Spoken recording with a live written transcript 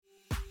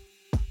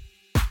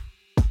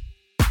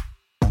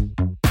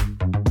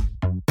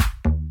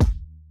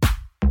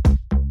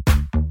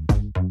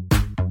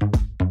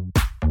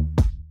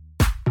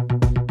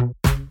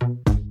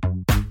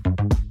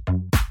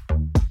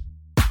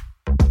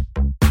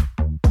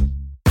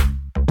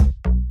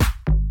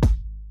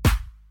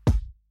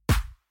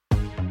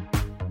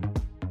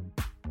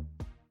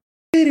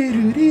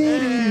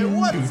Hey,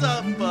 what's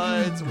up,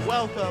 buds?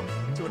 Welcome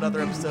to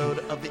another episode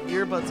of the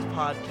Earbuds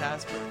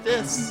Podcast. But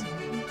this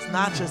is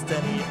not just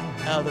any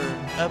other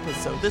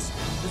episode. This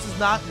is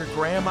not your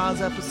grandma's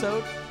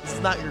episode. This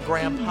is not your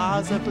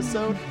grandpa's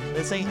episode.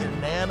 This ain't your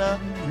nana,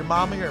 your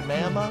mama, your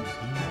mama.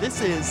 This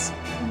is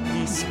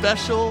the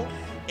special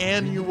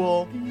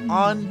annual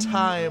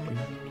on-time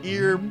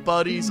Ear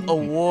Buddies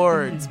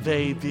Awards,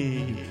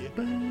 baby.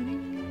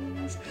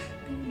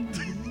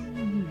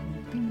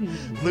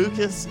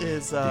 Lucas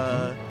is,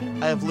 I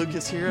have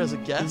Lucas here as a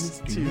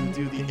guest to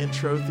do the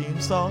intro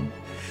theme song.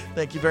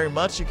 Thank you very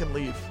much. You can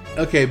leave.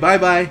 Okay,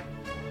 bye-bye.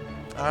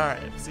 Alright,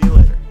 see you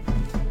later.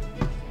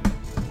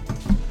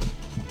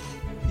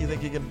 You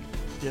think you can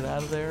get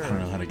out of there? Or? I don't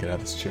know how to get out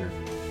of this chair.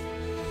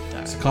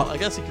 Right, well, I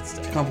guess you could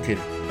stay. It's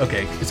complicated.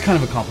 Okay, it's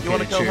kind of a complicated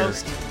You want to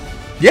co-host? chair.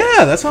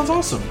 Yeah, that sounds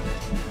awesome.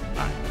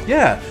 Right.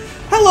 Yeah.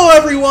 Hello,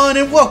 everyone,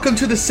 and welcome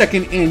to the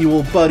second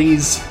annual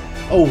Buddies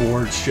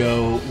Awards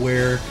show,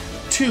 where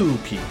two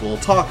people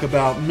talk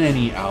about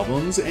many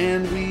albums,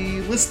 and we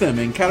list them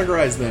and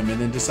categorize them, and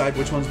then decide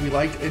which ones we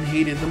liked and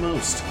hated the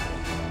most.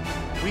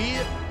 We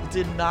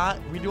do not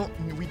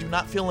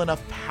feel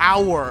enough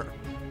power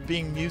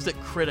being music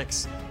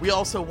critics. We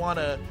also want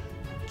to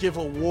give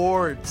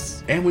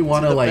awards, and we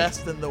want to to the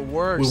best and the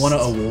worst. We want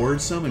to award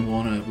some, and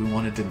we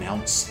want to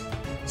denounce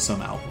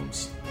some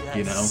albums. Yes.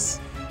 You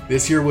know,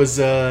 this year was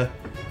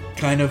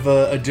kind of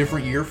a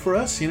different year for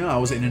us. You know, I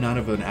was in and out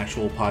of an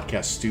actual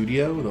podcast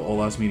studio, the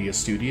Olas Media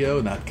studio,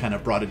 and that kind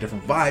of brought a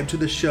different vibe to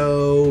the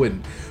show.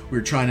 And we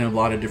were trying a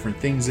lot of different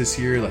things this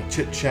year, like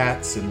chit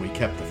chats, and we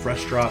kept the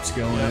fresh drops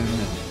going.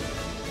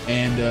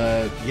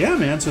 Yeah,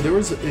 man. So there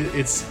was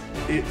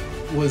it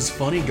was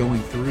funny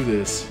going through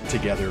this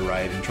together,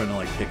 right, and trying to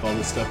like pick all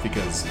this stuff,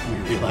 because we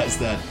realized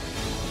that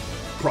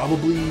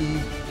probably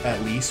at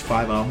least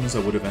 5 albums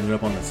that would have ended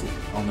up on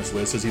this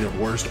list as either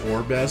worst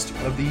or best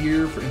of the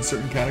year in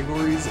certain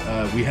categories.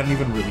 We hadn't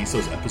even released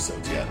those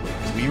episodes yet.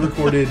 Like, we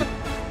recorded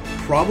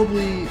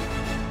probably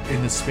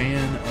in the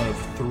span of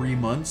 3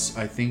 months.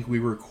 I think we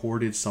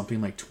recorded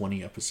something like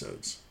 20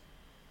 episodes,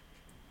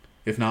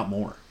 if not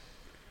more.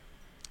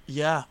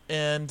 Yeah,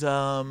 and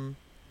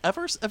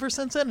ever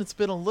since then, it's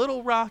been a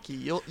little rocky.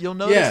 You'll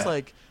notice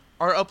like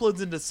our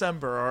uploads in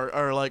December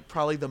are like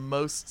probably the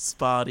most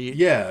spotty.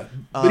 Yeah,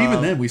 but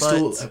even then, we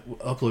still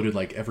uploaded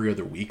like every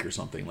other week or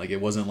something. Like,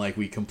 it wasn't like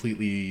we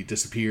completely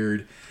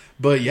disappeared.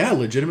 But yeah,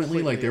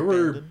 legitimately, like, there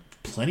were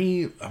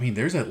plenty. I mean,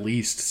 there's at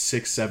least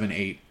 6, 7,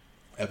 8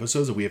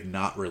 episodes that we have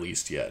not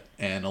released yet,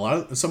 and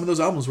some of those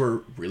albums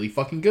were really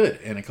fucking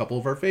good, and a couple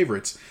of our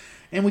favorites,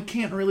 and we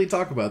can't really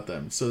talk about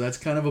them. So that's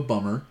kind of a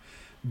bummer.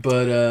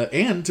 But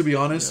and to be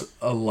honest,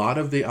 a lot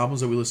of the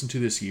albums that we listened to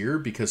this year,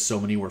 because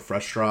so many were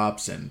fresh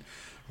drops and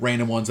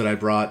random ones that I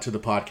brought to the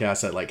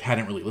podcast that like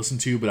hadn't really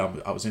listened to,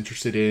 but I was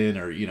interested in,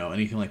 or you know,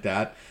 anything like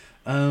that.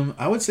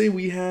 I would say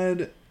we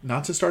had,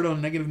 not to start on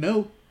a negative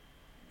note,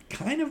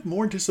 kind of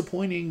more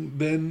disappointing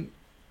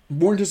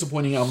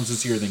albums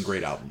this year than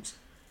great albums.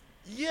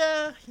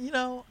 Yeah, you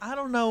know, I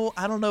don't know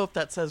if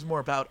that says more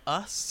about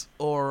us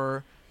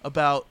or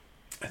about.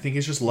 I think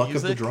it's just luck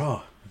music. of the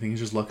draw. I think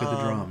it's just luck of the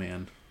draw,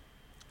 man.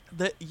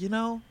 That, you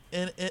know,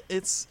 and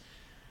it's,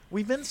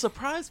 we've been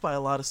surprised by a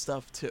lot of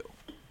stuff too.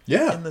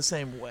 Yeah. In the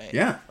same way.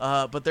 Yeah.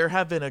 But there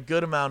have been a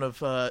good amount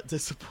of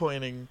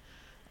disappointing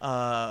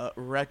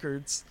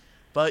records.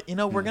 But, you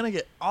know, we're going to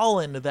get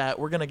all into that.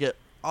 We're going to get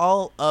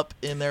all up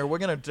in there. We're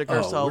going to dig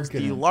ourselves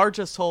the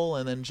largest hole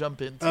and then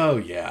jump into it. Oh,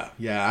 yeah.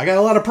 Yeah. I got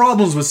a lot of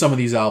problems with some of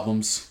these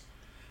albums,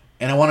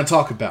 and I want to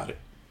talk about it.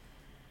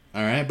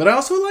 All right? But I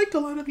also liked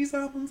a lot of these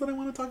albums, and I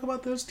want to talk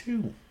about those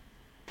too.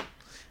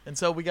 And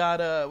so we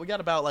got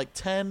about like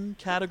 10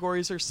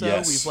 categories or so.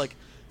 Yes. We've like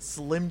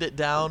slimmed it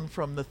down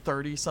from the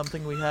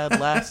 30-something we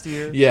had last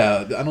year.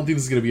 Yeah, I don't think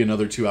this is going to be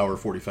another 2-hour,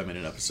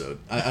 45-minute episode.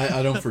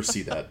 I don't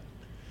foresee that.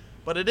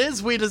 But it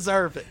is, we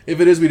deserve it. If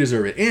it is, we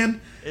deserve it.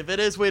 And if it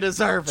is, we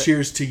deserve it.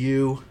 Cheers to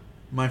you,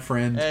 my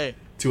friend,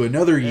 to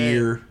another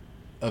year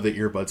of the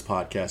Earbuds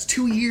Podcast.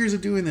 2 years of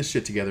doing this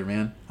shit together,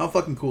 man. How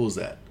fucking cool is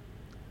that?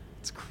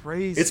 It's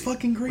crazy. It's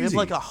fucking crazy. We have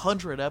like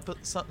 100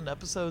 something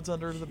episodes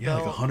under the belt. Yeah,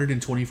 like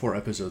 124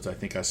 episodes, I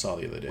think I saw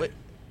the other day. Wait,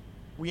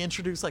 we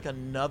introduced like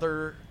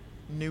another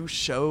new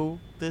show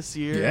this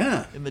year.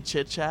 Yeah. In the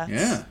chit chats.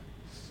 Yeah.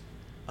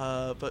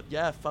 But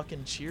yeah,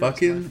 fucking cheers.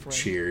 Fucking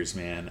cheers,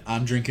 man.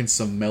 I'm drinking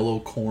some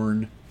Mellow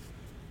Corn.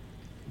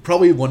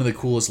 Probably one of the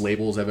coolest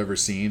labels I've ever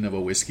seen of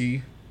a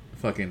whiskey.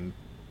 Fucking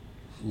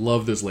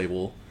love this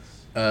label.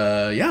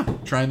 Yeah,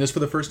 trying this for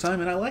the first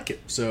time, and I like it.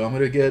 So I'm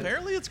going to get...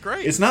 Apparently it's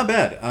great. It's not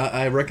bad.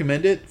 I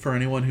recommend it for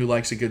anyone who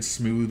likes a good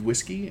smooth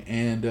whiskey,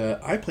 and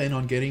I plan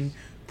on getting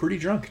pretty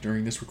drunk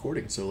during this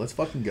recording, so let's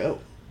fucking go.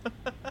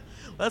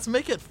 Let's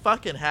make it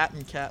fucking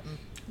hattin' cattin'.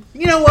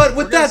 You know what?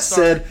 With that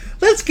said,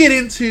 let's get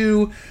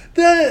into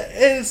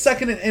the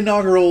second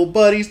inaugural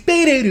Buddies.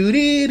 Buddies.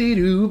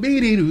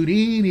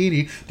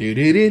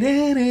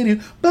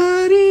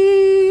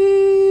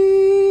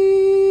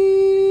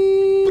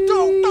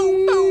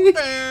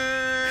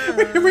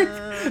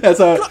 That's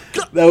how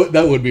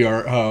that would be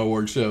our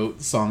award show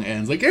song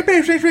ends. Like,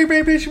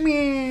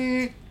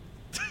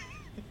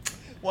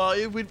 well,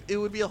 it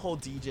would be a whole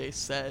DJ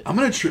set.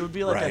 It would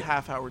be like a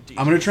half-hour DJ.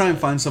 I'm gonna try and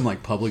find some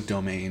like public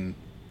domain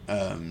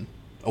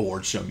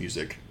award show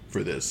music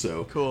for this.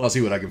 So cool. I'll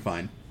see what I can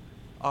find.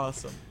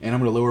 Awesome. And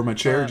I'm gonna lower my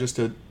chair just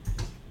a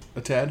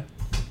tad.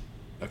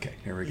 Okay,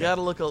 here we go.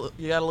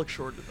 You gotta look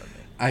shorter than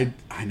me.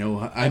 I know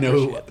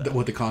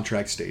what the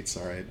contract states.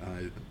 All right,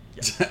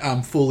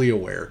 I'm fully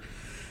aware.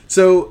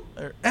 So,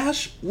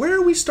 Ash, where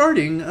are we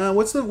starting?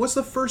 What's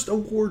the first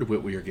award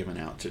we are giving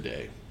out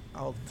today?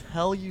 I'll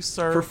tell you,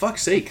 sir. For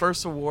fuck's sake. The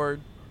first award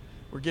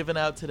we're giving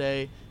out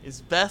today is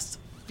Best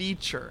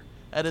Feature.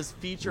 That is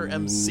feature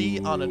MC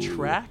on a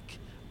track,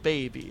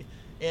 baby.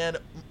 And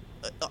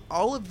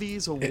all of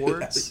these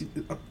awards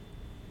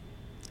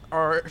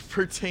are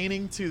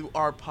pertaining to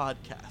our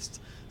podcast.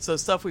 So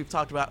stuff we've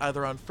talked about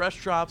either on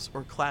Fresh Drops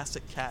or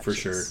Classic Catches. For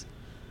sure.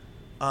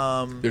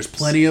 There's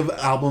plenty of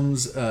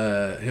albums,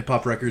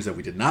 hip-hop records that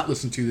we did not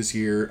listen to this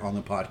year on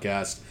the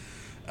podcast.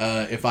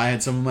 If I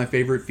had some of my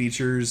favorite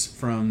features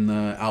from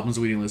the albums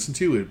we didn't listen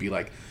to, it would be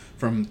like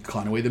from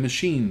Conway the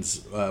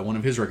Machines, one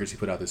of his records he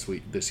put out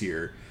this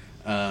year.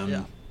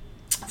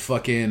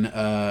 Fucking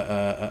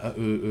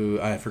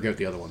I forget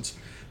the other ones.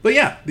 But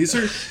yeah, these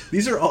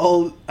are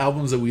all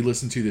albums that we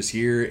listened to this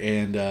year,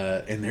 and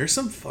there's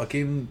some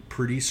fucking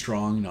pretty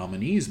strong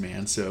nominees,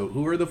 man. So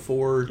who are the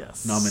 4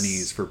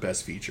 nominees for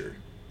Best Feature?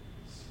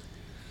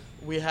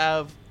 We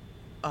have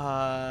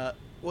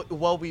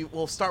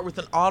we'll start with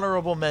an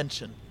honorable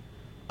mention,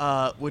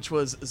 which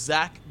was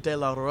Zach De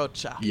La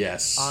Rocha.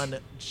 Yes. On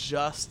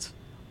Just,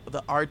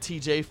 the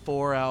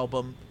RTJ4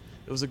 album.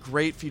 It was a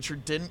great feature.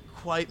 Didn't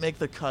quite make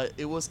the cut.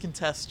 It was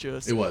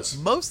contestuous. It was.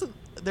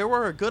 There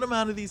were a good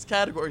amount of these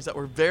categories that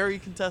were very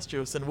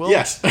contestuous, and we'll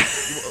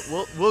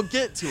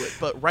get to it.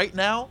 But right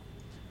now,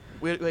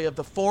 we have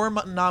the 4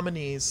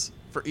 nominees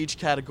for each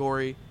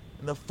category,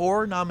 and the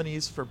 4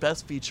 nominees for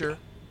Best Feature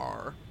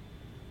are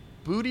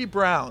Booty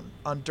Brown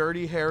on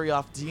Dirty Harry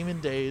off Demon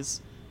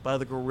Days by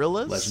the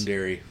Gorillaz.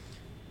 Legendary.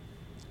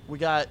 We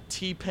got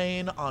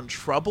T-Pain on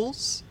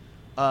Troubles,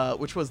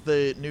 which was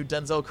the new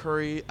Denzel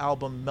Curry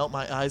album, Melt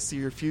My Eyes, See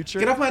Your Future.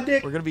 Get off my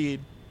dick. We're gonna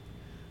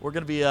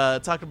be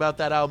talking about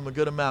that album a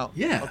good amount.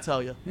 Yeah, I'll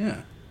tell you.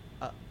 Yeah.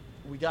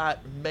 We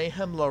got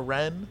Mayhem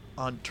Loren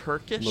on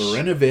Turkish.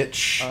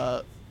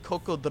 Lorenovich.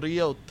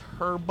 Cocodrillo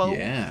Turbo.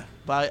 Yeah.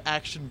 By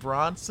Action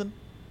Bronson,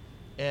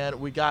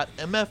 and we got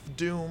MF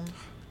Doom,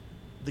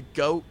 the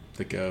GOAT.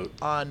 The GOAT.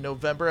 On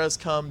November Has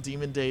Come,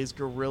 Demon Days,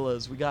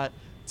 Gorillaz. We got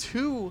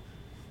 2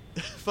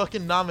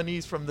 fucking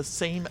nominees from the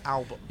same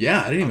album.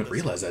 Yeah, I didn't even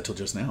realize that till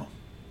just now.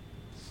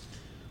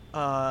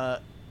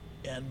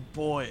 And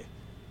boy,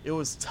 it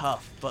was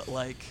tough, but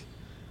like,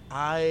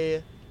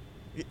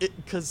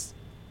 because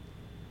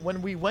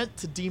when we went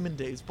to Demon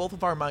Days, both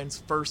of our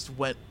minds first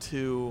went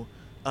to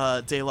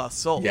De La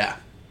Soul. Yeah.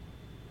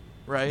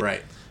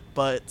 Right.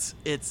 But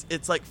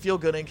it's like Feel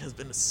Good Inc. has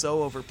been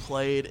so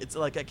overplayed. It's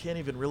like I can't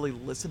even really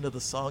listen to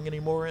the song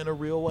anymore in a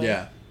real way.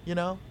 Yeah. You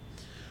know?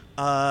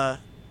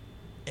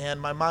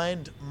 And my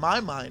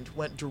mind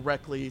went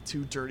directly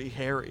to Dirty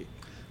Harry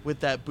with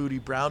that Booty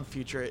Brown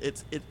feature.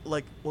 It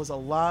like was a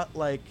lot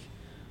like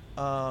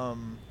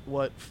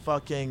what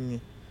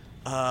fucking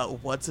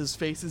what's his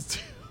face is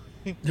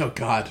doing. Oh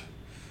God.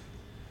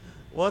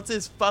 What's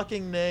his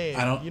fucking name?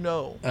 I don't.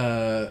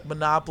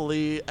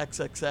 Monopoly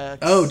XXX.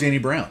 Oh, Danny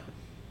Brown.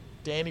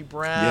 Danny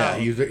Brown.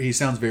 Yeah, he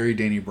sounds very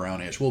Danny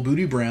Brownish. Well,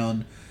 Booty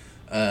Brown,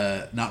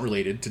 not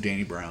related to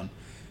Danny Brown.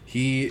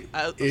 He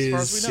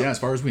is, as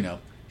far as we know,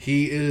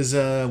 he is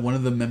one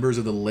of the members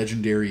of the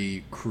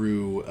legendary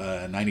crew,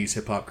 90s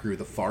hip hop crew,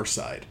 The Far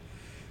Side.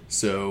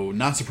 So,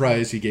 not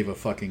surprised he gave a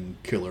fucking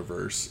killer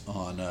verse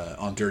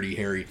on Dirty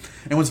Harry.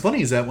 And what's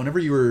funny is that whenever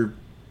you were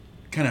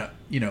kind of,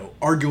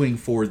 arguing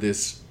for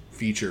this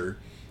feature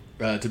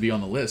to be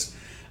on the list,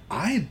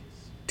 I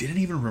didn't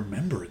even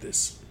remember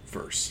this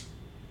verse.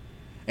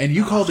 And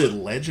you called it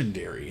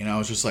legendary, and I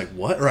was just like,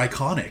 what? Or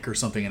iconic or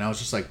something, and I was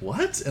just like,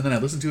 what? And then I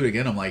listened to it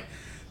again, I'm like,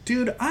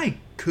 dude, I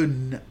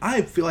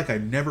feel like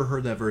I've never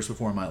heard that verse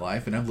before in my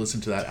life, and I've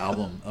listened to that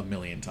album a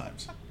million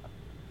times.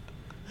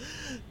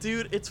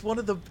 Dude, it's one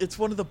of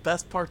the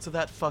best parts of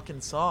that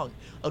fucking song.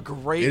 A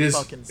great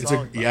fucking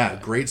song.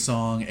 Great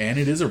song, and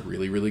it is a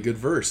really, really good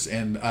verse.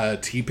 And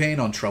T-Pain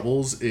on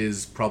Troubles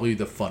is probably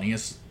the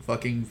funniest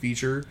fucking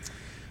feature.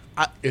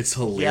 It's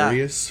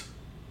hilarious.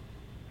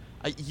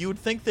 You would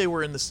think they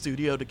were in the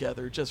studio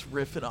together, just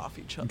riffing off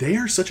each other. They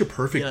are such a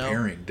perfect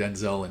pairing,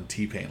 Denzel and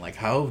T-Pain.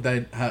 Like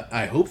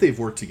I hope they've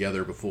worked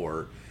together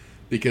before,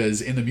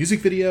 because in the music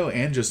video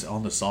and just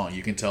on the song,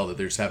 you can tell that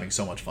they're just having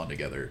so much fun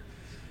together.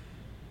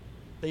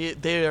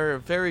 They are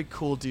very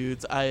cool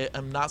dudes. I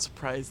am not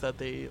surprised that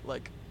they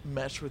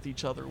mesh with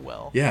each other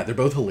well. Yeah, they're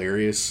both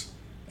hilarious.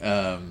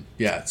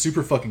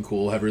 Super fucking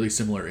cool. Have really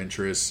similar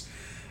interests.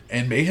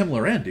 And Mayhem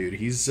Loren, dude,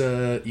 he's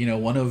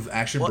one of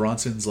Action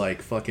Bronson's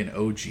fucking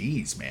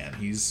OGs, man.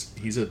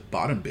 He's a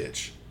bottom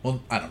bitch.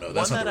 Well, I don't know.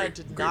 That's one not that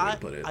the great way to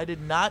put it. I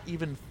did not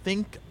even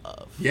think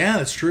of. Yeah,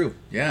 that's true.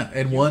 Yeah,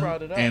 and You one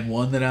brought it up. and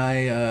one that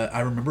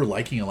I remember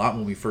liking a lot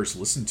when we first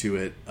listened to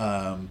it.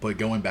 But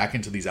going back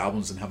into these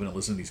albums and having to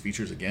listen to these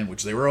features again,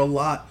 which there were a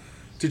lot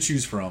to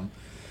choose from.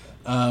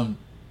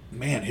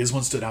 Man, his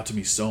one stood out to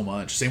me so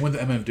much. Same with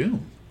MF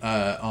Doom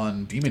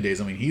on Demon Days.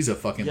 I mean, he's a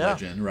fucking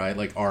legend, right?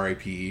 Like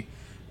R.I.P.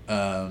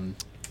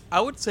 I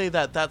would say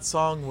that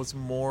song was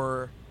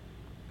more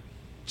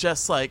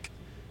just like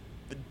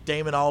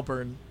Damon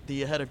Albarn,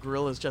 the head of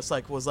Gorillaz, just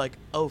like was like,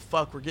 oh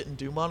fuck, we're getting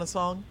Doom on a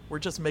song. We're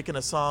just making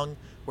a song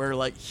where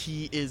like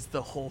he is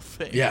the whole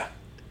thing. Yeah.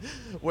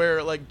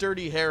 Where like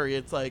Dirty Harry,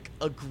 it's like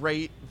a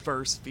great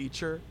verse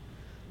feature.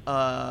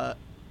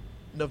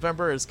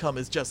 November Has Come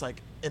is just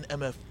like an MF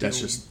Doom. That's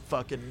just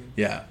fucking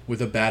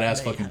with a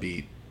badass man. fucking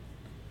beat.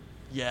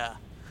 Yeah.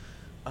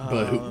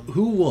 But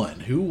who won?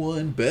 Who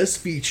won Best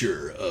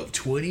Feature of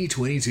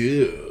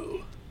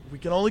 2022? We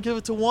can only give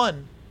it to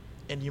one,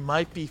 and you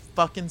might be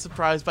fucking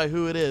surprised by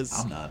who it is.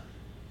 I'm not.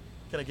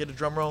 Can I get a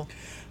drum roll?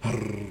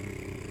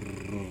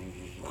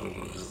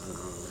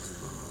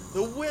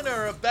 The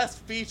winner of Best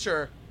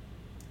Feature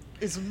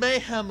is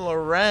Mayhem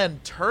Lauren,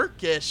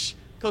 Turkish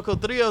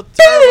Cocodrillo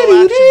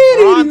Turbo Action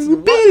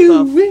Bronson.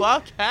 What the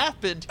fuck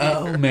happened here?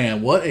 Oh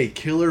man, what a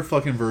killer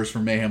fucking verse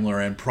from Mayhem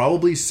Lauren.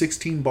 Probably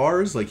 16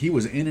 bars. Like, he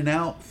was in and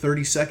out,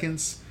 30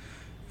 seconds.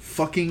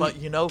 Fucking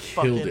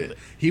killed it.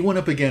 He went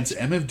up against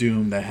MF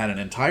Doom that had an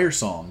entire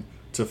song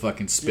to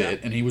fucking spit,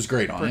 and he was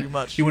great on pretty it.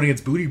 Much. He went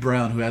against Booty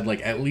Brown, who had like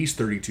at least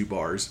 32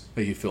 bars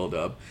that he filled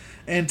up.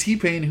 And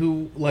T-Pain,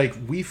 who, like,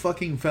 we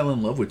fucking fell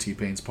in love with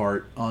T-Pain's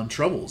part on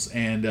Troubles.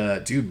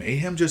 And, dude,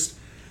 Mayhem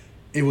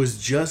it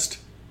was just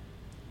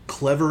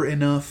clever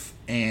enough,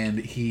 and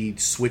he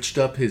switched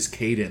up his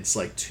cadence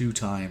like 2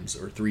 times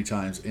or 3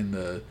 times in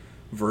the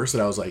verse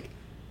that I was like,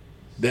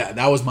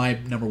 that was my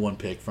number one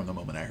pick from the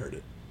moment I heard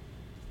it.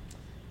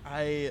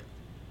 I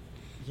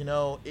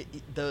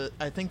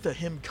think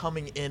him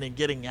coming in and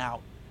getting out,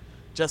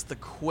 just the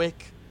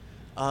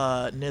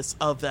quickness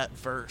of that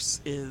verse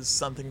is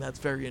something that's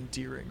very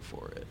endearing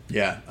for it.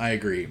 Yeah, I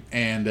agree.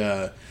 And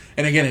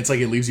again, it's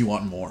like it leaves you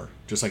wanting more,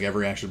 just like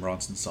every Action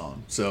Bronson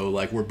song. So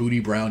like where Booty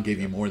Brown gave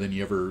you more than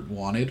you ever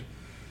wanted,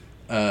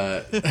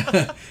 and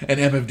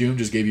MF Doom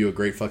just gave you a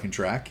great fucking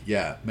track.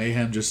 Yeah,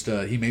 Mayhem just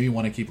he made me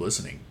want to keep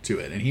listening to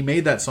it, and he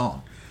made that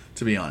song,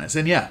 to be honest.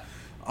 And yeah,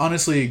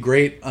 honestly,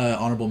 great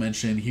honorable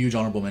mention, huge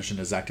honorable mention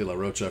to Zach De La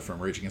Rocha from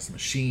Rage Against the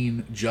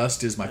Machine.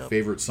 Just is my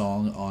favorite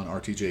song on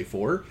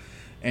RTJ4.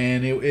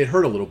 And it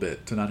hurt a little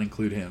bit to not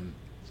include him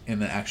in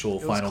the actual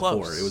Final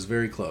Four. It was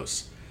very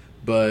close.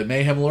 But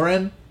Mayhem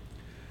Lauren,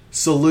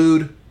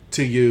 salute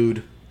to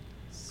you.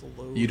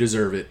 Salute. You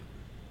deserve it.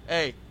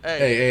 Hey.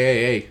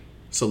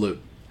 Salute.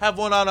 Have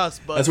one on us,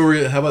 bud. That's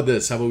where how about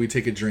this? How about we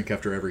take a drink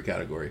after every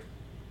category?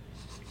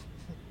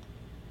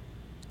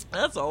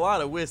 That's a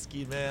lot of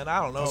whiskey, man.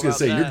 I don't know. I was going to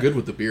say, you're good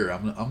with the beer.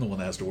 I'm the one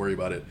that has to worry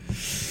about it.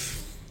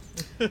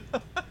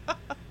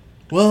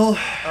 Well...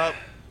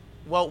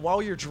 Well,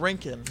 while you're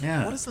drinking,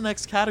 what is the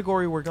next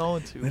category we're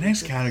going to? The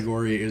next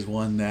category is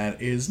one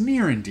that is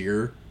near and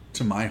dear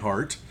to my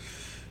heart.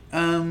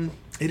 It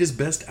is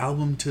Best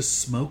Album to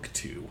Smoke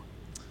to.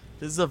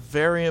 This is a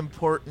very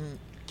important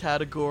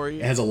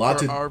category. It has a lot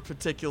for to our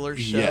particular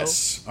show.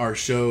 Yes, our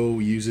show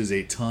uses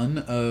a ton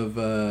of.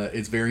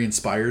 It's very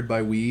inspired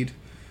by weed.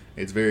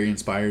 It's very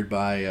inspired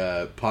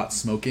by pot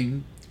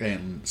smoking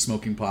and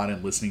smoking pot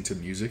and listening to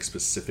music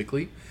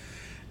specifically.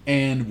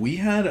 And we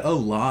had a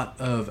lot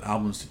of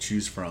albums to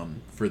choose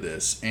from for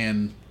this.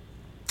 And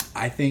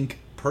I think,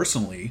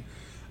 personally,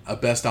 a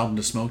best album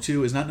to smoke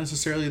to is not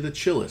necessarily the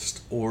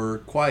chillest or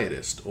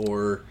quietest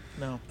or...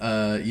 No.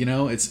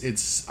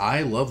 It's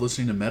I love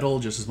listening to metal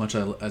just as much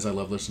as I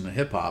love listening to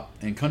hip-hop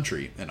and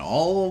country. And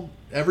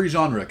every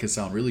genre can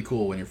sound really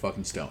cool when you're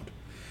fucking stoned.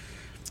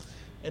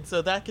 And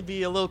so that could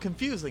be a little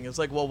confusing. It's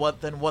like, well,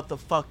 what the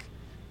fuck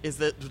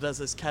does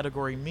this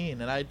category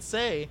mean? And I'd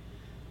say...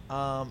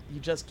 you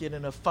just get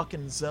in a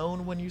fucking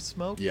zone when you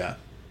smoke. Yeah.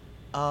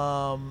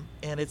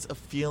 And it's a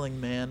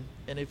feeling, man.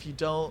 And if you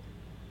don't,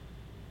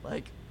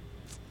 I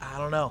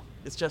don't know.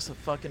 It's just a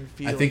fucking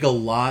feeling. I think a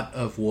lot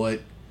of what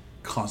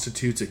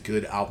constitutes a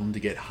good album to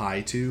get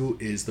high to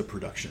is the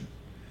production.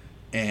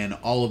 And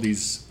all of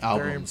these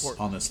albums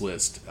on this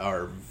list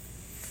are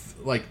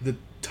like the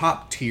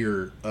top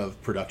tier of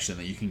production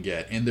that you can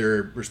get in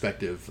their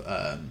respective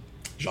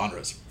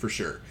genres, for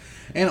sure.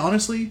 And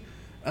honestly...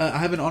 I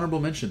have an honorable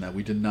mention that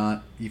we did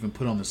not even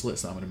put on this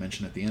list that I'm going to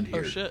mention at the end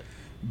here. Oh, shit.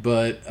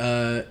 But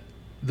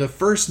the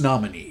first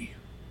nominee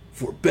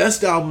for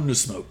Best Album to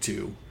Smoke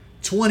to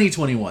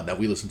 2021 that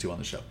we listened to on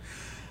the show.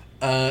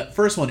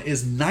 First one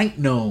is Night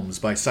Gnomes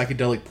by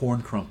Psychedelic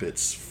Porn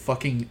Crumpets.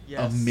 Fucking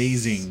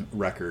amazing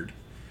record.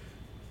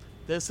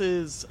 This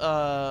is...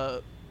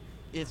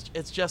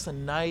 it's just a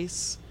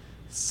nice...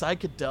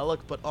 psychedelic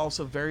but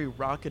also very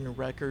rockin'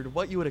 record,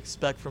 what you would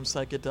expect from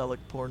Psychedelic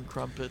Porn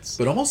Crumpets,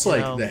 but almost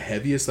the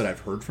heaviest that I've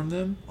heard from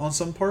them on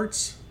some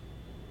parts.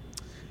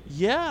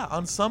 Yeah,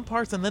 on some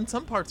parts, and then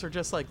some parts are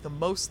just like the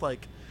most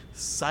like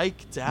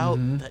psyched out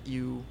that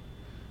you.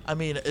 I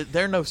mean,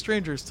 they're no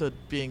strangers to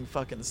being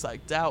fucking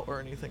psyched out or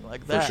anything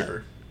like that. For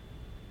sure.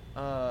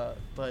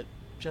 But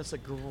just a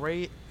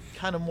great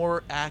kind of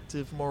more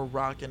active, more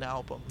rockin'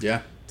 album.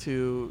 Yeah.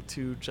 To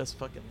just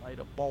fucking light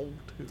a bowl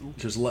to.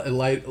 Just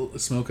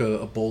smoke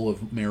a bowl of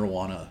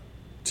marijuana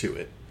to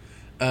it.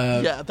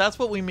 Yeah, that's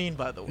what we mean,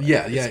 by the way.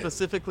 Yeah.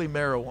 Specifically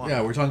marijuana.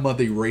 Yeah, we're talking about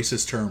the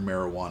racist term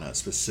marijuana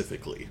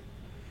specifically.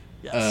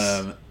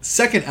 Yes.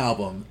 Second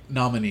album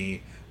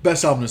nominee,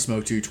 Best Album to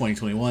Smoke to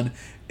 2021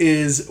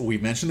 is,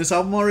 we've mentioned this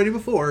album already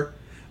before,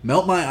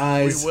 Melt My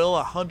Eyes. We will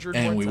 100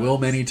 and more we times. will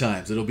many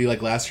times. It'll be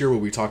like last year where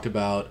we talked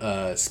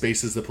about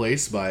Space is the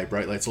Place by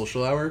Bright Light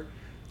Social Hour.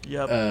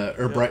 Yep.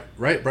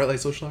 Bright Light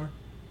Social Hour?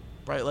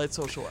 Bright Light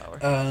Social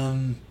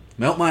Hour.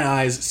 Melt My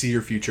Eyes, See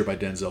Your Future by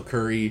Denzel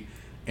Curry.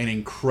 An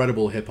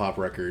incredible hip-hop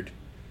record.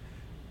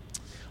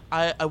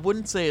 I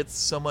wouldn't say it's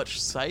so much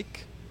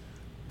psych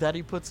that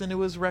he puts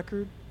into his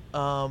record,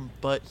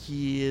 but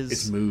he is...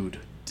 It's mood.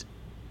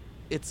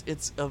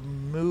 It's a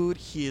mood.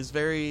 He was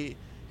very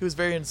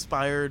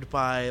inspired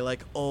by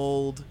like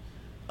old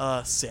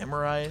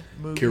samurai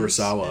movies.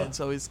 Kurosawa. And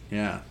so he's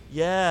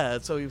Yeah,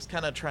 so he was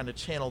kind of trying to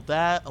channel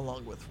that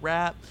along with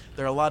rap.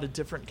 There are a lot of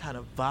different kind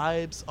of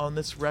vibes on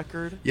this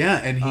record. Yeah,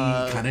 and he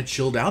kind of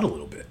chilled out a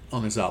little bit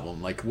on this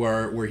album, like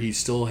where he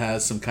still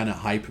has some kind of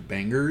hype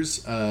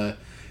bangers.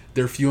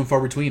 They're few and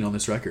far between on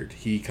this record.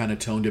 He kind of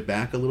toned it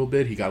back a little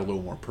bit. He got a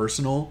little more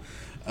personal.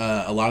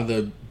 A lot of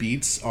the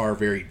beats are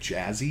very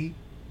jazzy,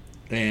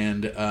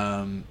 and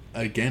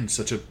again,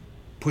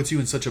 puts you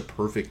in such a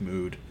perfect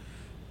mood.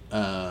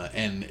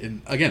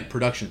 And again,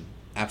 production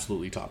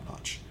absolutely top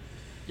notch.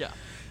 Yeah.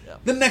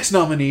 The next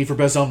nominee for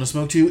Best Album to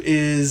Smoke To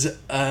is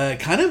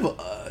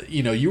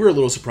you were a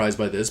little surprised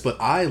by this, but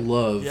I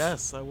love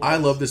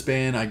this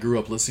band. I grew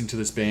up listening to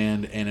this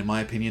band, and in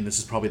my opinion, this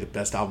is probably the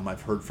best album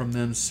I've heard from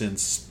them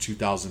since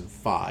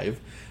 2005.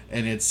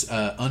 And it's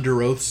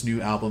Under Oath's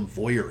new album,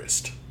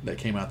 Voyeurist, that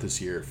came out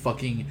this year.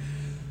 Fucking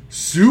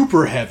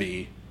super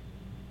heavy,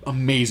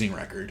 amazing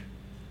record.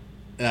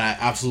 And I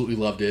absolutely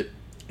loved it.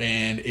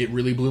 And it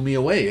really blew me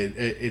away.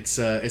 It's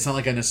not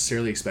like I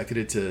necessarily expected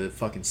it to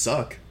fucking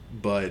suck,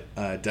 but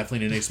definitely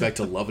didn't expect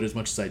to love it as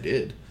much as I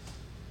did.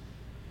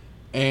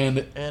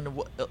 And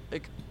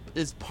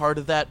is part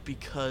of that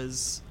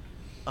because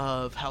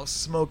of how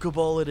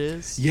smokable it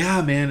is?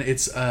 Yeah, man.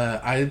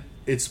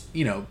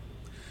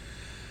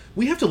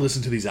 We have to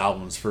listen to these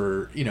albums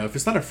for, if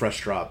it's not a fresh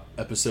drop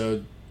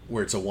episode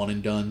where it's a one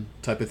and done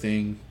type of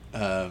thing.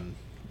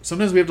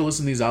 Sometimes we have to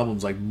listen to these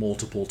albums like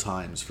multiple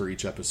times for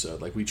each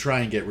episode. Like we try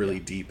and get really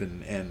deep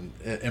and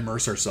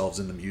immerse ourselves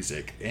in the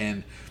music.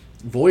 And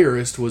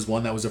Voyeurist was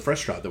one that was a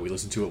fresh drop that we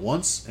listened to it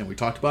once and we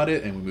talked about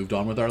it and we moved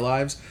on with our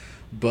lives.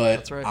 But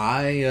that's right.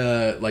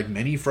 I, like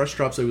many fresh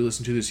drops that we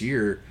listened to this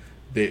year,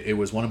 it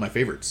was one of my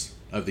favorites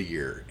of the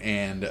year.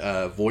 And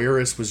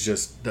Voyeurist was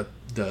just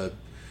the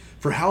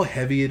for how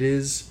heavy it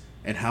is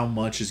and how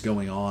much is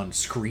going on,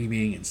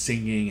 screaming and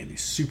singing and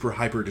these super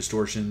hyper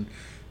distortion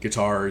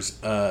guitars.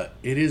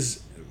 It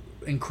is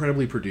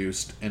incredibly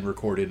produced and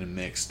recorded and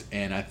mixed,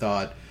 and I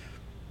thought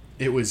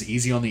it was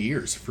easy on the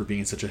ears for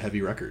being such a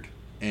heavy record,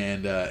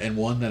 and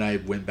one that I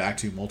went back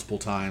to multiple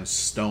times,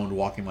 stoned,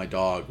 walking my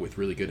dog with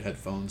really good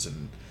headphones,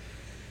 and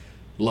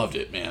loved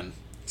it, man.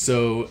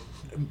 So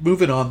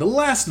moving on, the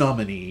last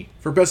nominee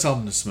for Best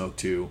Album to Smoke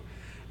To,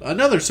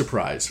 another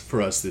surprise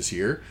for us this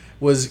year,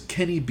 was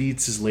Kenny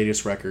Beats'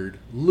 latest record,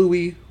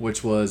 Louie,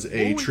 which was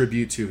a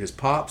tribute to his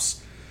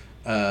pops.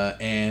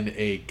 And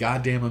a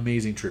goddamn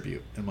amazing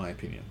tribute, in my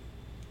opinion.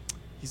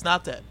 He's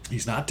not dead.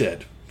 He's not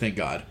dead, thank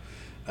God.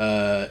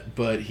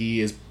 But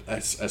he is,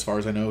 as far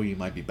as I know, he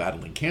might be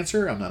battling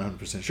cancer. I'm not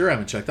 100% sure. I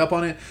haven't checked up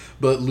on it.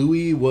 But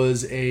Louie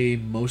was a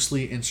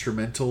mostly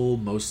instrumental,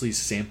 mostly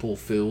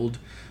sample-filled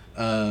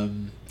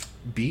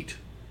beat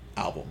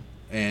album.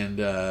 And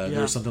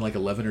there's something like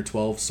 11 or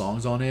 12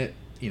 songs on it.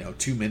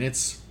 2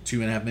 minutes,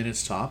 2.5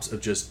 minutes tops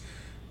of just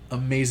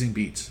amazing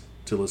beats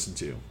to listen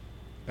to.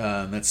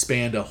 That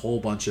spanned a whole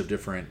bunch of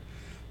different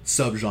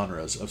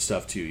subgenres of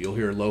stuff too. You'll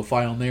hear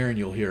lo-fi on there, and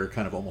you'll hear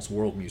kind of almost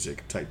world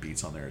music type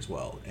beats on there as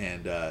well.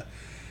 And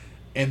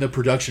the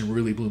production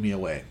really blew me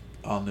away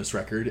on this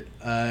record.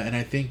 And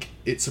I think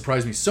it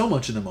surprised me so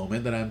much in the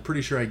moment that I'm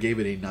pretty sure I gave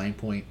it a 9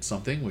 point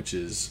something, which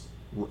is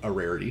a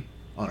rarity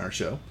on our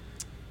show.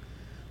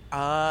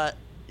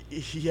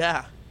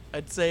 Yeah,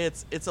 I'd say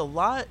it's a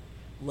lot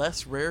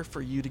less rare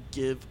for you to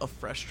give a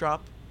fresh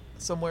drop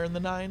somewhere in the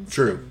nines.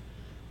 True.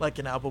 Like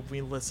an album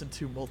we listened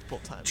to multiple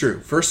times.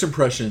 True. First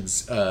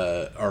impressions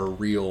are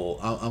real.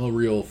 I'm a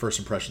real first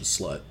impression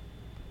slut.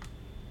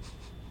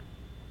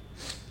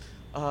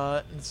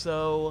 And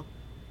so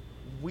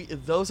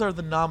those are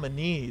the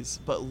nominees.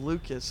 But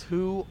Lucas,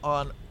 who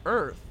on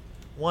earth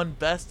won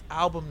Best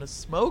Album to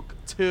Smoke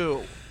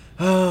To?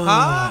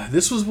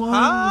 This was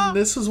one.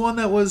 This was one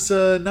that was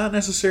not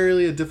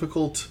necessarily a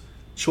difficult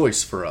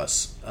choice for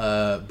us,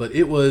 but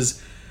it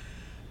was.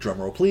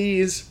 Drumroll,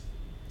 please.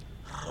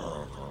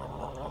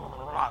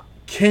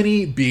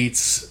 Kenny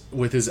Beats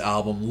with his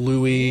album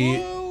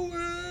Louie.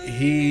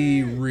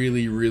 he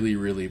really, really,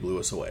 really blew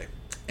us away.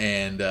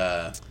 And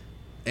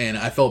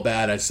I felt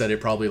bad. I said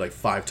it probably like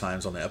 5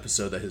 times on the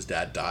episode that his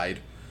dad died.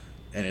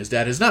 And his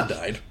dad has not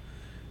died.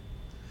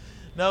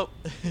 Nope,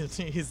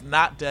 he's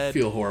not dead.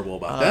 Feel horrible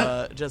about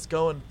that. Just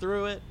going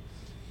through it.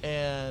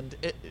 And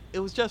it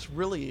was just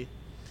really...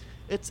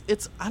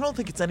 It's I don't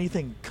think it's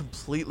anything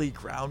completely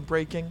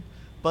groundbreaking,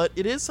 but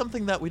it is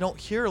something that we don't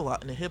hear a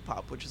lot in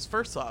hip-hop, which is,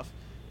 first off,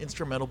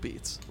 instrumental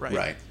beats, right?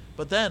 Right.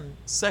 But then,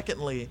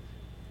 secondly,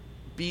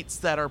 beats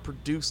that are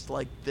produced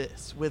like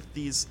this, with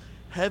these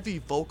heavy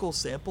vocal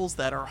samples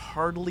that are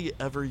hardly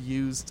ever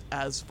used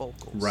as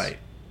vocals. Right.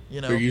 You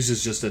know? They're used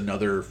as just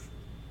another,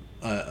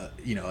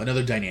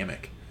 another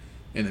dynamic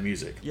in the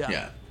music.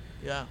 Yeah.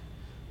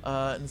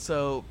 And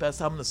so,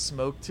 best album to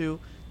smoke to.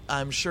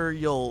 I'm sure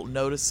you'll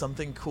notice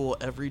something cool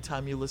every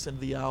time you listen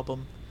to the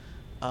album.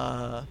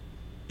 And,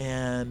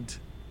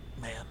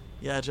 man,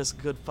 yeah, just a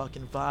good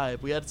fucking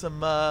vibe. We had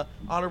some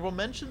honorable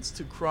mentions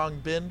to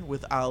Krong Bin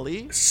with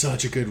Ali.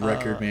 Such a good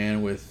record,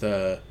 man, with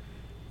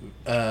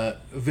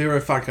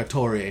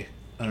Verificatore.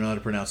 I don't know how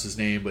to pronounce his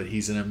name, but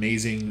he's an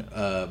amazing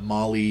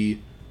Malinese?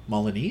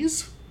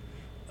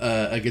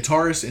 A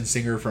guitarist and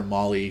singer from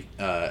Mali,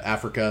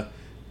 Africa.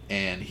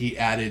 And he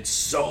added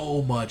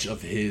so much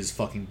of his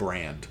fucking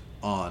brand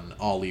on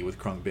Ali with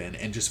Krung Bin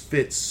and just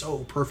fits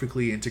so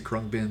perfectly into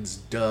Krung Bin's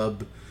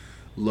dub,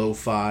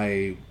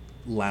 lo-fi,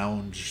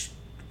 lounge,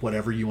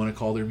 whatever you want to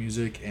call their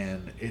music,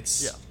 and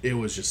it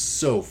was just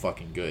so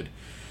fucking good.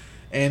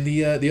 And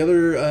the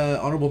other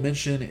honorable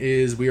mention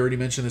is, we already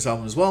mentioned this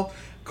album as well,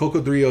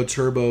 Cocodrillo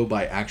Turbo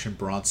by Action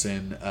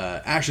Bronson.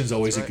 Action's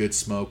always a good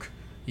smoke,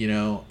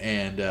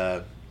 and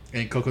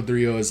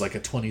Cocodrillo is like a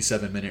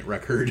 27-minute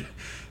record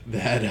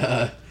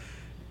that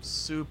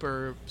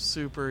super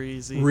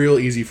easy, real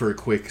easy for a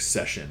quick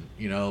session.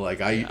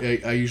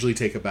 I usually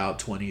take about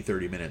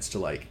 20-30 minutes to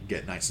like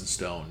get nice and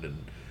stoned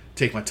and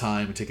take my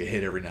time and take a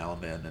hit every now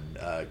and then. And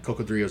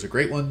Cocodrillo is a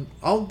great one,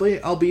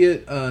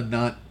 albeit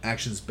not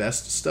Action's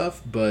best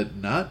stuff, but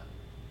not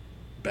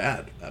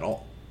bad at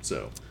all.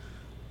 So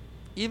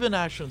even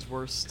Action's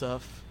worst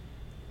stuff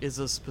is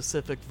a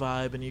specific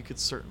vibe, and you could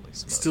certainly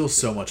smoke. Still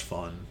so much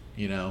fun,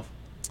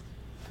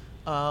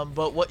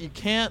 But what you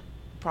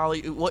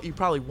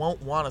probably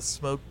won't want to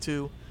smoke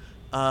to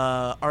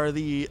are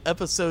the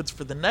episodes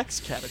for the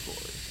next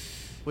category,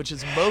 which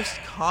is most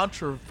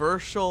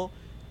controversial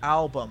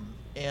album.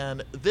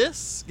 And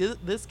this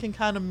can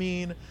kind of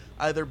mean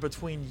either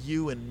between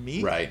you and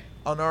me, right,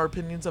 on our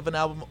opinions of an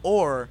album,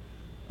 or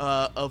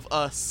of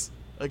us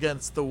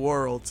against the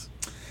world.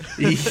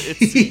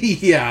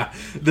 Yeah,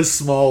 the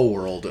small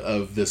world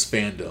of this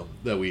fandom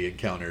that we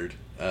encountered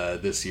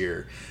this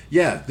year.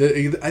 Yeah,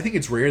 I think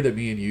it's rare that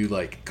me and you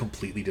like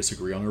completely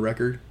disagree on a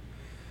record.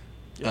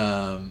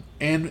 Yeah.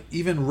 And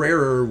even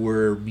rarer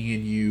where me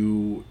and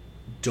you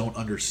don't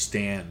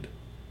understand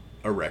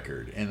a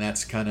record, and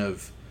that's kind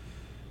of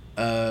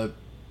one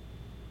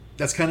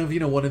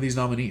of these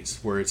nominees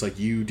where it's like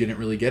you didn't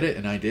really get it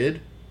and I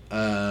did,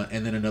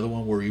 and then another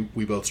one where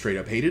we both straight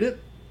up hated it,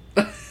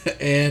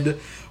 and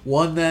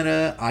one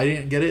that I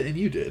didn't get it and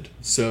you did.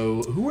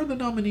 So who are the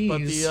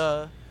nominees?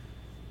 But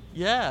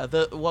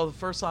the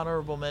first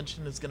honorable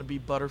mention is going to be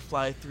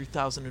Butterfly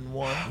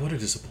 3001. What a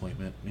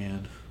disappointment,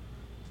 man.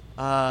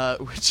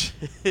 Which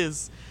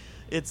is,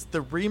 it's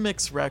the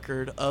remix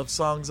record of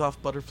songs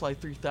off Butterfly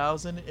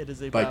 3000. It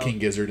is by King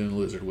Gizzard and the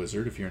Lizard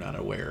Wizard, if you're not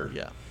aware.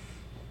 Yeah.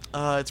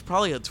 It's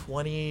probably a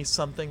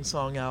 20-something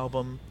song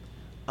album.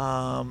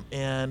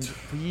 And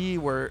we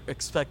were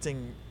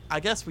expecting, I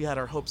guess we had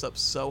our hopes up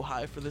so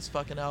high for this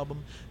fucking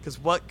album, because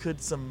what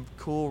could some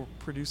cool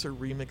producer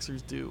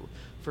remixers do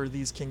for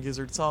these King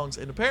Gizzard songs?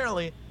 And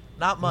apparently,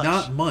 not much.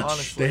 Not much.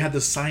 Honestly. They had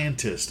The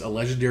Scientist, a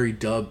legendary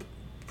dub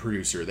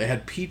producer. They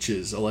had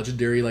Peaches, a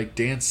legendary like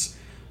dance,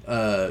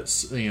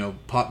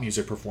 pop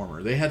music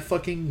performer. They had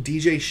fucking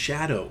DJ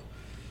Shadow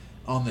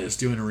on this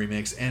doing a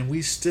remix, and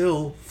we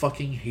still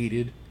fucking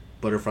hated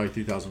Butterfly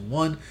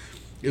 3001.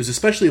 It was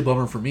especially a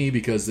bummer for me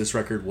because this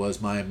record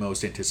was my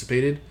most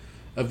anticipated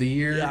of the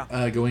year,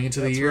 going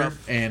into the year,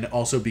 rough. And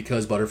also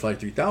because Butterfly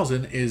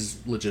 3000 is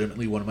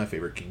legitimately one of my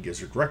favorite King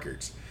Gizzard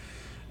records.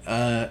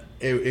 They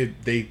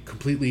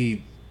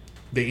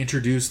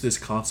introduced this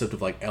concept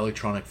of like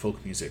electronic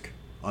folk music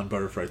on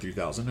Butterfly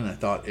 3000, and I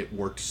thought it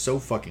worked so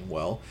fucking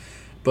well.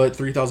 But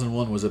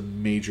 3001 was a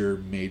major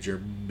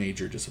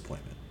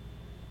disappointment.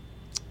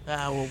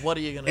 Well, what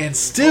are you gonna do? And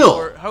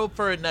still, hope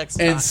for it next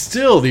time. And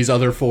still, these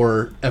other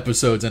 4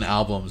 episodes and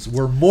albums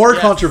were more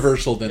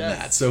controversial than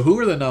that. So, who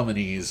are the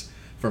nominees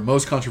for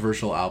most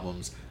controversial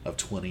albums of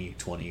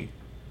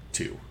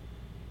 2022?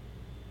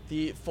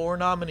 The 4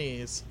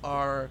 nominees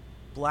are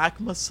Black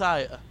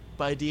Messiah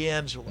by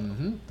D'Angelo.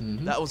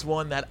 Mm-hmm. That was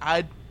one that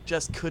I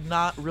just could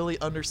not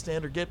really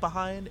understand or get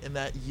behind, and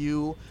that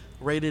you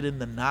rated in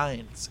the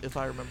 9s, if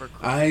I remember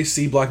correctly. I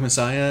see Black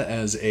Messiah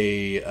as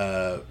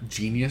a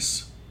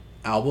genius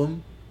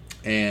album,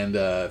 and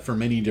for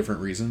many different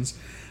reasons.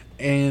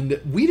 And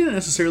we didn't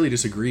necessarily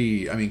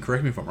disagree. I mean,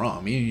 correct me if I'm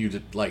wrong. Me and you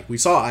did, we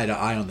saw eye to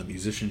eye on the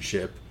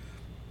musicianship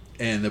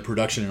and the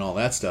production and all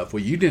that stuff.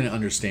 What you didn't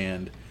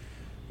understand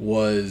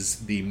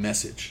was the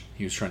message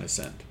he was trying to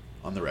send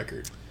on the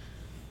record.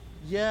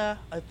 Yeah,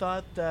 I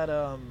thought that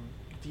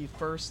the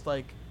first,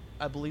 I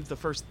believe the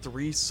first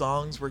 3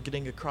 songs were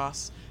getting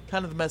across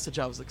kind of the message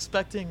I was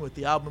expecting with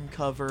the album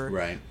cover,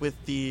 right? With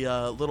the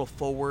little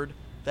forward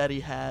that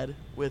he had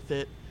with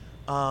it.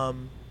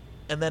 And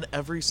then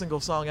every single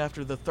song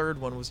after the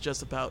third one was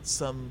just about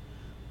something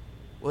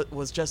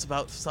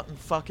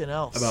fucking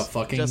else. About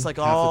fucking, just like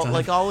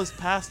all his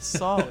past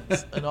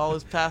songs and all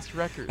his past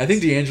records. I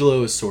think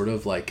D'Angelo is sort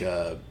of like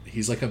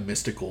he's like a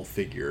mystical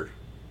figure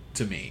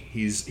to me.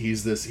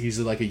 He's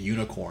like a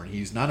unicorn.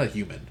 He's not a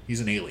human.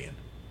 He's an alien.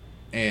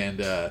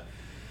 And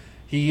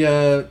he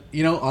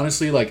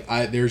honestly,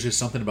 there's just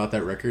something about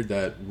that record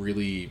that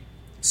really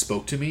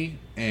spoke to me.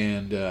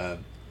 And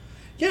and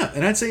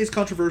I'd say it's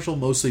controversial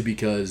mostly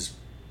because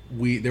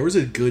there was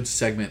a good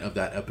segment of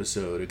that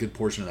episode, a good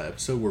portion of that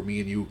episode where me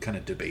and you kind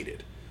of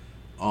debated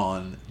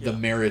on the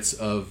merits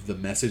of the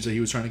message that he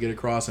was trying to get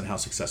across and how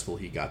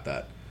successfully he got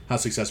that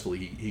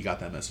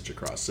message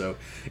across. So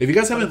if you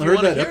guys haven't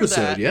heard that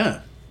episode,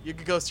 you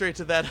could go straight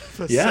to that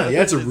episode. Yeah,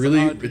 it's a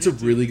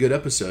really good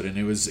episode, and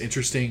it was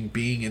interesting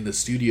being in the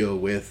studio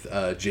with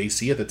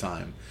JC at the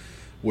time,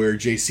 where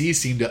JC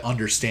seemed to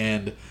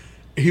understand.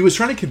 He was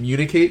trying to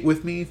communicate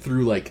with me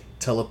through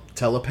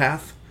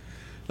telepath.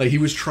 Like, he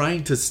was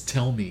trying to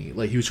tell me,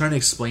 he was trying to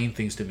explain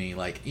things to me,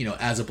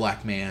 as a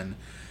black man,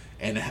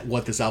 and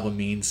what this album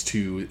means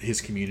to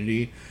his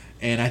community.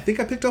 And I think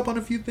I picked up on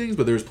a few things,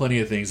 but there was plenty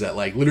of things that,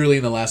 literally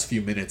in the last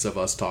few minutes of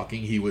us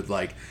talking, he would,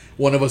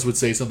 one of us would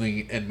say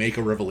something and make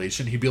a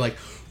revelation. He'd be like,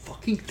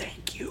 fucking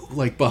thank you,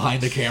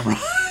 behind the camera.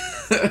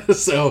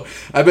 So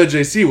I bet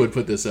JC would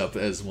put this up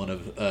as one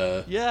of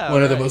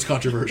the most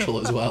controversial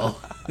as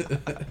well.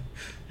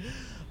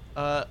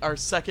 Our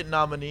second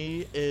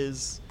nominee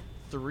is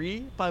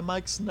 3 by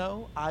Mike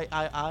Snow.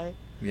 I.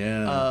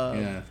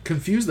 Yeah.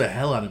 Confused the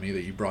hell out of me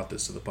that you brought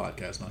this to the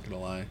podcast, not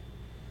gonna lie.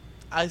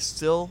 I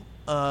still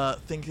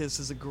think this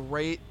is a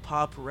great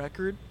pop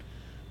record.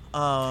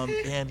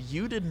 And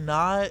you did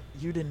not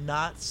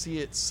see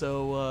it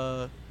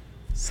so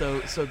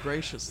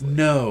graciously.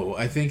 No,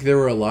 I think there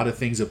were a lot of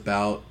things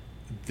about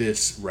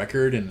this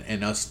record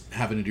and us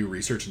having to do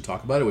research and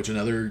talk about it, which is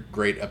another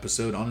great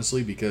episode,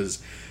 honestly,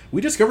 because we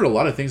discovered a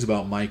lot of things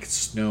about Mike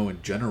Snow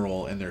in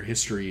general and their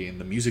history in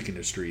the music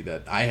industry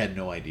that I had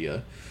no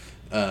idea.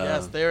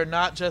 Yes, they are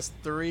not just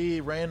 3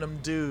 random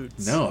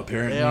dudes. No,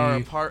 apparently they are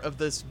a part of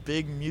this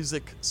big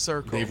music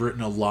circle. They've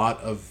written a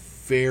lot of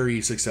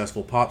very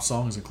successful pop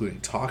songs,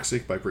 including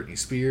 "Toxic" by Britney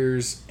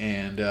Spears,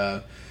 and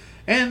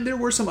there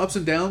were some ups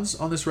and downs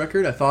on this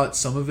record. I thought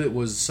some of it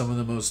was some of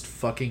the most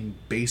fucking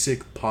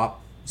basic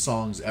pop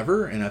songs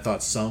ever, and I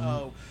thought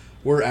some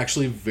were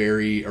actually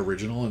very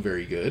original and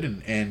very good.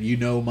 And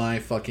my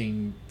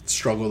fucking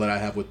struggle that I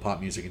have with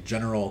pop music in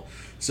general.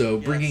 So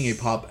bringing a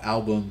pop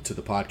album to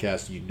the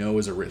podcast,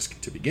 is a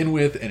risk to begin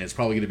with, and it's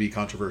probably going to be a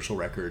controversial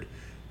record,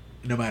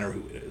 no matter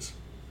who it is.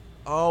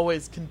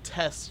 Always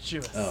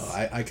contestuous. Oh,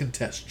 I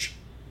contest.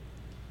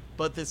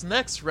 But this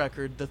next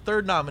record, the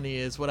third nominee,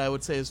 is what I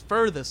would say is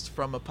furthest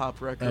from a pop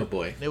record. Oh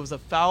boy! It was A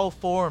Foul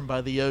Form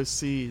by the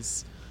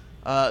OCs.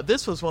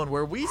 This was one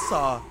where we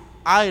saw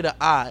eye to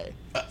eye,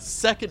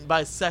 second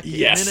by second,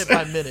 minute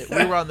by minute.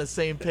 We were on the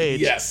same page.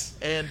 Yes.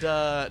 And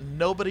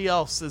nobody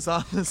else is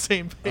on the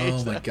same page.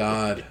 Oh my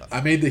god!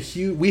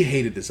 We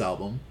hated this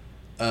album,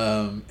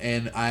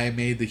 and I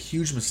made the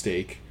huge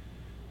mistake,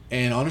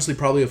 and honestly,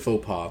 probably a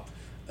faux pas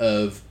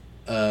of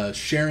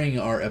sharing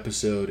our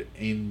episode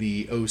in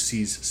the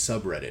OC's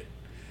subreddit.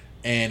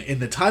 And in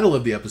the title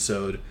of the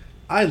episode,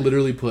 I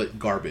literally put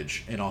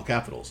 "garbage" in all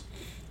capitals.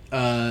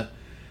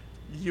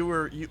 We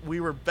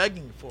were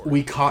begging for it.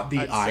 We caught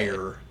the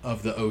ire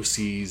of the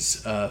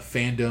OC's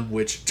fandom,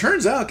 which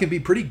turns out can be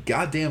pretty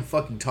goddamn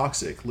fucking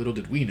toxic. Little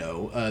did we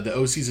know. The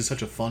OC's is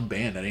such a fun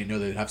band. I didn't know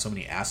they'd have so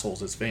many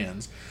assholes as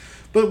fans.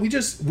 But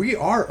we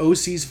are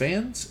OC's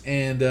fans,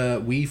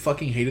 and we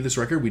fucking hated this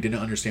record. We didn't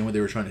understand what they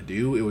were trying to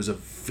do. It was a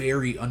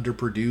very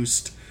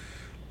underproduced,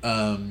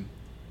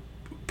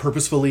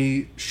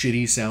 purposefully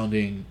shitty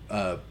sounding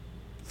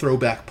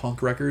throwback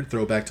punk record.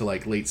 Throwback to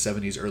late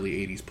 70s, early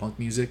 80s punk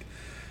music.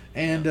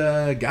 And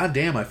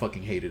goddamn, I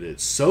fucking hated it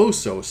so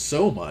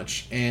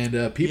much.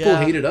 And people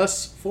hated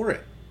us for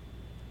it.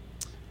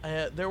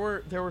 There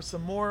were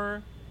some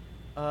more.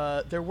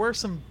 There were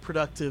some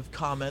productive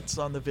comments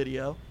on the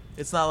video.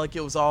 It's not like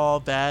it was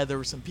all bad. There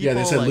were some people. Yeah,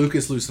 they said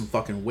Lucas lose some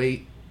fucking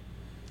weight.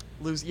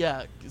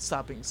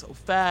 Stop being so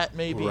fat,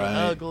 maybe and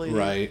ugly.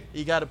 Right.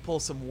 You got to pull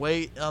some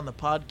weight on the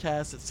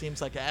podcast. It seems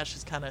like Ash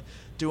is kind of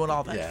doing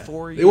all that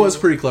for you. It was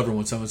pretty clever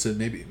when someone said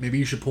maybe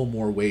you should pull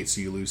more weight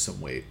so you lose some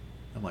weight.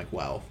 I'm like,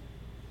 wow.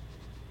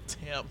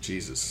 Damn.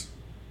 Jesus.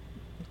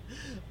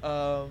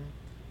 But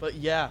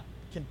yeah,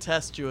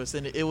 contestuous,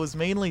 and it was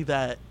mainly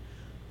that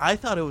I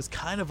thought it was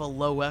kind of a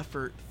low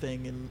effort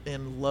thing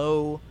and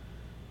low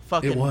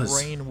fucking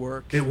brain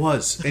work. It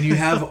was, and you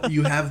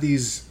have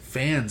these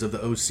fans of the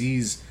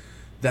OCs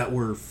that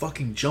were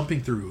fucking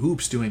jumping through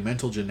hoops, doing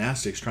mental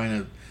gymnastics,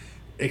 trying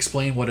to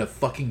explain what a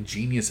fucking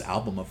genius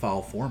album of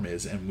Foul Form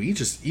is. And we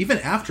just, even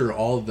after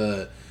all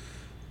the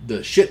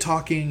shit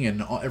talking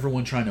and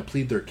everyone trying to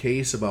plead their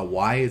case about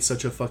why it's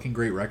such a fucking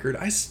great record,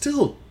 I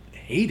still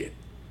hate it.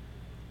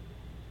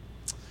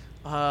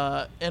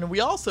 And we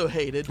also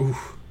hated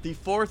the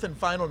fourth and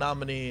final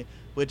nominee,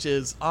 which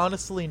is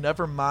Honestly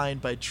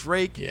Nevermind by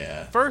Drake.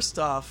 Yeah. First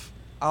off,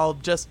 I'll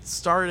just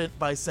start it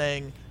by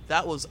saying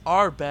that was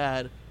our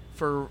bad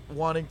for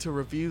wanting to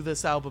review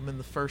this album in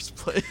the first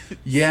place.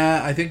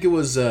 Yeah, I think it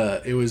was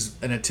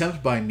an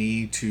attempt by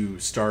me to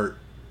start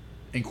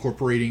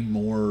incorporating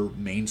more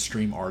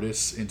mainstream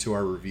artists into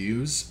our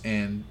reviews,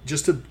 and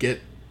just to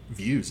get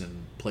views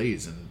and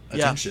plays and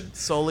attention. Yeah,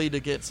 solely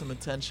to get some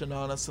attention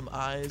on us, some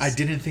eyes. I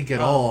didn't think at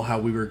all how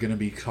we were going to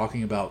be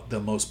talking about the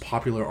most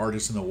popular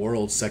artist in the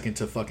world, second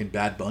to fucking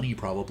Bad Bunny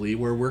probably,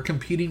 where we're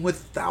competing with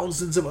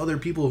thousands of other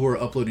people who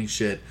are uploading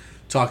shit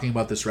talking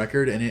about this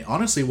record. And it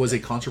honestly was a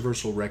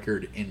controversial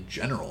record in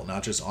general,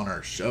 not just on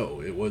our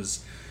show. It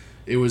was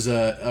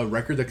a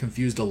record that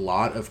confused a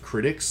lot of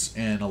critics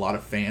and a lot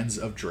of fans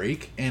of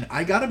Drake. And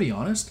I gotta be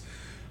honest,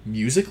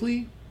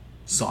 musically,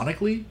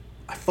 sonically,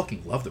 I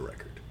fucking love the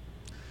record.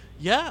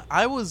 Yeah,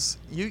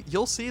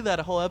 you'll see that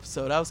whole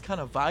episode. I was kind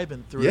of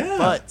vibing through it,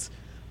 but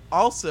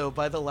also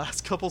by the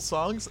last couple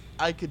songs,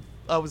 I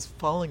was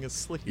falling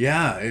asleep.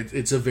 Yeah,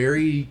 it's a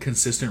very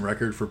consistent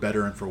record for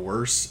better and for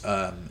worse.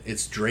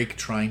 It's Drake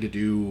trying to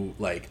do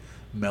like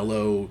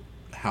mellow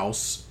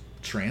house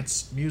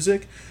trance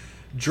music.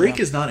 Drake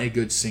is not a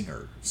good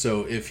singer,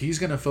 so if he's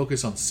going to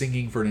focus on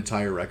singing for an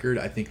entire record,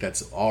 I think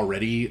that's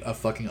already a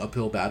fucking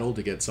uphill battle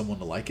to get someone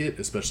to like it,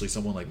 especially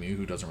someone like me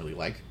who doesn't really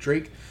like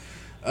Drake.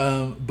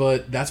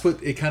 But that's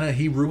what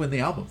he ruined the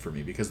album for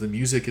me, because the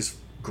music is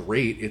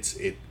great.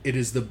 It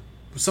is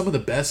some of the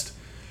best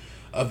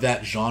of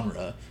that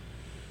genre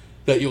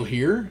that you'll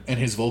hear, and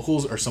his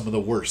vocals are some of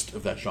the worst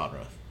of that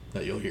genre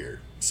that you'll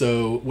hear.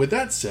 So with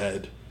that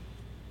said,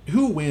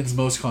 who wins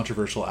most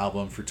controversial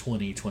album for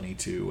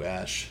 2022,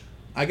 Ash?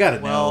 I gotta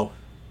know.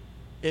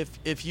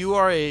 If you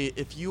are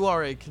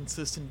a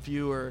consistent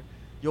viewer,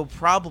 you'll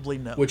probably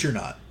know. Which you're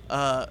not.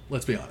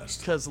 Let's be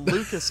honest. Because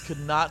Lucas could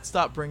not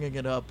stop bringing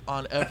it up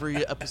on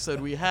every episode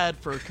we had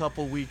for a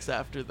couple weeks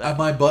after that.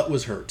 My butt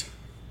was hurt.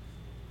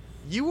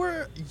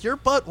 Your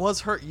butt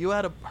was hurt. You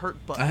had a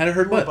hurt butt. I had a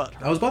hurt butt.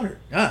 I was butthurt.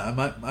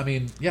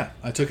 Yeah,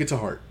 I took it to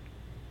heart.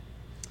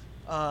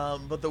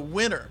 But the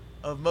winner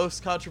of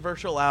most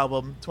controversial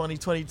album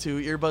 2022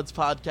 Earbuds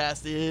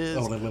Podcast is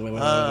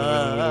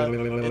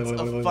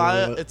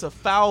it's a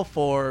Foul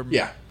Form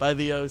by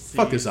the OC.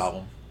 Fuck this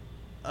album.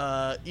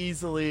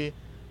 Easily,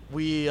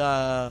 we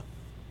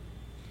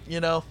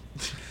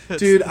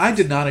dude, I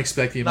did not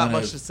expect the amount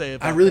not much to say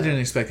about I really that.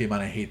 didn't expect the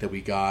amount of hate that we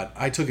got.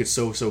 I took it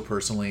so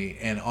personally,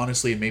 and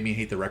honestly it made me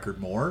hate the record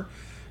more,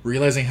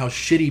 realizing how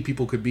shitty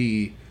people could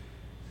be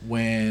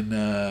when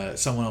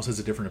someone else has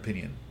a different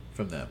opinion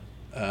from them.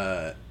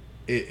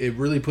 It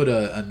really put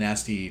a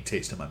nasty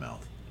taste in my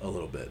mouth a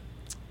little bit.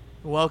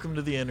 Welcome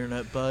to the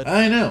internet, bud.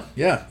 I know.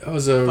 Yeah, I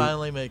was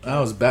finally making.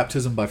 I was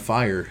baptism by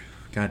fire.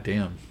 God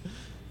damn.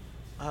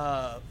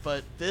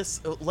 But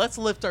let's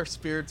lift our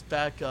spirits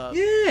back up.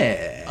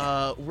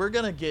 Yeah. We're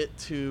gonna get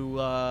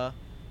to.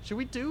 Should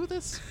we do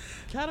this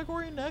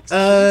category next?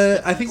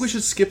 I think we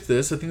should skip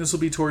this. I think this will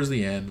be towards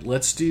the end.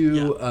 Let's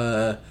do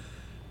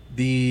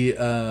the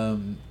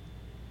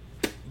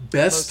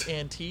best most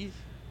antique.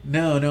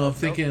 No, I'm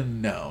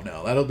thinking no.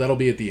 That'll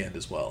be at the end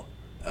as well.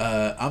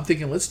 I'm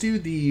thinking let's do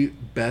the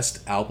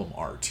best album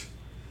art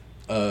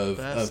of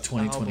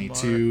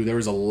 2022. There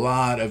was a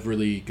lot of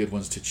really good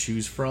ones to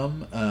choose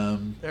from.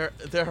 There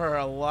are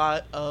a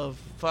lot of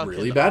fucking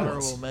really bad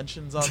honorable ones.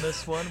 mentions on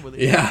this one.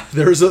 Yeah,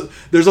 there was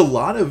a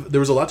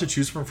lot to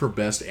choose from for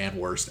best and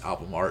worst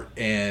album art,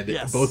 and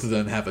both of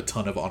them have a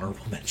ton of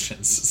honorable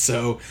mentions.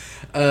 So,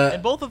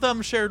 and both of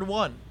them shared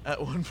one at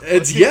one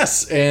point.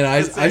 And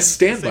I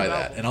stand by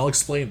that, and I'll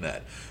explain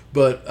that.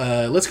 But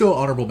let's go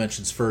honorable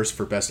mentions first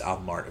for best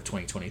album art of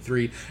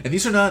 2023. And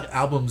these are not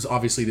albums.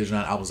 Obviously, these are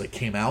not albums that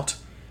came out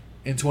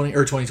in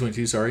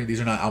 2022. Sorry, these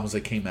are not albums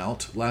that came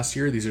out last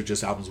year. These are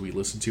just albums we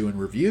listened to and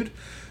reviewed.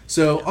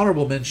 So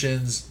honorable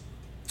mentions.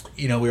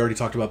 We already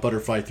talked about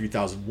Butterfly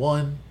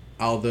 3001.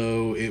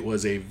 Although it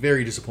was a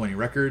very disappointing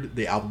record,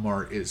 the album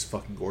art is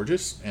fucking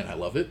gorgeous, and I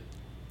love it.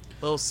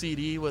 Little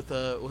CD with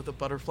a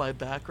butterfly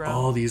background.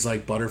 All these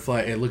like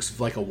butterfly. It looks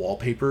like a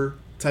wallpaper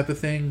type of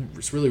thing.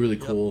 It's really, really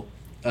cool.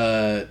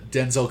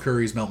 Denzel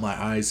Curry's Melt My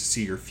Eyes to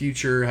See Your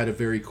Future had a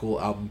very cool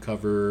album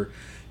cover,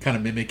 kind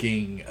of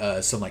mimicking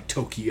some like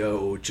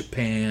Tokyo,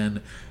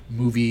 Japan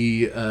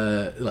movie,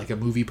 like a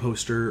movie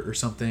poster or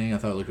something. I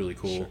thought it looked really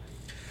cool. Sure.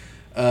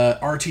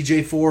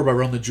 RTJ4 by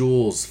Run the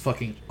Jewels,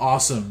 fucking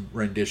awesome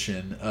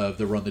rendition of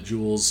the Run the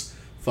Jewels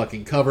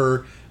fucking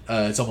cover.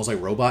 It's almost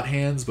like robot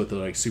hands, but they're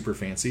like super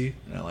fancy,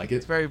 and I like it.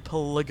 It's very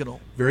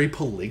polygonal.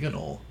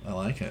 I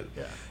like it.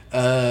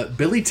 Yeah.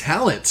 Billy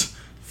Talent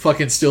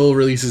fucking still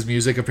releases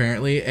music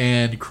apparently,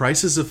 and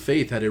Crisis of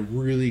Faith had a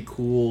really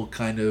cool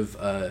kind of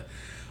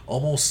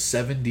almost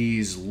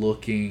 70s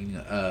looking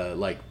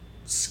like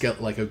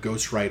like a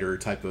Ghost Rider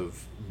type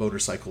of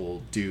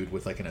motorcycle dude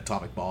with like an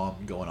atomic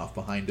bomb going off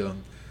behind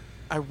him.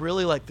 I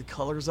really like the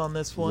colors on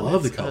this one.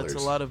 Love the colors.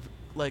 It's a lot of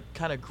like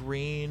kind of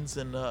greens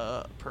and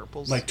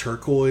purples, like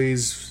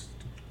turquoise,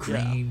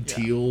 green,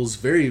 teals.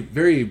 Very,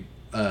 very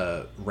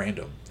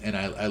random, and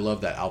I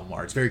love that album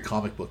art. It's very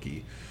comic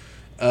booky.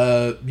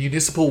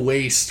 Municipal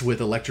Waste with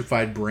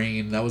Electrified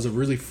Brain. That was a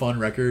really fun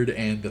record,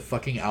 and the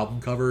fucking album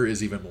cover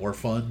is even more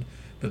fun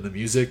than the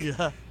music.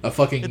 Yeah,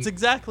 it's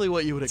exactly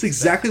what you would expect. It's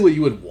exactly what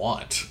you would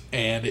want,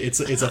 and it's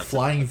a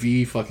flying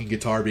V fucking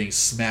guitar being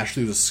smashed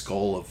through the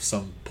skull of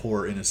some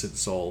poor innocent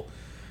soul,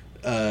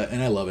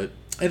 and I love it.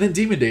 And then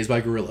Demon Days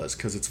by Gorillaz,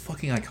 because it's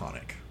fucking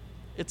iconic.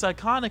 It's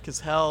iconic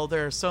as hell.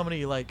 There are so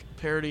many like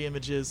parody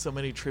images, so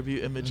many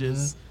tribute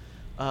images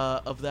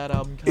of that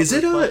album cover. Is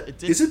it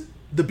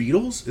the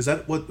Beatles? Is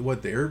that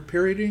what they're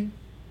parodying?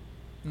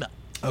 No.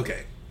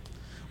 Okay.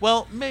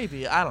 Well,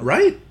 maybe, I don't know.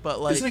 Right?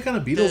 But like, isn't it kind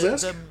of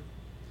Beatles-esque?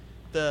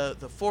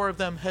 The four of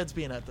them, heads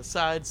being at the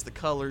sides, the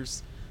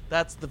colors,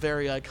 that's the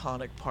very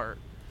iconic part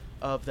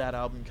of that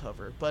album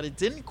cover. But it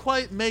didn't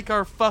quite make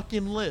our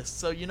fucking list.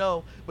 So,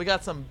 we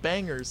got some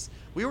bangers.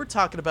 We were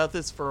talking about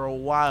this for a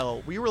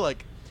while. We were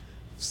like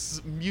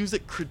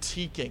music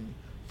critiquing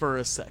for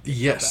a second.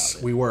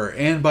 Yes, we were.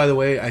 And by the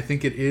way, I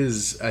think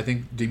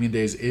Demon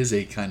Days is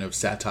a kind of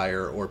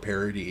satire or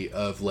parody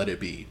of Let It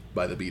Be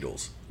by the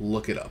Beatles.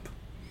 Look it up.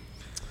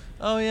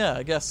 Oh yeah,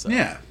 I guess so.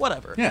 Yeah.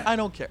 Whatever. Yeah. I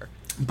don't care.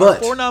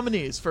 But 4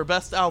 nominees for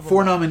best album.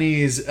 4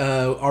 nominees.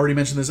 Already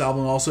mentioned this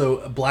album.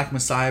 Also, Black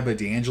Messiah by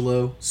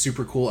D'Angelo.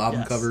 Super cool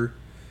album cover.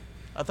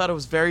 I thought it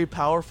was very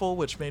powerful,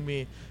 which made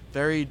me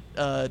very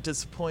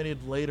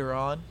disappointed later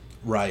on.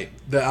 Right.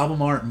 The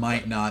album art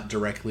might not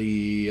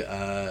directly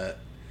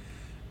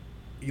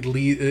it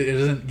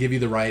doesn't give you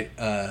the right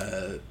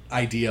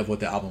idea of what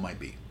the album might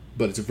be.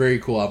 But it's a very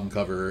cool album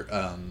cover.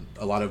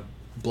 A lot of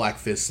black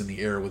fists in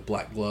the air with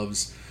black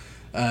gloves.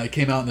 It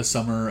came out in the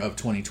summer of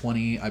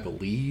 2020, I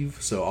believe.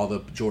 So all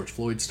the George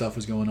Floyd stuff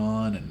was going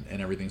on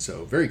and everything.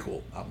 So very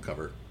cool album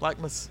cover. What?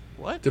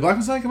 Did Black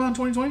Messiah come out in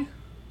 2020?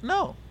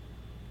 No.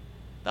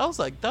 That was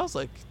like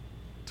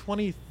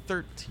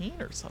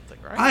 2013 or something,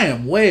 right? I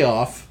am way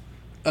off.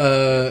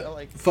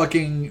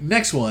 Fucking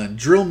next one,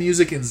 Drill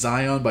Music in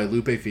Zion by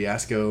Lupe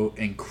Fiasco.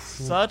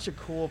 Such a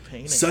cool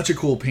painting. Such a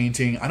cool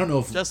painting. I don't know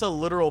if just a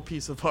literal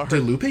piece of art.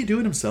 Did Lupe do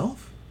it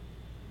himself?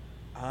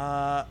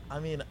 I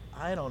mean,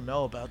 I don't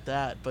know about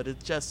that, but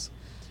it just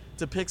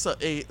depicts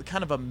a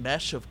kind of a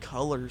mesh of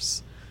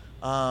colors,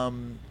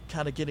 kind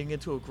of getting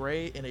into a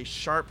gray and a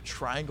sharp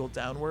triangle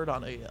downward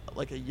on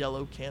a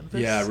yellow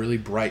canvas. Yeah, really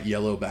bright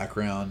yellow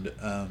background.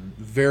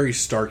 Very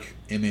stark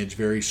image,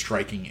 very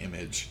striking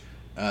image.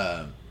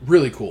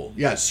 Really cool.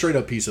 Yeah, straight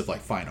up piece of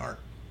like fine art.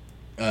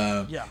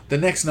 The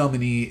next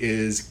nominee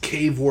is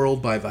Cave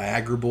World by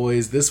Viagra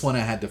Boys. This one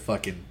I had to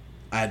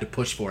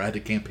push for. I had to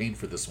campaign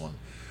for this one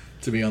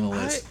to be on the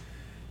list.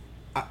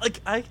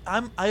 I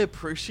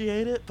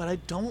appreciate it, but I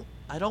don't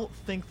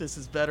think this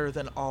is better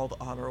than all the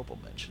honorable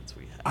mentions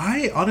we have.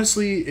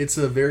 Honestly, it's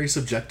a very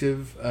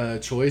subjective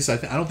choice. I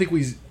don't think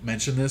we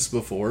mentioned this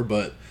before,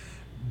 but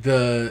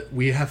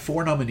we have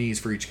 4 nominees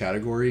for each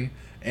category,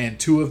 and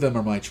 2 of them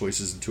are my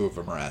choices and 2 of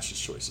them are Ash's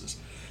choices.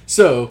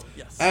 So,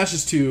 yes.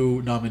 Ash's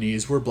 2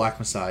 nominees were Black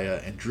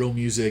Messiah and Drill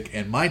Music,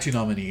 and my 2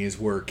 nominees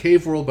were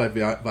Cave World by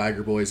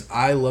Viagra Boys.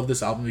 I love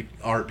this album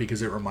art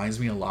because it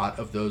reminds me a lot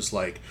of those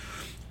like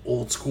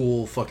old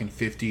school fucking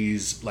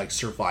 50s like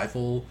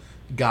survival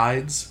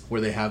guides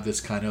where they have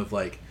this kind of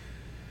like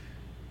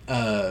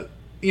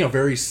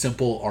very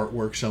simple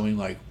artwork showing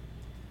like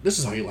this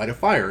is how you light a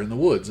fire in the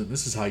woods, and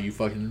this is how you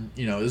fucking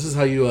this is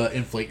how you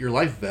inflate your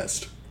life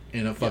vest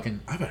in a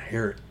fucking I have a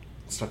hair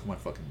stuck in my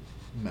fucking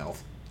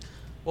mouth.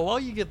 Well,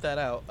 while you get that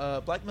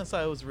out, Black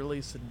Messiah was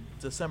released in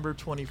December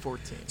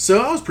 2014.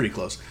 So I was pretty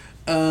close.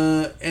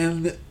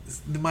 And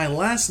my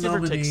last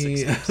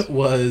nominee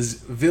was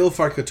Vil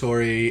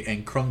Farkatori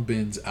and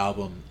Khruangbin's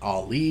album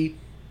Ali.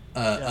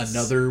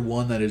 Another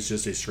one that is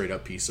just a straight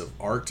up piece of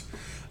art.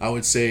 I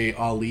would say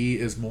Ali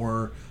is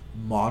more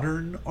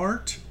modern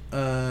art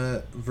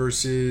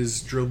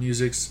versus Drill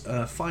Music's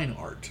fine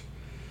art.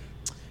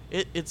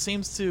 It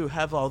seems to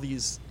have all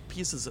these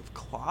pieces of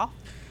cloth.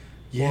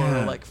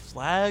 Yeah. Or like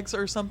flags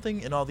or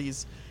something, and all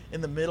these in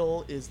the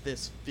middle is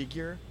this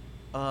figure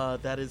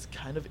that is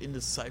kind of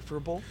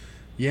indecipherable.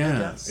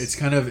 Yeah, it's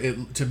kind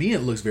of to me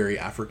it looks very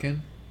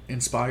African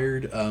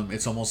inspired.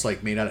 It's almost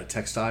like made out of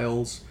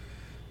textiles.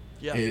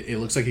 Yeah, it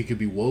looks like it could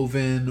be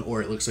woven,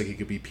 or it looks like it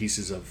could be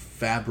pieces of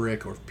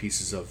fabric or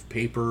pieces of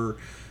paper.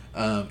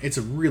 It's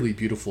a really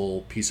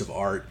beautiful piece of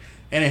art,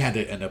 and it had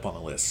to end up on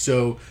the list.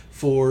 So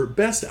for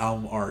Best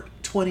Album Art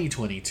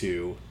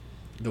 2022,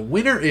 the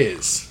winner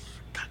is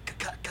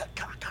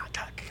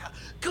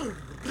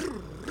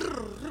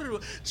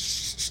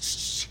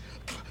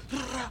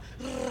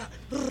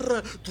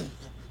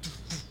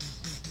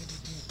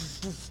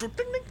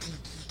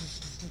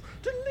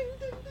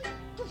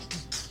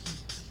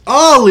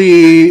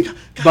Ali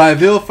by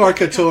Vil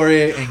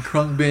Farkatori and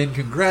Khruangbin.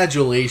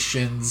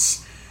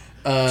 Congratulations.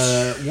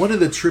 One of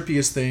the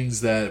trippiest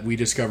things that we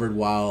discovered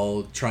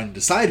while trying to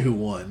decide who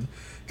won,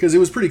 because it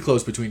was pretty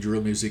close between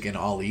Drill Music and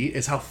Ali,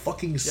 is how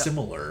fucking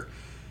similar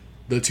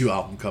the two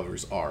album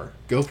covers are.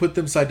 Go put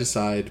them side to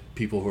side,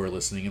 people who are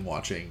listening and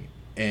watching,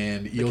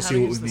 and you'll see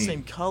what we mean. The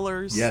same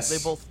colors. Yes.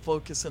 They both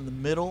focus in the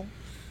middle.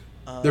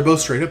 They're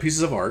both straight up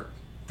pieces of art.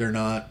 They're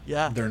not.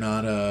 Yeah. They're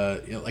not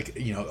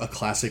a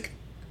classic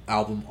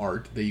album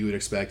art that you would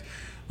expect.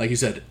 Like you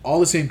said, all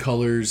the same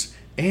colors,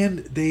 and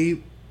they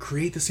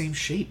create the same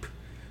shape.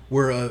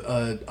 Where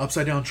a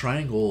upside down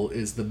triangle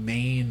is the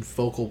main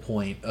focal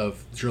point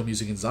of Drill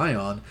Music and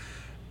Zion,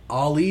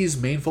 Ali's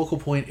main focal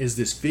point is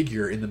this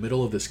figure in the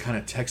middle of this kind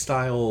of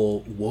textile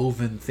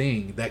woven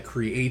thing that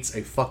creates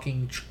a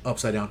fucking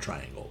upside down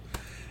triangle.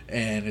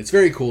 And it's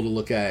very cool to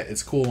look at.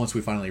 It's cool once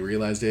we finally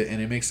realized it,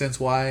 and it makes sense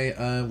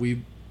why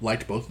we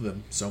liked both of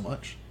them so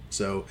much.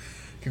 So,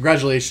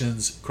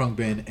 congratulations,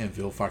 Khruangbin and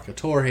Vil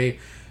Farka-Touré.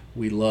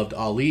 We loved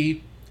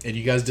Ali, and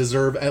you guys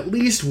deserve at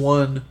least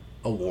one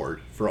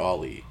award for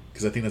Ali,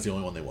 because I think that's the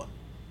only one they won.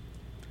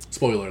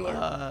 Spoiler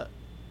alert.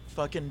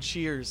 Fucking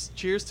cheers.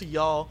 Cheers to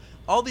y'all.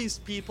 All these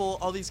people,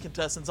 all these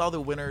contestants, all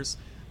the winners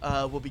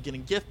will be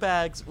getting gift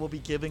bags. We'll be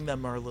giving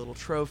them our little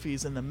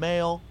trophies in the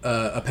mail.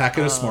 A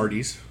packet of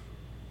Smarties.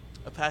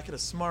 A packet of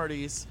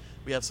Smarties.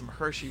 We have some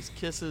Hershey's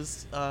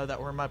Kisses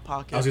that were in my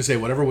pocket. I was going to say,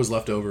 whatever was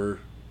left over.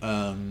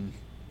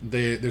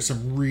 There's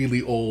some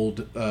really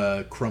old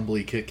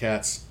crumbly Kit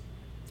Kats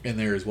in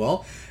there as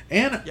well.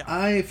 And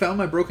I found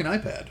my broken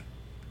iPad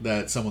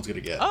that someone's going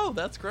to get. Oh,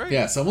 that's great.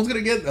 Yeah, someone's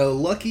going to get a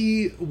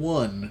lucky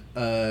one.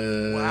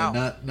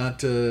 Wow. Not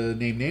to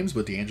name names,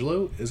 but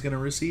D'Angelo is going to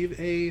receive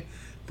a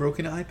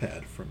broken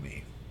iPad from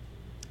me.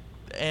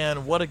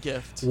 And what a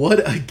gift.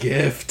 What a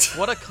gift.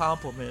 What a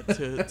compliment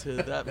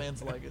to that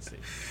man's legacy.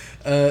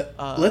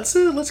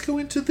 Let's go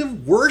into the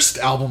worst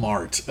album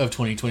art of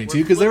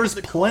 2022, because there was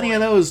plenty of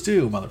those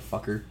too,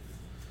 motherfucker.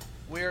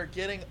 We're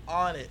getting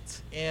on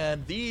it.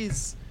 And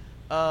these...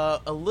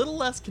 a little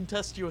less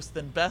contestuous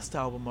than best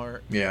album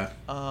art. Yeah.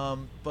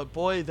 But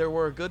boy, there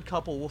were a good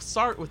couple. We'll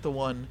start with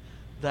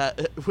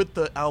with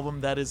the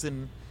album that is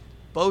in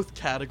both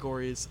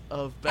categories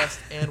of best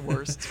and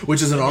worst.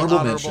 Which is an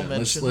honorable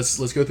mention. Let's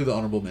go through the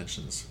honorable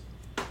mentions.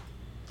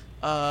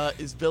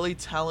 Is Billy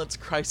Talent's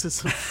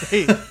Crisis of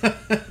Faith.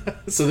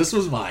 So this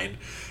was mine.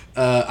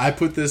 I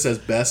put this as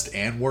best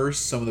and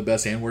worst, some of the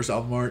best and worst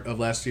album art of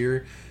last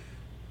year.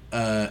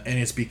 And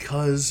it's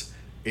because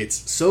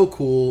it's so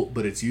cool,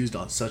 but it's used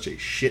on such a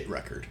shit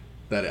record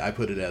that I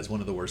put it as one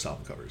of the worst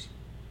album covers.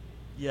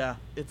 Yeah,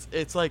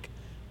 it's like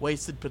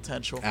wasted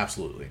potential.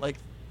 Absolutely. Like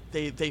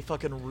they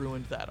fucking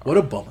ruined that art. What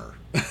a bummer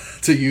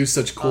to use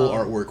such cool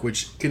artwork,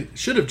 which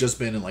should have just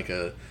been in like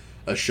a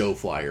show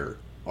flyer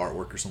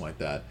artwork or something like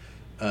that.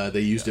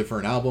 They used it for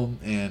an album,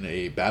 and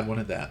a bad one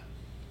at that.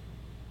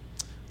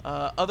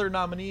 Other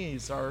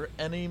nominees are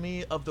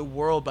Enemy of the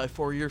World by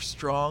 4 Year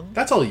Strong.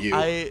 That's all you.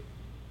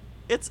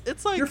 It's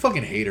like... You're a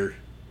fucking hater.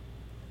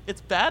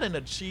 It's bad in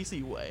a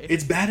cheesy way.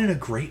 It's bad in a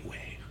great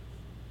way.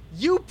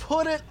 You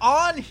put it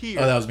on here.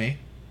 Oh, that was me?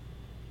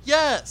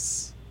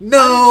 Yes.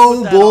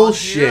 No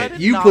bullshit.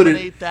 You put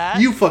it.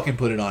 You fucking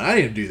put it on. I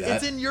didn't do that.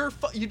 It's in your.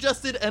 You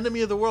just did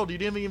Enemy of the World. You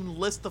didn't even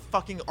list the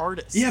fucking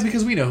artist. Yeah,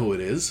 because we know who it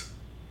is.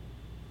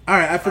 All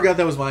right, I forgot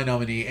that was my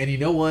nominee, and you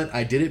know what?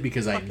 I did it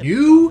because I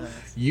knew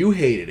you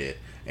hated it,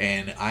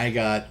 and I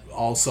got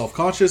all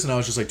self-conscious, and I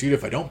was just like, dude,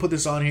 if I don't put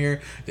this on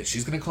here, then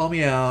she's gonna call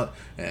me out,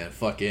 and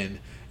fucking,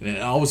 and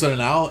then all of a sudden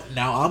now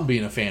I'm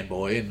being a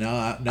fanboy, and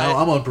now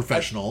I'm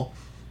unprofessional.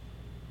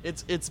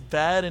 It's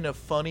bad in a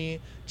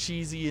funny,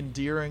 cheesy,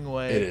 endearing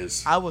way. It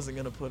is. I wasn't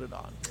gonna put it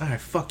on. All right,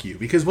 fuck you.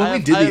 Because when we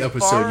did the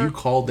episode, you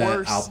called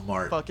that album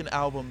art. Fucking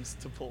albums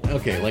to pull.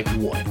 Okay, like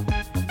what?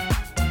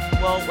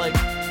 Well, like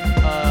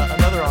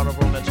another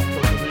honorable mention,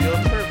 Coco Rio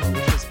Turbo,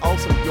 which is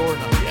also your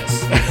number.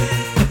 Yes.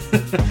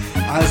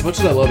 As much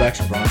as I love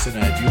Action Bronson,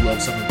 and I do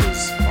love some of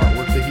his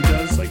artwork that he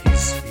does, like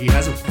he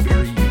has a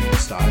very unique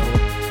style.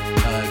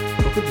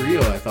 Coco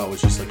Rio, I thought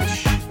was just like I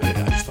just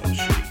thought it was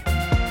shitty.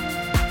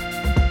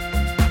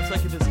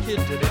 Like if his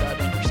kid did it,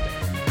 I'd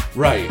understand.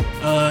 Right,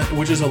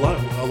 which is a lot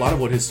of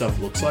what his stuff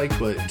looks like,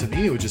 but to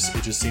me it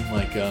just seemed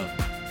like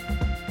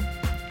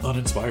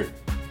uninspired.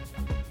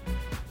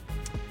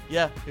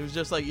 Yeah, it was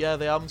just like,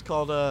 the album's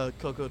called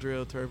Coco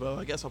Rio Turbo.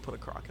 I guess I'll put a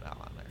crocodile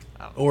on there.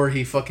 I don't know. Or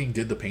he fucking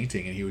did the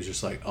painting and he was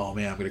just like, oh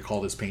man, I'm gonna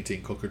call this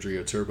painting Coco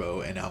Rio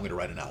Turbo, and now I'm gonna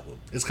write an album.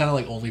 It's kind of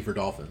like Only for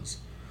Dolphins.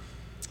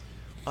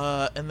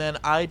 And then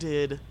I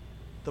did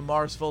the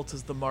Mars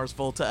Volta's the Mars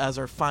Volta as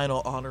our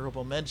final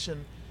honorable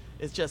mention.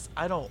 It's just,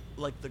 I don't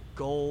like the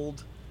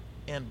gold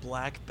and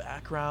black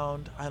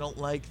background. I don't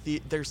like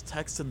there's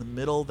text in the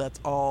middle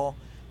that's all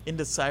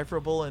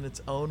indecipherable in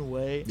its own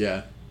way.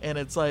 Yeah. And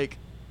it's like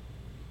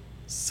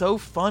so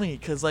funny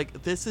because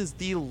like this is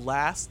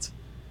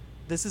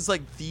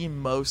like the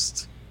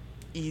most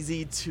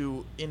easy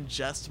to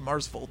ingest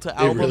Mars Volta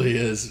album. It really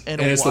is. And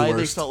it's why the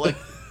worst. they felt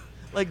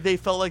like they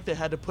felt like they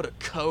had to put a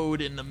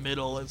code in the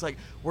middle. It's like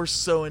we're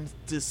so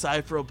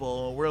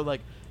indecipherable and we're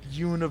like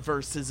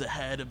universes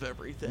ahead of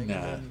everything. Nah.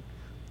 And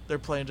they're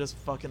playing just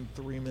fucking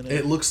 3 minutes.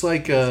 It looks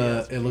like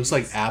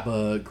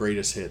ABBA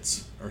Greatest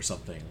Hits or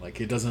something.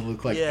 Like, it doesn't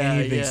look like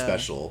anything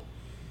special.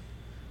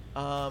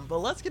 But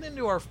let's get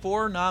into our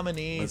 4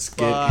 nominees. Let's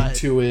get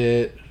into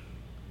it.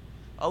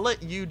 I'll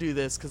let you do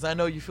this because I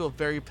know you feel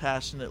very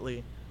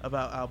passionately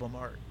about album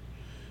art.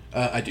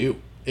 I do.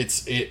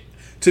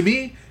 To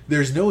me,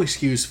 there's no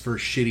excuse for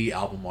shitty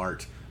album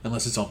art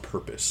unless it's on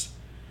purpose.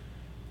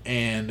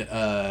 And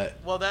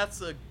well, that's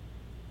like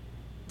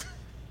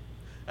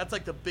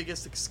the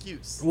biggest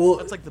excuse. Well,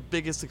 that's like the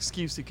biggest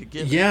excuse you could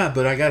give. Yeah,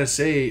 but I gotta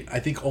say,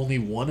 I think only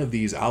one of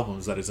these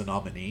albums that is a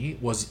nominee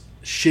was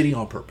shitty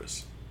on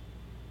purpose.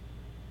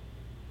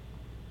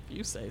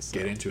 You say so.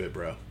 Get into it,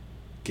 bro.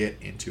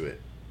 Get into it.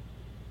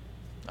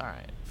 All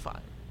right, fine.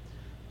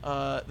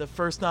 The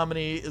first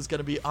nominee is going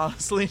to be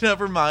Honestly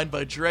Nevermind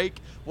by Drake.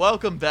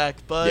 Welcome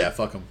back, bud. Yeah,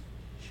 fuck him.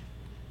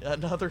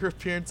 Another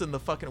appearance in the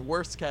fucking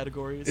worst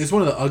categories. It's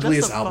one of the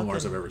ugliest album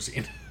arts I've ever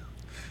seen.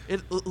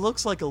 It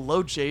looks like a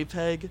low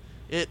JPEG.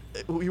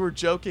 We were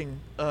joking,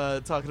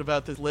 talking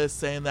about this list,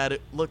 saying that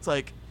it looked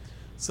like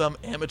some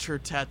amateur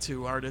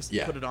tattoo artist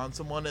put it on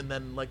someone and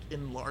then like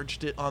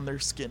enlarged it on their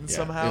skin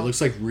somehow. It looks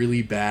like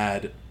really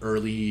bad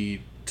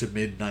early to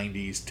mid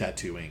 90s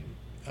tattooing.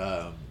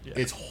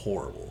 It's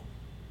horrible.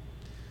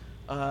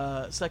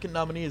 Second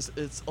nominee is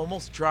It's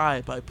Almost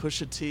Dry by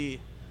Pusha T.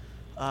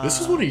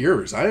 This is one of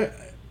yours.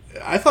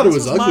 I thought it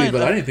was ugly, mine.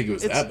 But I didn't think it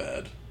was that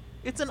bad.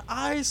 It's an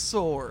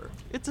eyesore.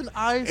 It's an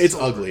eyesore. It's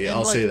ugly.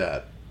 I'll say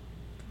that.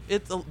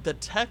 The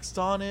text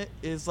on it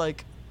is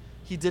like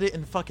he did it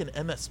in fucking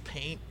MS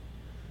Paint.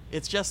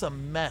 It's just a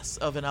mess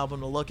of an album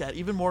to look at,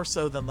 even more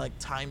so than like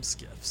Time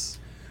Skiffs.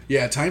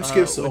 Yeah, Time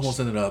Skiffs almost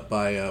ended up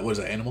by what is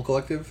it, Animal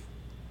Collective?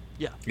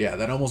 Yeah,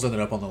 that almost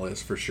ended up on the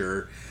list for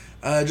sure.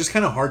 Just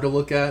kind of hard to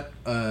look at,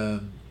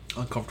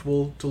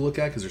 uncomfortable to look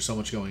at because there's so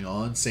much going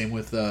on. Same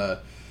with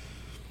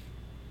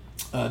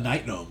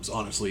Night Gnomes,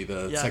 honestly,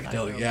 the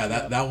psychedelic.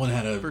 That one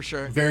had a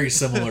very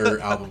similar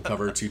album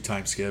cover to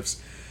Time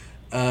Skiffs.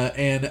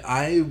 And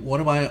I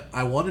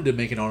wanted to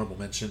make an honorable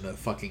mention the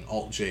fucking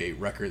Alt J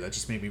record that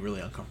just made me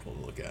really uncomfortable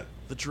to look at.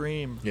 The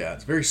Dream. Yeah,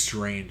 it's a very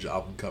strange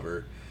album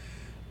cover.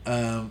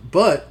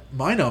 But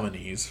my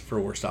nominees for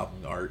worst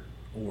album art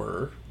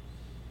were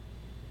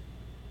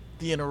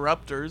The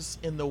Interrupters,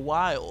 In the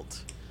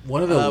Wild.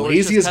 One of the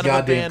laziest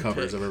goddamn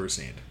covers I've ever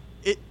seen.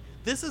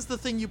 This is the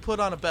thing you put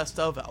on a best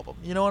of album.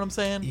 You know what I'm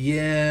saying?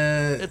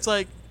 Yeah. It's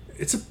like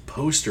it's a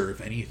poster,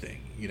 if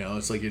anything. You know,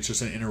 it's like it's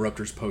just an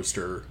Interrupters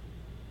poster,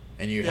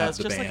 and you have the band. Yeah, it's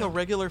just like a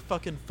regular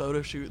fucking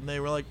photo shoot, and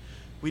they were like,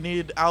 "We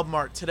need album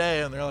art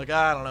today," and they're like,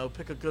 "I don't know,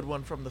 pick a good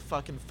one from the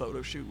fucking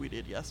photo shoot we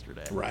did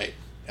yesterday." Right.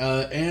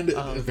 And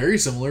very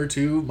similar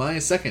to my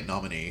second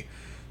nominee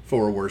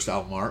for worst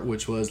album art,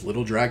 which was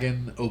Little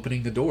Dragon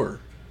Opening the Door.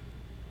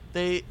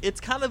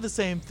 It's kind of the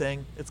same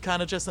thing. It's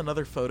kind of just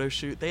another photo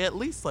shoot. They at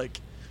least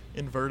like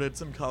inverted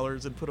some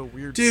colors and put a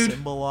weird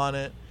symbol on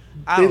it.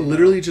 They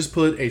literally just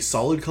put a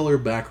solid color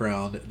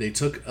background. They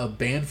took a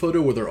band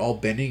photo where they're all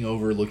bending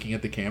over looking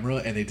at the camera,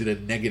 and they did a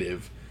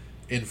negative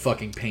in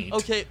fucking paint.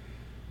 Okay,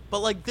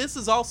 but like this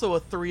is also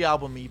a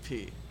 3-album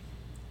EP.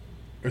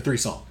 Or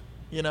 3-song.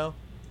 You know?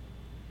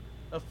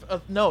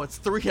 No, it's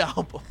 3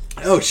 albums.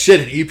 Oh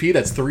shit, an EP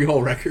that's 3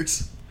 whole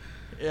records?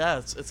 Yeah,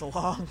 it's a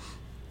long...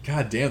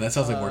 God damn, that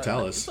sounds like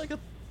Mortalis.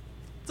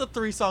 It's a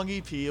 3-song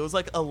EP. It was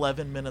like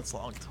 11 minutes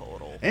long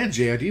total. And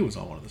JID was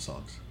on one of the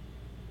songs.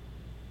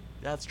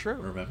 That's true.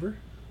 Remember?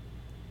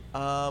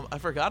 I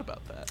forgot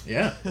about that.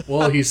 Yeah.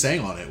 Well, he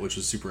sang on it, which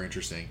was super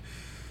interesting.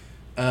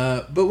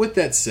 But with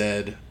that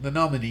said, the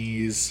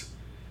nominees...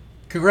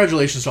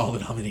 Congratulations to all the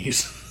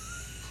nominees.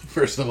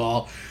 First of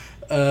all.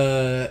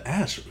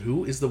 Ash,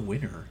 who is the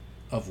winner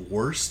of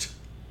Worst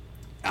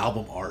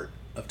Album Art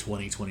of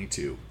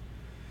 2022?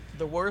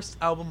 The worst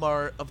album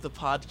art of the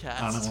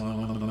podcast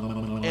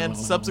and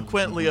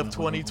subsequently of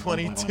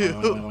 2022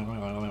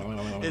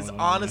 is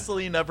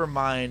Honestly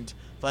Nevermind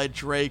by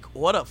Drake.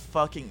 What a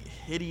fucking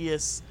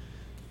hideous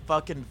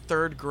fucking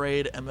 3rd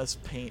grade MS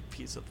Paint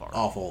piece of art.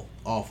 Awful.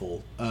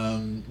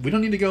 We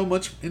don't need to go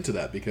much into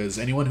that because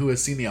anyone who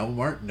has seen the album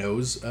art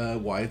knows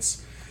why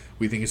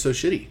we think it's so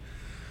shitty.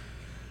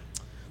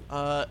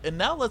 And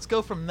now let's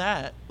go from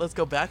that. Let's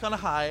go back on a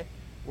high.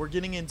 We're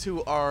getting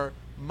into our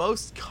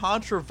most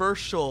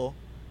controversial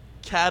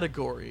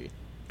category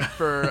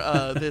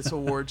for this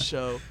award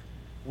show,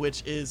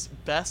 which is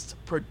Best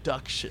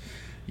Production.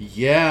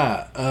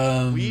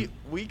 Yeah. We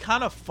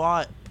kind of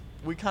fought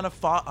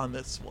on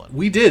this one.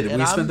 We did. And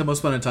we spent the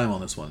most amount of time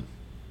on this one.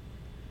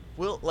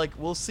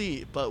 We'll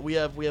see, but we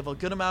have a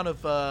good amount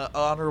of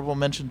honorable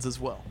mentions as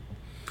well.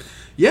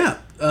 Yeah.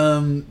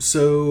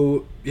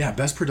 So yeah,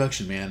 Best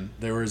Production, man.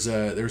 There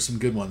were some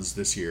good ones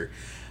this year.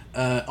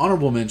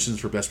 Honorable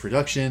mentions for Best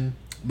Production: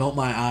 Melt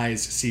My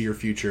Eyes, See Your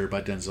Future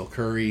by Denzel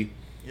Curry.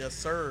 Yes,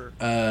 sir.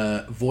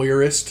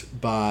 Voyeurist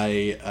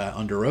by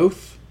Under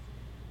Oath.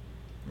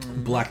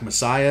 Black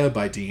Messiah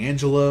by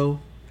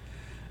D'Angelo.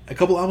 A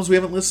couple albums we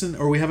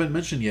haven't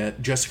mentioned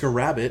yet. Jessica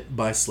Rabbit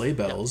by Sleigh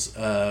Bells.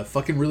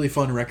 Fucking really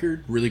fun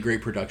record. Really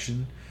great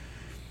production.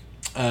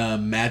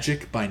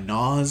 Magic by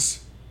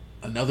Nas,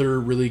 another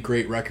really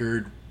great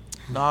record.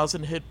 Nas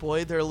and Hit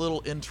Boy, they're a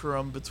little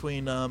interim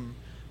between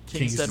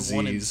King's Dead Disease.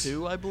 1 and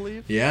 2, I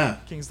believe. Yeah.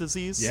 King's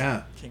Disease?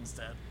 Yeah. King's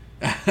Dead.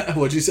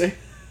 What'd you say?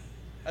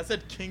 I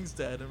said King's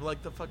Dead, and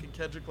like the fucking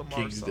Kendrick Lamar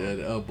King's song. Dead.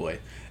 Oh boy.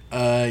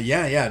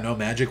 No,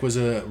 Magic was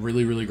a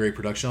really, really great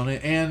production on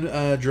it,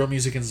 and Drill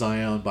Music in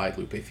Zion by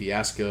Lupe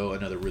Fiasco,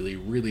 another really,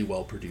 really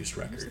well produced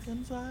record. Music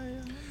in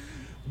Zion.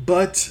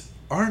 But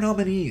our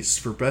nominees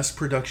for Best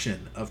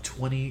Production of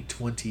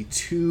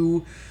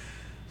 2022,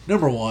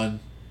 number 1,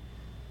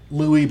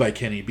 Louie by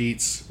Kenny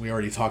Beats. We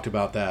already talked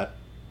about that.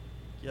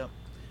 Yep.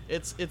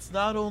 It's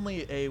not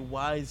only a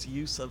wise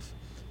use of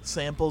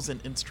samples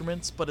and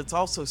instruments, but it's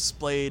also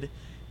splayed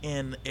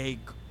in a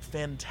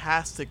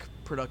fantastic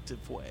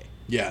productive way.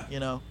 Yeah. You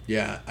know?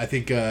 Yeah. I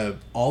think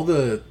all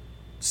the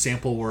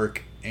sample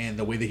work and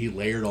the way that he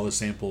layered all the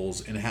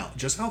samples and how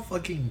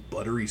fucking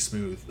buttery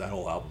smooth that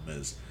whole album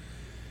is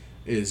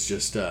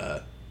just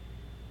why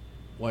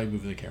are you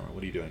moving the camera?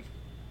 What are you doing?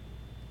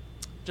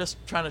 Just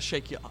trying to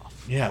shake you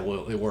off. Yeah,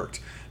 well, it worked.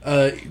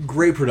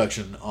 Great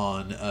production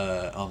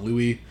on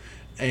Louie.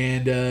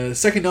 And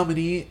second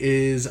nominee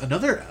is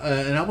another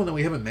an album that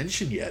we haven't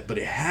mentioned yet, but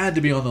it had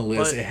to be on the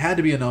list. It had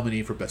to be a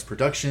nominee for Best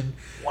Production.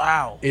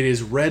 Wow! It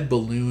is Red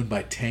Balloon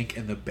by Tank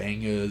and the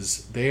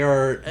Bangas.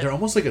 They're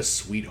almost like a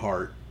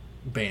sweetheart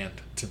band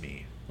to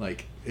me.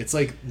 Like it's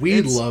like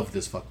we love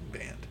this fucking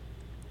band.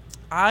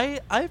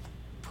 I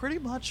pretty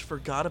much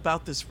forgot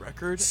about this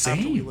record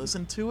after we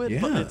listened to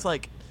it, but it's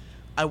like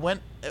I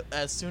went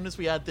as soon as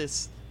we had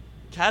this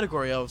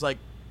category. I was like,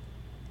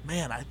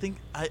 man, I think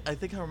I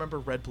remember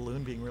Red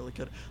Balloon being really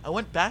good. I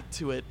went back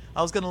to it.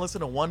 I was gonna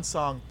listen to one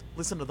song,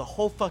 listen to the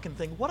whole fucking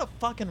thing. What a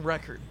fucking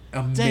record!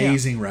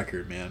 Amazing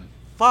record, man.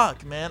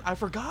 Fuck, man, I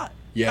forgot.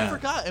 Yeah, I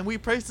forgot, and we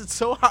praised it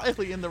so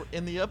highly in the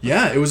episode.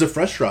 Yeah, it was a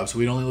fresh drop, so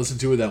we'd only listened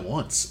to it that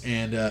once,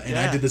 and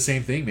I did the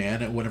same thing,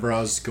 man. Whenever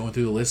I was going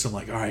through the list, I'm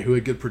like, all right, who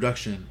had good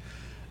production?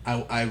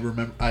 I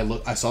remember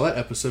I saw that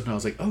episode and I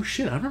was like, oh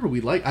shit, I remember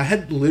I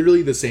had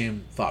literally the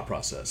same thought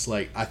process.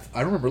 Like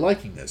I remember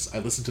liking this. I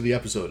listened to the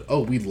episode.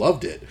 Oh, we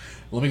loved it.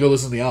 Let me go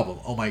listen to the album.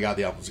 Oh my god,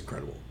 the album's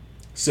incredible.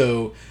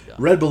 So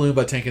Red Balloon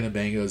by Tank and the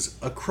Bangas,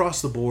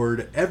 across the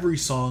board, every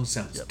song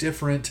sounds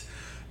different.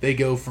 They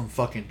go from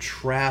fucking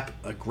trap,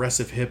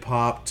 aggressive hip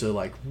hop to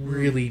like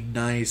really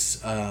nice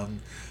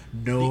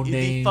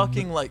the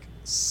fucking like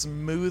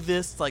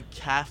smoothest like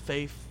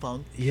cafe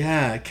funk.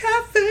 Yeah,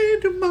 Cafe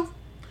du Monde.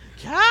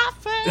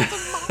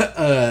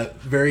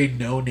 Very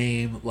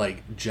no-name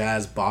like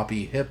jazz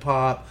boppy hip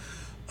hop.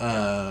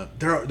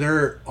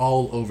 They're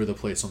all over the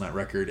place on that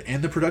record,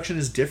 and the production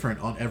is different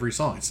on every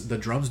song. The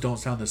drums don't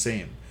sound the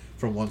same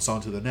from one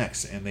song to the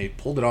next, and they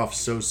pulled it off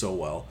so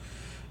well.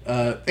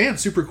 And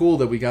super cool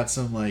that we got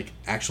some like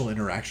actual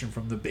interaction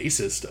from the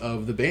bassist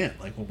of the band.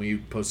 Like when we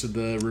posted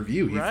the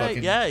review,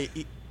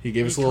 he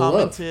gave us a little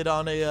love. He commented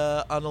on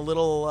a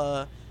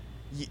little.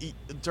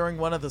 During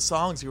one of the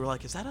songs, you were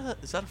like, "Is that a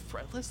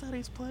fretless that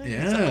he's playing?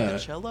 Yeah. Is that like a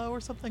cello or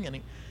something?" And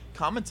he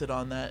commented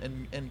on that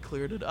and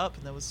cleared it up,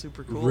 and that was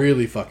super cool.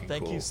 Really fucking cool.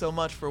 Thank you so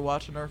much for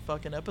watching our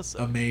fucking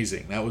episode.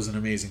 Amazing. That was an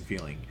amazing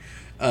feeling.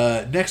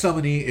 Next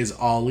nominee is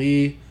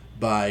Ali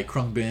by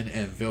Khruangbin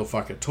and Vil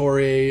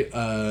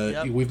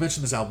Facatore. We've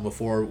mentioned this album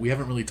before. We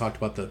haven't really talked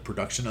about the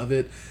production of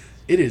it.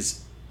 It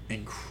is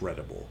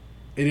incredible.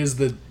 It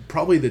is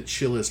probably the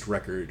chillest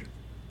record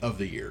of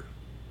the year.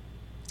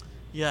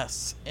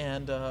 Yes,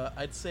 and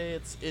I'd say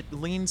it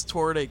leans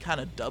toward a kind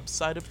of dub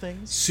side of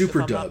things.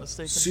 Super dub,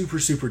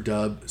 super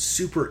dub,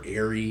 super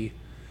airy.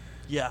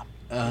 Yeah.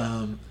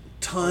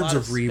 Tons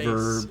of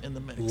reverb, in the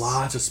mix.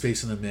 Lots of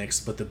space in the mix,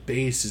 but the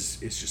bass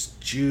is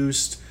just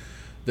juiced.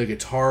 The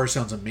guitar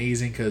sounds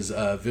amazing because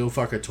Vil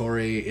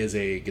Facatore is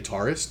a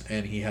guitarist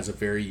and he has a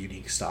very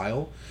unique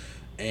style,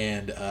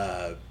 and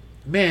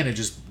man, it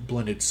just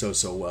blended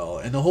so well.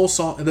 And the whole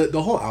song,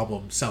 the whole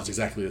album sounds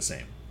exactly the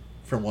same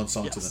from one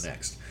song to the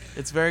next.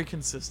 It's very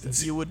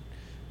consistent.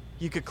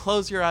 You could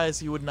close your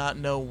eyes, you would not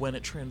know when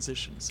it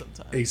transitions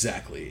sometimes.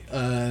 Exactly.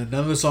 None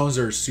of the songs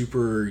are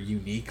super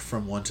unique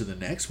from one to the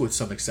next, with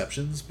some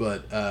exceptions,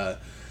 but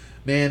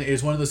man,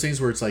 it's one of those things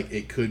where it's like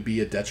it could be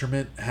a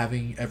detriment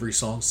having every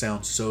song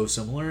sound so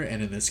similar,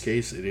 and in this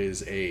case, it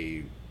is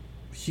a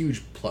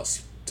huge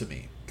plus to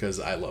me because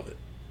I love it.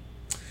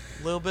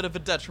 A little bit of a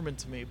detriment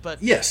to me,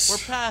 but yes, we're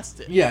past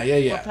it. Yeah.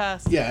 We're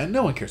past it. Yeah, and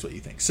no one cares what you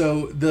think.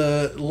 So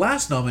the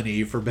last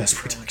nominee for Best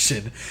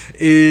Production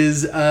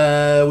is,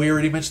 we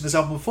already mentioned this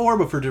album before,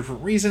 but for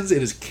different reasons.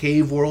 It is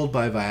Cave World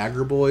by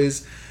Viagra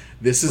Boys.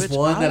 This is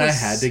one that I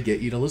had to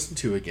get you to listen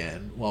to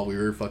again while we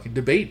were fucking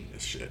debating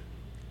this shit.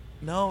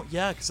 No,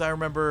 yeah, because I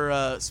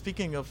remember,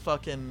 speaking of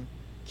fucking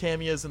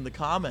cameos in the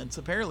comments,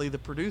 apparently the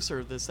producer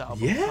of this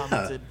album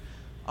commented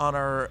on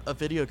our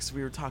video because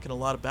we were talking a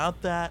lot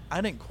about that.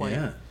 I didn't quite...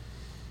 Yeah.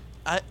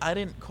 I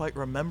didn't quite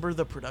remember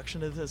the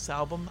production of this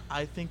album.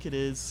 I think it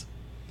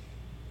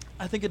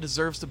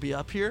deserves to be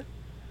up here.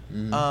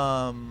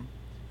 Mm-hmm.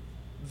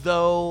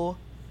 Though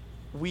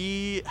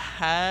we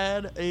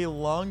had a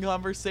long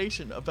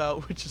conversation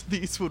about which of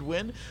these would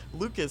win.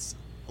 Lucas,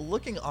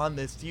 looking on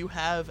this, do you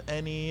have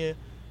any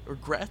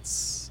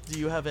regrets? Do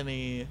you have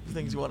any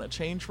things you want to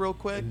change real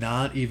quick?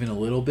 Not even a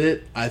little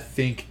bit. I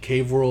think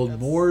Cave World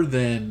more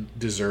than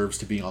deserves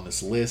to be on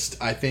this list.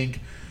 I think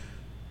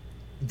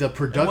the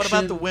production... And what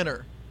about the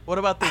winner? What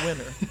about the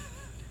winner?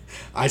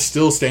 I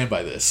still stand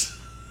by this.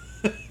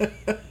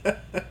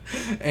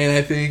 And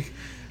I think...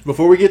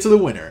 Before we get to the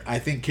winner, I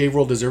think Cave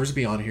World deserves to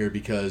be on here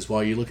because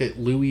while you look at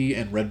Louie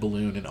and Red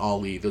Balloon and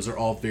Ali, those are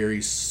all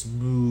very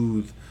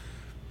smooth,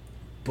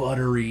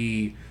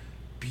 buttery,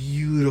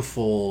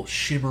 beautiful,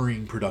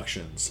 shimmering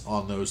productions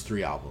on those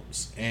 3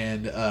 albums.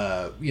 And,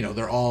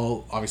 they're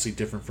all obviously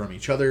different from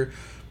each other,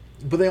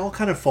 but they all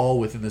kind of fall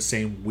within the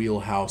same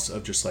wheelhouse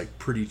of just like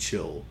pretty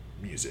chill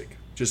music.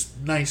 Just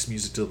nice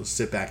music to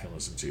sit back and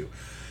listen to.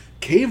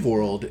 Cave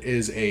World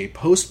is a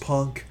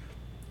post-punk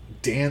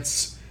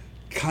dance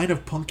kind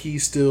of punky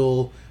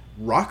still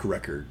rock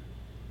record.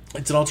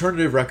 It's an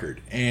alternative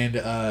record, and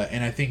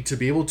I think to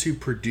be able to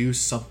produce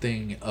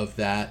something of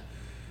that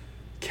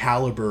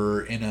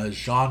caliber in a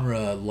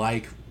genre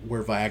like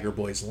where Viagra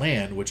Boys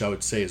land, which I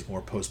would say is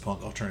more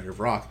post-punk alternative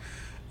rock,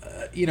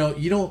 you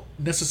don't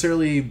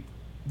necessarily,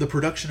 the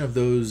production of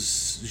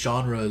those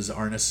genres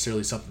aren't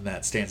necessarily something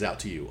that stands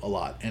out to you a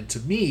lot. And to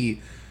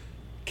me,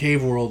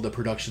 Cave World, the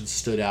production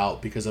stood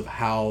out because of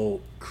how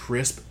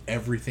crisp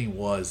everything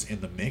was in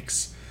the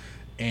mix.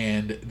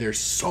 And there's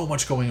so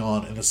much going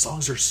on, and the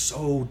songs are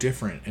so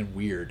different and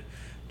weird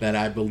that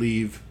I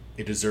believe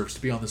it deserves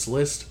to be on this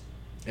list.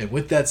 And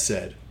with that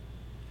said,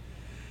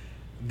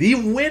 the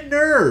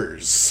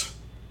winners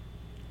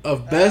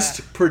of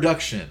Best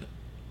Production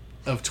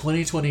of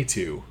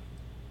 2022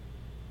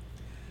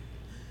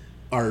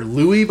 are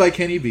Louie by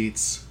Kenny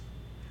Beats,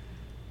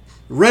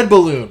 Red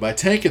Balloon by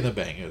Tank and the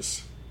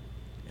Bangas,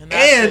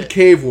 and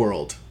Cave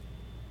World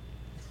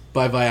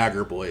by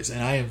Viagra Boys.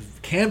 And I am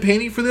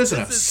campaigning for this, and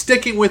I'm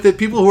sticking with it.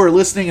 People who are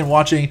listening and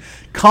watching,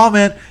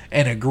 comment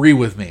and agree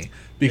with me,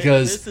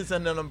 because this is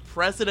an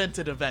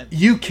unprecedented event.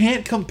 You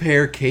can't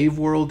compare Cave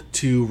World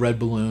to Red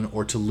Balloon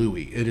or to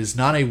Louie. It is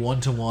not a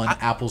one-to-one,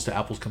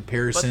 apples-to-apples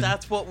comparison. But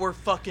that's what we're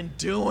fucking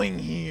doing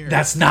here.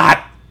 That's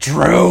not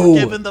true. We're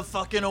giving the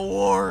fucking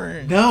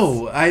award.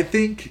 No, I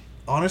think,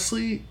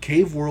 honestly,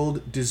 Cave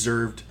World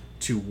deserved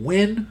to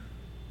win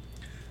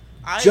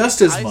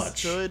just as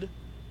much.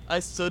 I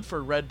stood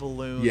for Red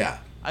Balloon. Yeah.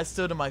 I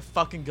stood to my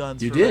fucking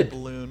guns for Red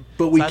Balloon.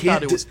 But I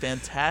thought it was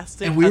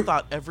fantastic. I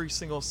thought every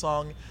single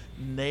song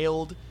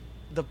nailed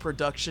the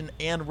production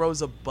and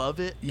rose above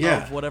it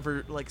of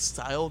whatever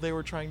style they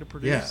were trying to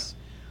produce.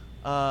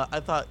 Yeah. I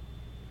thought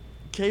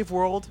Cave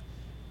World,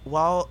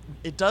 while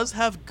it does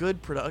have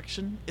good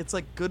production, it's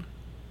like good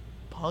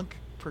punk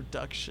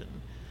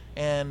production.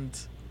 And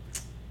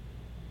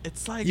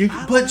it's like,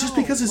 but just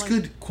because it's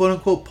good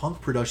quote-unquote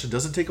punk production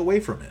doesn't take away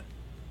from it.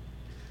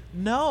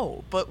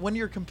 No, but when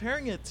you're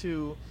comparing it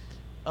to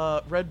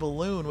Red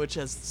Balloon, which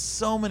has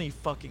so many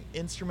fucking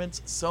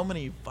instruments, so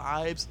many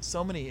vibes,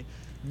 so many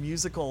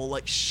musical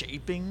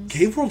shapings.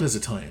 Cave World has a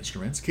ton of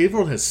instruments. Cave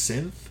World has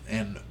synth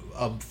and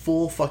a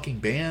full fucking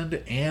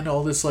band and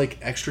all this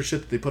extra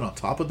shit that they put on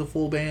top of the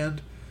full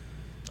band.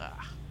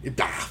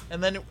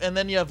 And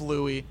then you have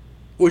Louie,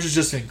 which is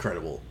just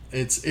incredible.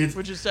 It's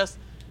which is just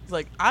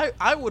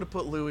I would have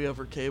put Louie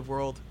over Cave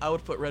World. I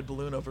would put Red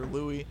Balloon over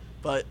Louie.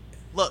 But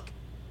look,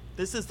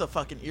 this is the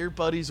fucking Ear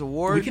Buddies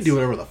Awards. We can do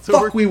whatever the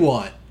fuck we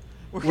want.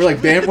 We're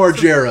like Bam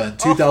Margera in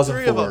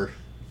 2004.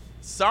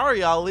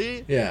 Sorry,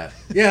 Ali. Yeah,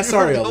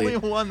 sorry, Ali. The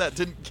only one that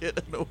didn't get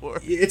an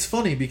award. It's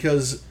funny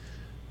because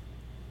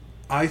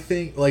I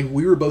think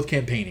we were both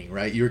campaigning,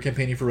 right? You were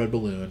campaigning for Red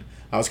Balloon.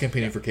 I was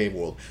campaigning for Cave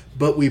World,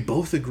 but we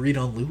both agreed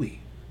on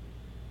Louie.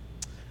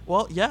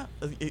 Well, yeah,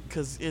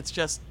 because it's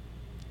just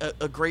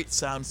a great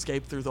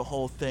soundscape through the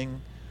whole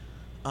thing.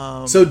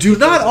 So do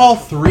not all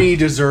 3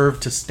 deserve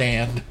to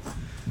stand?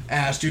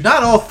 Ash, do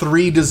not all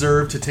 3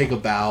 deserve to take a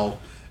bow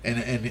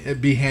and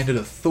be handed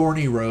a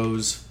thorny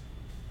rose?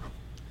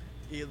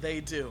 Yeah, they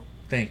do.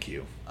 Thank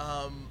you.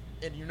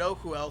 And you know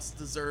who else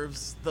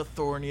deserves the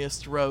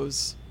thorniest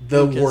rose?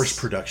 The worst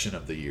production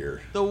of the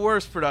year. The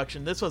worst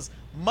production. This was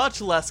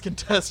much less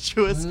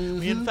contestuous. Mm-hmm.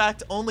 We, in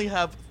fact, only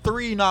have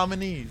 3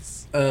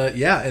 nominees.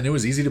 Yeah, and it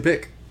was easy to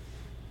pick.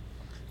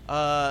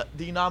 The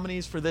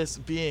nominees for this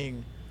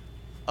being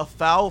A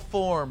Foul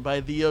Form by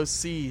the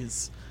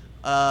OCs.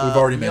 We've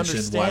already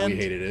mentioned why we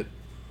hated it.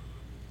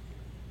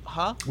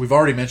 Huh? We've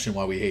already mentioned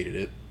why we hated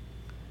it.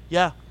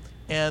 Yeah,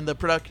 and the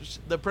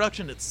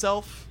production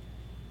itself,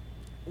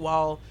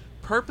 while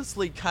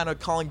purposely kind of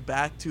calling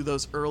back to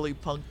those early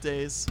punk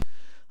days,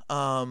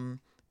 and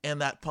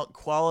that punk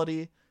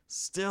quality,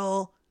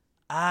 still,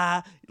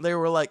 there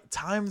were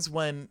times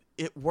when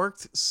it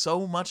worked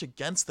so much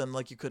against them,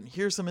 you couldn't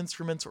hear some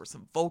instruments or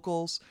some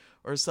vocals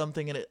or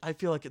something, and I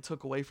feel like it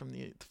took away from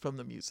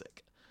the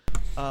music.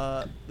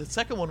 The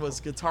second one was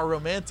Guitar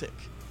Romantic.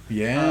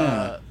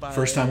 Yeah.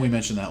 First time we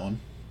mentioned that one.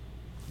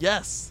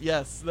 Yes,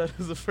 that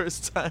was the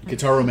first time.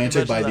 Guitar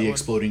Romantic by the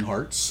Exploding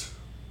Hearts.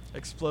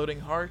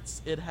 Exploding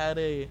Hearts. It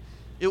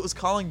was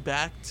calling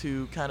back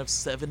to kind of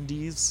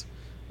 70s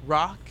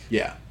rock.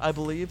 Yeah, I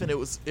believe, and it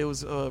was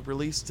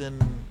released in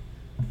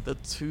the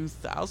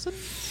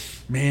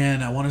 2000s.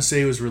 Man, I want to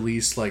say it was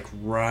released like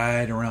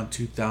right around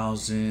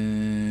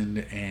 2000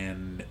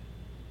 and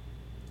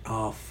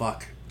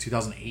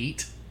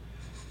 2008,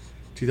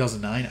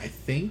 2009, I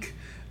think.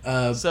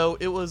 So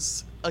it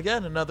was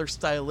again another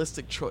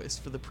stylistic choice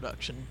for the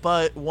production,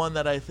 but one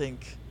that I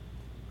think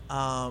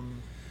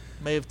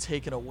may have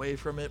taken away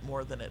from it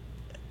more than it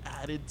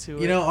added to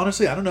it. You know,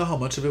 honestly, I don't know how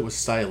much of it was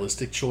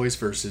stylistic choice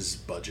versus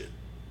budget.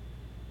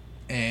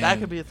 And that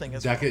could be a thing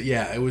as well.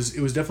 Yeah, it was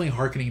definitely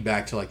harkening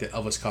back to like the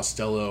Elvis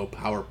Costello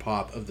power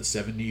pop of the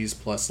 70s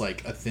plus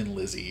like a Thin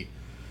Lizzy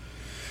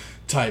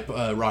type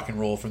rock and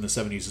roll from the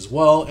 70s as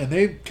well, and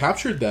they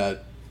captured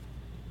the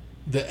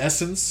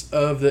essence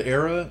of the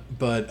era,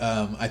 but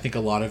I think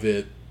a lot of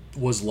it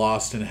was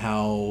lost in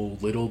how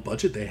little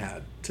budget they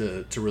had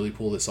to really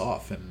pull this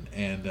off.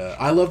 And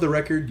I love the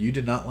record. You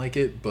did not like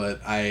it,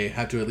 but I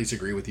have to at least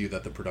agree with you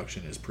that the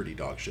production is pretty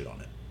dog shit on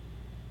it.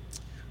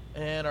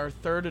 And our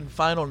third and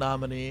final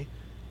nominee,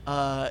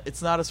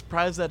 it's not a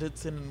surprise that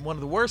it's in one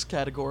of the worst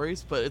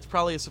categories, but it's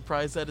probably a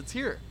surprise that it's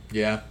here.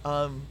 Yeah.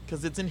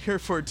 Because it's in here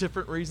for a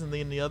different reason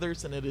than the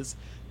others, and it is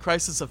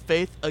Crisis of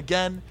Faith,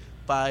 again,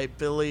 by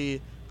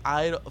Billy...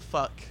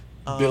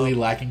 Billy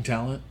lacking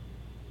talent?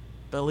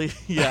 Billy,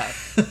 yeah.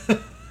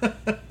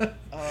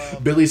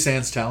 Billy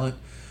Sans talent.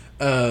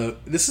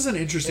 This is an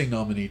interesting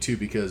nominee, too,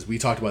 because we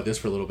talked about this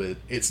for a little bit.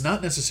 It's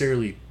not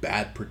necessarily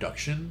bad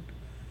production.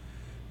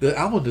 The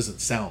album doesn't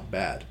sound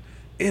bad.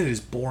 It is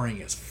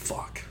boring as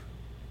fuck.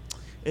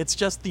 It's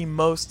just the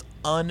most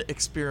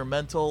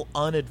unexperimental,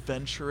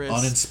 unadventurous,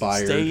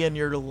 uninspired, stay in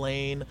your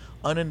lane,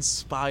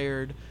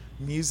 uninspired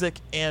music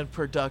and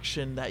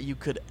production that you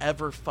could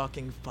ever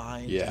fucking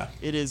find. Yeah.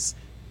 It is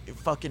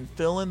fucking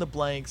fill in the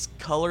blanks,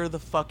 color the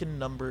fucking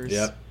numbers.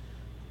 Yep.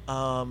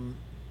 And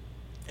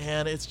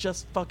it's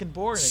just fucking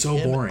boring. So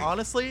and boring.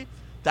 Honestly,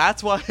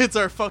 that's why it's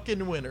our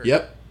fucking winner.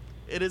 Yep.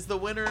 It is the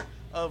winner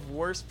of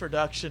worst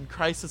production,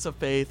 Crisis of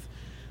Faith.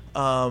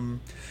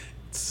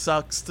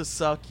 Sucks to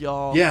suck,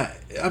 y'all. Yeah,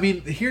 I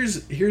mean,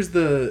 here's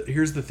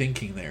the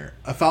thinking there.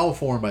 A Foul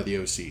Form by the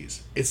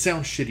OCs. It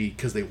sounds shitty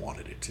because they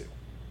wanted it to.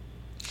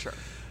 Sure.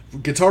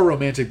 Guitar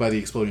Romantic by the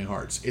Exploding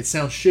Hearts. It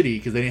sounds shitty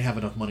because they didn't have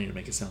enough money to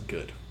make it sound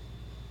good.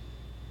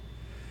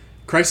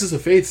 Crisis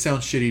of Faith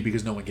sounds shitty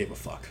because no one gave a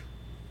fuck.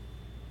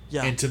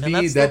 Yeah, and to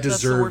me, that deserves...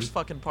 That's the worst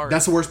fucking part.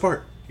 That's the worst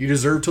part. You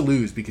deserve to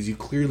lose because you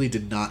clearly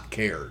did not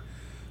care.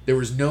 There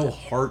was no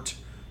heart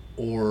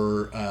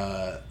or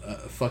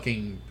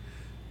fucking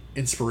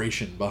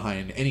inspiration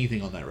behind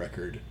anything on that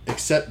record,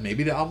 except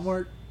maybe the album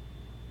art.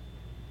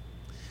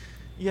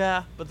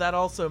 Yeah, but that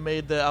also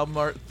made the album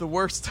art the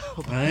worst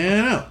album. I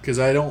don't know, because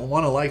I don't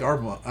want to like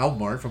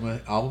album art from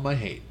an album I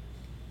hate.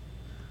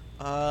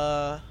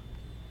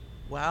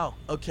 Wow.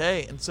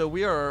 Okay, and so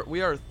we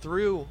are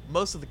through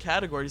most of the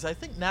categories. I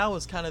think now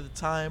is kind of the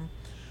time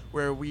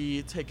where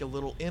we take a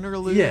little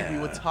interlude. Yeah. We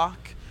would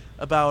talk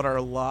about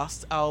our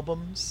lost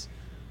albums.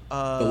 The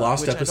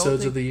lost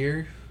episodes of the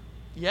year.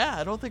 Yeah,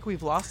 I don't think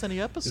we've lost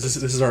any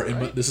episodes. This is our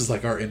right? This is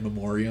like our in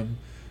memoriam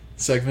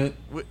segment.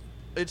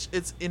 It's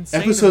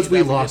insane. Episodes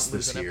we lost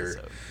this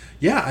year.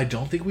 Yeah, I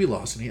don't think we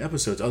lost any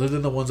episodes other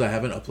than the ones I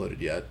haven't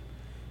uploaded yet.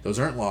 Those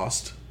aren't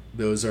lost.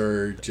 Those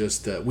are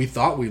just we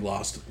thought we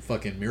lost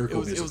fucking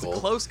Miracle Musical. It was a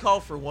close call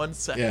for 1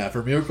 second. Yeah,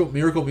 for Miracle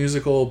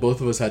Musical,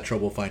 both of us had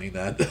trouble finding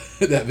that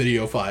that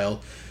video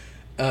file.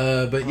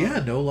 But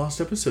yeah, no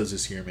lost episodes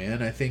this year,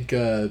 man. I think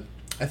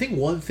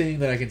one thing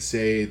that I can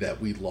say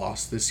that we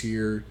lost this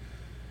year,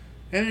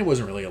 and it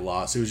wasn't really a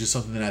loss, it was just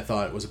something that I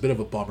thought was a bit of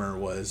a bummer,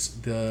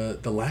 was the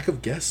lack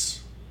of guests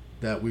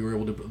that we were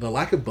able to, the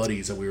lack of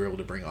buddies that we were able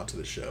to bring onto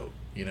the show,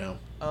 you know?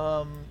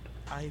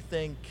 I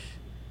think,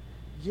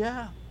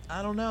 yeah,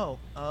 I don't know.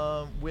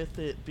 With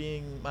it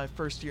being my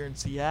first year in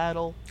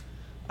Seattle,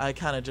 I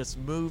kind of just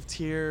moved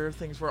here.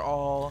 Things were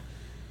all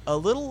a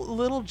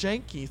little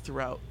janky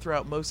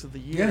throughout most of the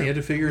year. Yeah, you had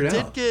to figure it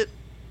out.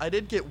 I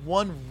did get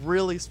one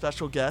really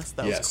special guest.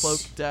 That was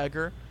Cloak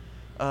Dagger.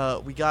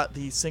 We got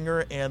the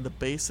singer and the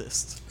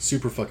bassist.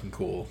 Super fucking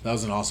cool. That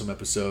was an awesome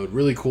episode.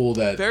 Really cool.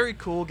 Very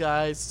cool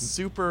guys.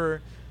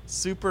 Super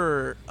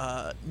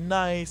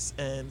nice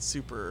and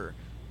super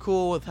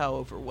cool with how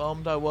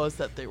overwhelmed I was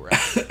that they were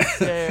actually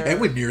there.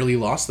 And we nearly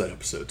lost that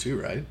episode too,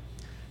 right?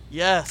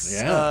 Yes.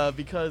 Yeah.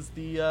 Because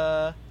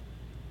the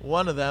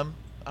one of them,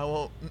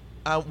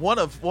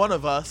 one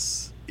of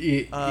us.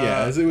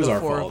 Yeah, it was our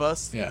fault. Four of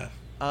us. Yeah.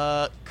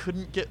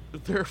 Couldn't get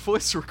their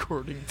voice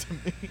recording to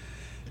me.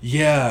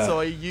 Yeah.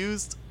 So I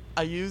used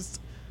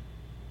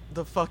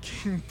the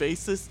fucking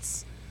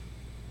bassist's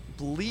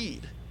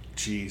bleed.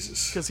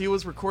 Jesus. Because he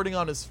was recording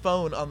on his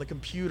phone on the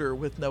computer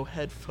with no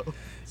headphones.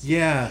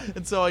 Yeah.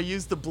 And so I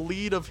used the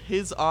bleed of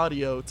his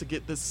audio to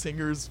get the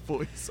singer's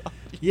voice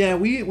audio. Yeah,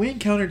 we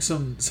encountered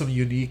some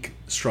unique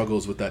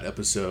struggles with that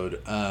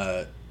episode.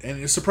 And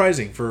it's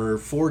surprising for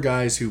 4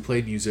 guys who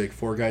played music,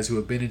 4 guys who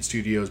have been in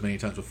studios many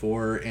times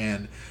before,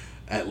 and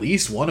at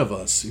least one of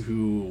us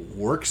who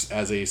works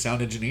as a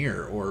sound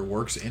engineer or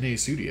works in a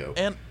studio.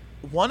 And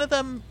one of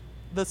them,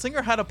 the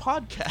singer, had a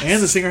podcast.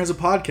 And the singer has a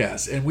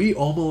podcast. And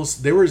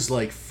there was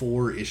like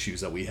 4 issues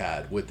that we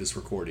had with this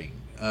recording.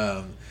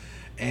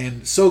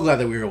 And so glad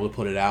that we were able to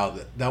put it out.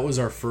 That was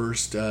our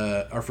first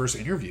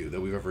interview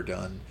that we've ever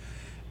done.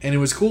 And it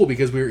was cool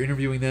because we were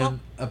interviewing them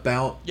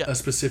about a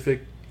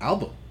specific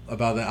album.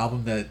 About the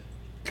album that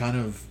kind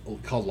of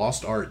called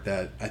Lost Art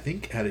that I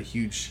think had a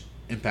huge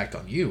impact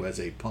on you as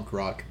a punk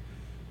rock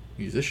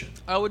musician.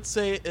 I would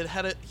say it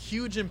had a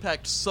huge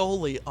impact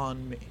solely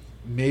on me.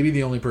 Maybe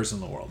the only person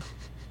in the world.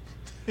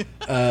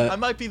 I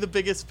might be the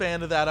biggest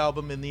fan of that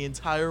album in the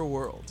entire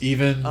world.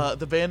 Even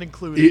the band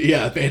included.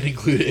 Yeah, the band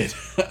included.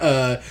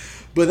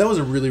 But that was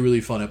a really,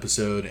 really fun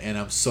episode, and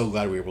I'm so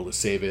glad we were able to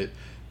save it.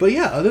 But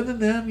yeah, other than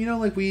them,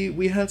 like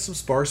we had some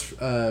sparse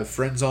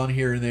friends on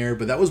here and there,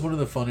 but that was one of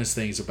the funnest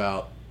things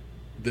about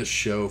this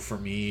show for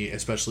me,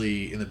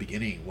 especially in the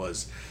beginning,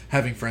 was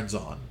having friends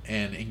on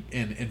and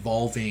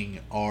involving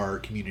our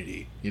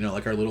community.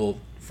 Like our little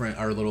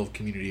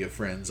community of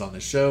friends on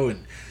this show,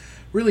 and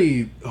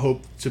really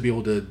hope to be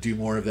able to do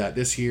more of that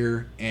this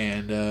year.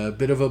 And a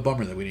bit of a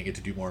bummer that we didn't get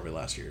to do more of it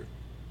last year.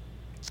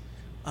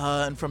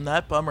 And from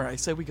that bummer, I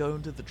say we go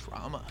into the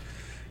drama.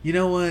 You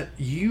know what?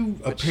 You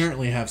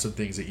apparently have some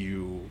things that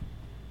you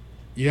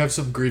have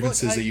some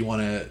grievances that you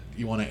want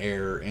to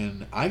air,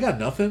 and I got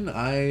nothing.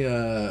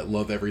 I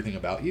love everything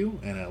about you,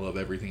 and I love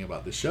everything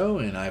about the show,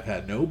 and I've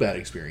had no bad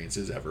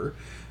experiences ever.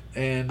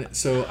 And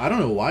so I don't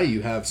know why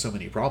you have so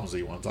many problems that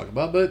you want to talk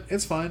about, but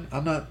it's fine.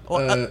 I'm not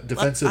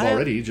defensive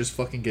already. Just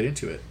fucking get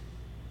into it.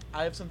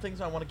 I have some things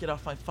I want to get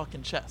off my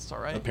fucking chest, all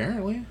right?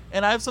 Apparently.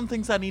 And I have some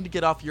things I need to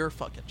get off your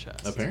fucking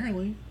chest.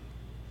 Apparently.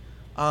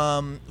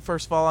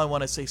 First of all, I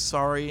want to say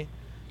sorry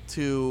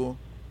to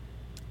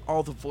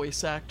all the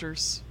voice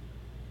actors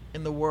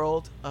in the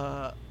world.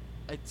 I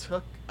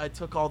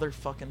took all their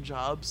fucking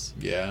jobs.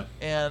 Yeah.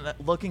 And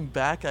looking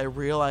back, I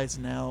realize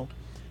now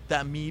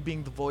that me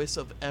being the voice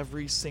of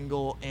every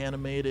single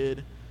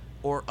animated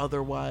or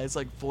otherwise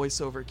like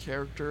voiceover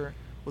character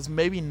was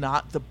maybe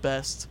not the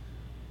best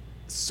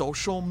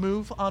social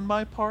move on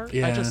my part.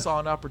 Yeah. I just saw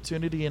an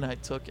opportunity and I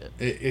took it.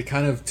 It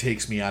kind of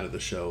takes me out of the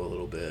show a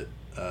little bit.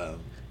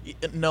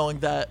 Knowing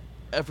that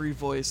every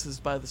voice is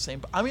by the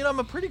same. I mean, I'm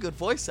a pretty good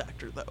voice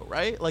actor though,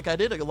 right? Like I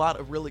did a lot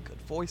of really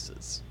good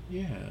voices.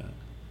 Yeah.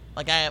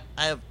 Like I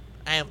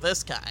have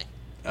this guy.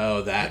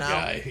 Oh, that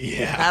guy.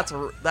 Yeah.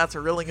 That's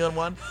a really good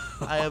one.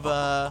 I have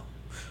a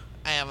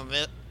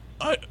bit.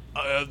 I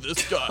have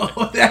this guy.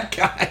 Oh, that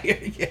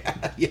guy.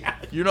 Yeah.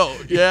 You know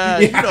from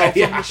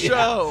the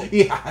show.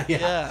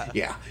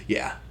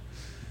 Yeah.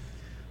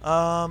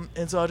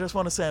 And so I just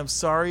want to say I'm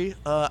sorry.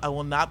 I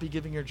will not be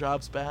giving your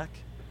jobs back.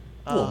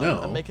 Well,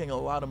 no. I'm making a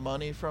lot of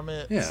money from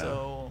it. Yeah.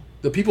 So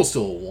the people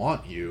still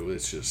want you.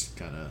 It's just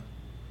kind of.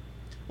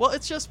 Well,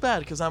 it's just bad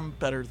because I'm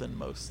better than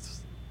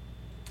most.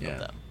 Yeah. Of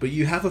them. But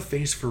you have a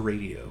face for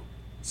radio,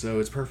 so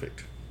it's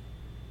perfect.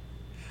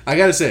 I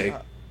gotta say,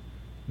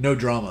 no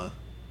drama,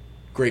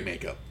 great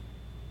makeup.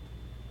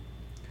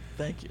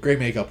 Thank you. Great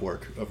makeup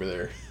work over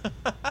there.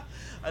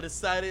 I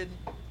decided,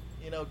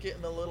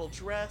 getting a little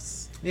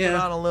dress, put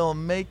on a little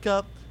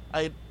makeup.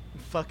 I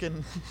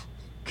fucking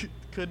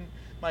couldn't.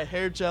 My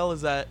hair gel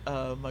is at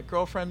my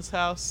girlfriend's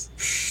house.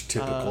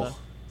 Typical.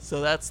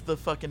 So that's the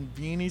fucking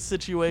beanie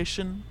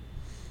situation.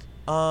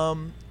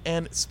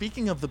 And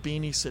speaking of the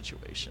beanie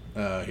situation.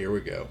 Here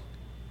we go.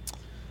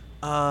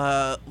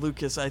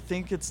 Lucas, I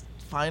think it's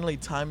finally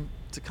time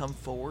to come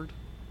forward.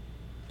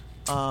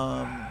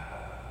 And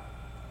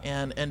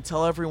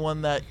tell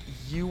everyone that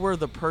you were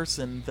the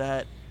person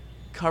that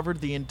covered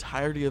the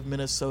entirety of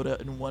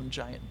Minnesota in one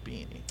giant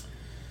beanie.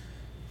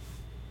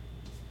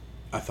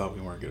 I thought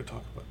we weren't going to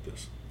talk about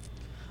this.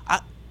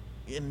 I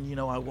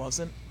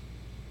wasn't,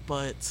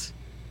 but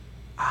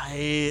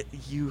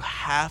you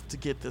have to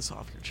get this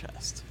off your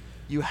chest.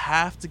 You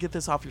have to get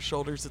this off your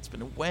shoulders. It's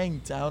been weighing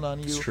down on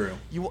you. It's true.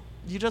 You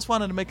just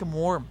wanted to make them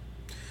warm.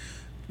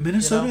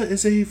 Minnesota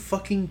is a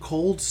fucking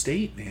cold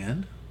state,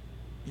 man.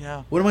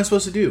 Yeah. What am I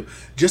supposed to do?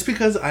 Just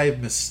because I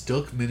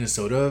mistook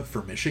Minnesota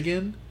for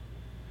Michigan?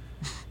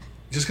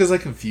 Just because I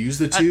confused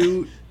the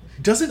two?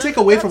 Doesn't take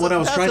away from what I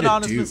was trying to do.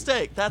 That's an honest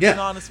mistake. That's an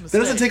honest mistake.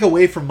 That doesn't take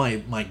away from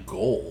my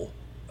goal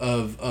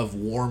of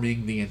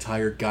warming the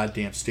entire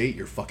goddamn state.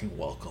 You're fucking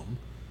welcome.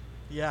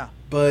 Yeah.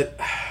 But,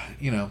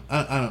 I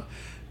don't...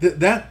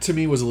 That to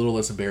me was a little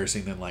less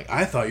embarrassing than,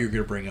 I thought you were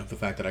going to bring up the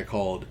fact that I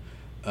called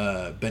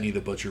Benny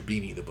the Butcher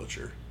Beanie the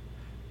Butcher.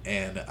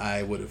 And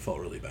I would have felt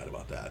really bad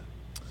about that.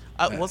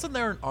 Wasn't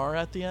there an R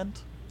at the end?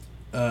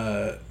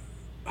 I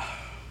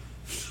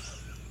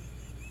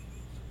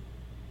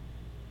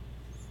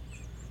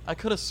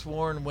could have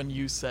sworn when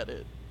you said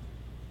it.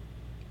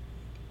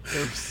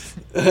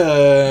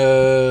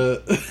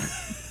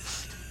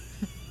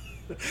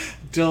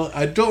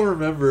 I don't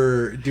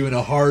remember doing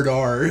a hard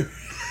R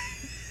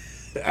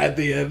at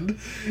the end.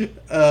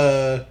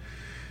 I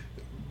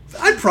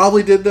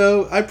probably did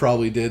though.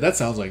 That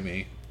sounds like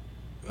me.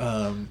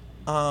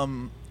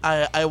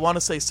 I want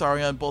to say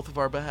sorry on both of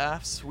our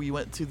behalfs. We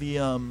went to the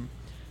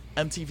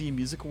MTV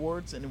Music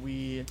Awards, and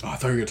we... Oh, I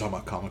thought you were going to talk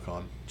about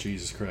Comic-Con.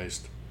 Jesus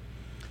Christ.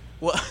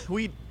 Well,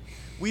 we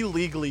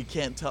legally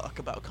can't talk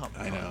about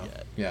Comic-Con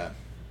yet. Yeah.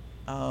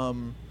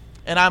 And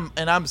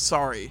I'm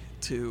sorry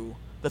to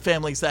the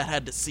families that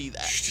had to see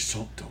that. Just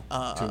don't.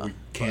 We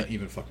can't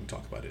even fucking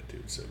talk about it,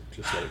 dude. So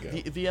just let it go.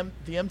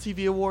 The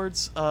MTV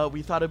Awards,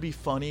 we thought it'd be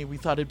funny. We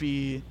thought it'd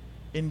be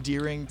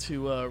endearing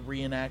to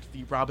reenact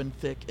the Robin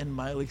Thicke and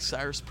Miley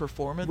Cyrus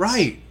performance.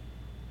 Right.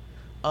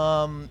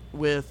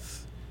 With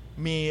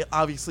me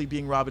obviously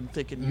being Robin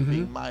Thicke and you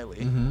being Miley.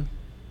 Mm-hmm.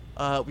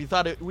 We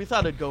thought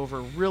it'd go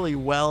over really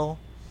well.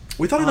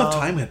 We thought enough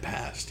time had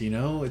passed, you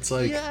know? It's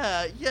like...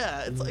 Yeah.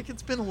 It's like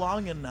it's been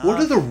long enough. What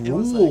are the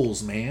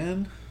rules,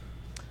 man?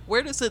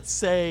 Where does it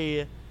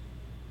say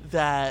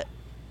that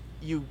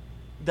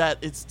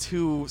it's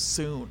too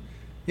soon?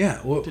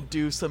 Yeah, well, to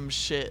do some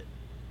shit.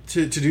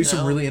 To do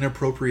some really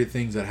inappropriate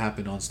things that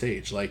happened on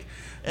stage. Like,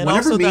 and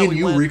whenever me and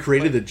you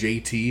recreated the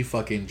JT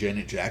fucking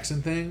Janet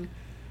Jackson thing...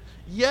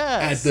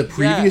 Yes. At the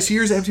previous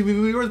year's MTV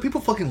Movie Awards,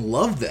 people fucking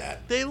loved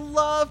that. They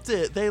loved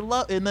it.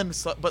 And then,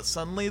 but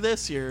suddenly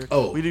this year,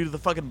 we do the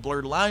fucking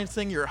blurred lines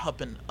thing. You're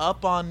hupping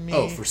up on me.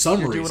 Oh, for some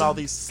reason. You're doing all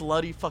these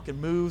slutty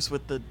fucking moves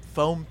with the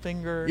foam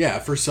finger. Yeah,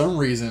 for some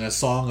reason, a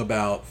song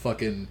about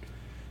fucking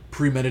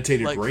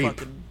premeditated rape.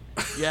 Fucking,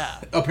 yeah.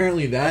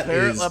 Apparently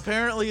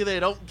Apparently they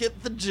don't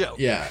get the joke.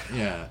 Yeah.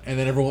 And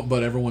then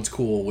everyone's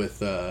cool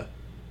with what's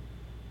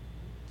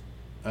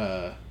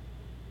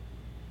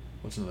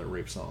another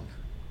rape song?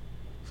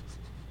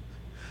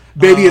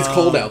 Baby, It's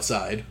Cold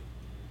Outside.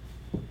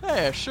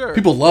 Yeah, sure.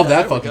 People love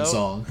that fucking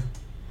song.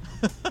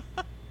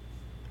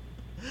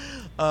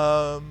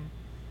 But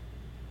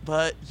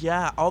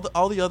yeah,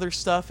 all the other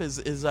stuff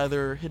is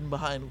either hidden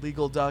behind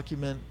legal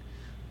document,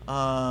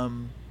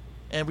 and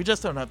we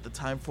just don't have the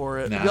time for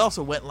it. Nah. We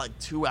also went like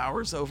 2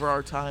 hours over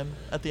our time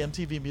at the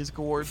MTV Music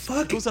Awards.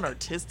 It was an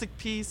artistic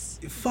piece.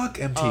 Fuck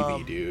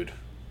MTV, dude.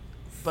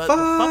 But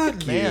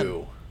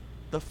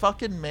the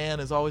fucking man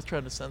is always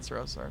trying to censor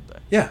us, aren't they?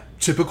 Yeah,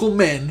 typical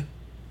men.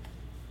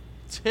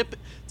 Typical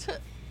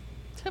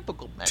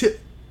men.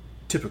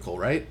 Typical,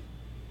 right?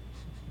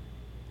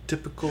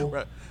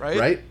 Typical.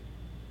 Right?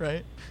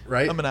 Right?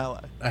 I'm an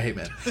ally. I hate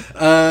men.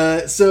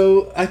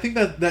 So I think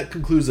that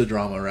concludes the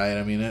drama, right?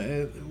 I mean,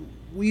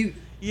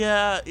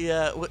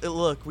 Yeah.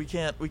 Look, we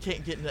can't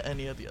get into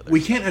any of the other.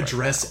 We can't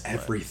address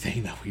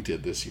everything that we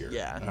did this year.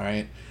 Yeah. All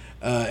right.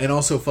 And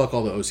also fuck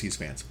all the OC's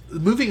fans.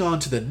 Moving on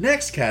to the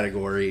next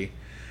category,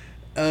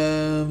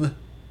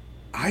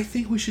 I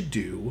think we should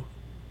do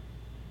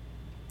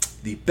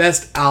the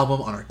best album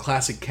on our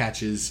classic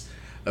catches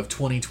of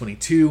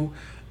 2022.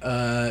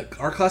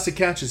 Our classic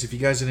catches, if you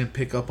guys didn't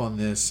pick up on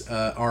this,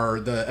 are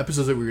the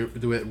episodes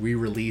that we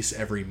release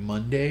every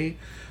Monday,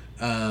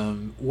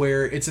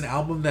 where it's an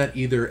album that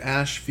either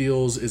Ash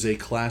feels is a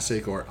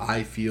classic or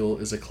I feel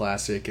is a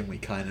classic, and we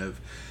kind of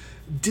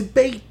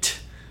debate.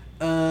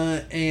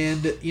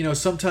 And you know,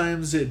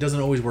 sometimes it doesn't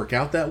always work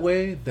out that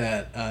way,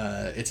 that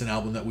it's an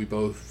album that we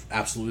both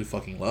absolutely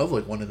fucking love,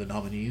 like one of the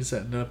nominees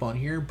that ended up on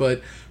here,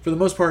 but for the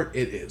most part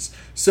it is.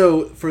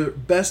 So for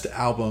best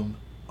album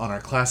on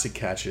our classic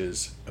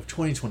catches of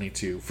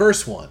 2022,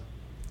 first one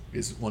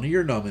is one of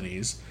your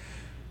nominees.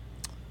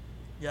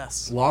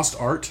 Yes. Lost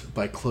Art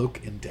by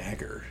Cloak and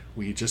Dagger.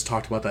 We just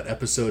talked about that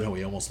episode, how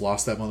we almost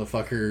lost that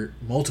motherfucker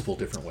multiple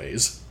different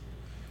ways.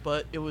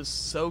 But it was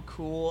so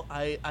cool.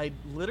 I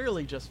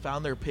literally just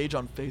found their page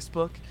on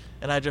Facebook,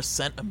 and I just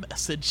sent a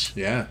message.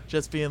 Yeah.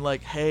 Just being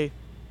like, hey,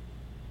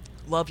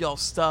 love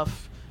y'all's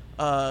stuff.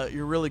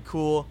 You're really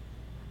cool.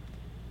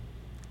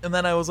 And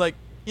then I was like,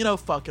 you know,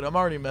 fuck it. I'm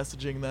already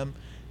messaging them.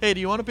 Hey, do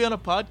you want to be on a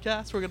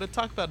podcast? We're going to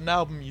talk about an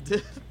album you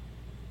did.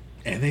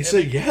 And they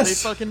said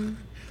yes.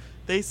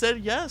 They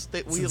said yes.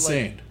 It's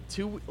insane.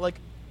 2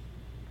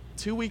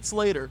 weeks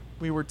later,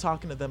 we were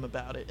talking to them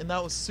about it, and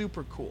that was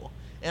super cool.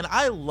 And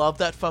I love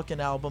that fucking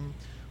album.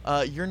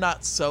 You're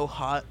not so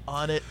hot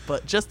on it,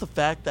 but just the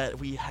fact that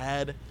we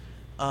had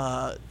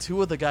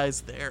two of the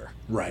guys there.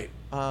 Right.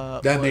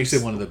 That makes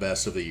it one of the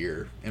best of the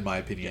year, in my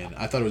opinion.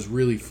 Yeah. I thought it was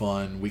really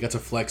fun. We got to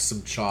flex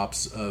some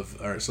chops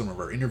some of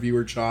our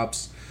interviewer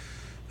chops.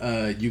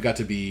 You got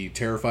to be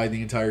terrified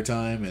the entire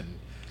time, and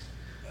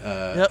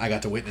I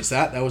got to witness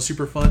that. That was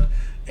super fun.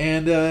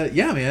 And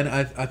yeah, man,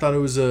 I thought it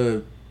was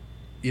to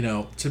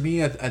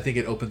me, I think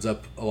it opens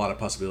up a lot of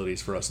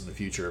possibilities for us in the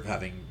future of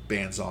having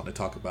bands on to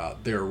talk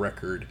about their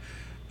record,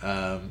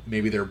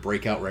 maybe their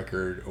breakout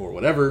record or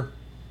whatever.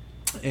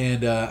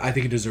 And I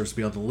think it deserves to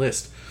be on the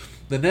list.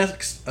 The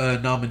next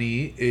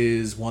nominee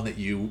is one that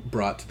you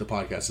brought to the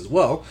podcast as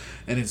well,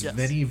 and it's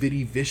Veni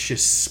Vidi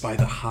Vicious by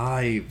The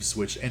Hives,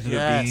 which ended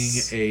up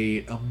being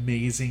a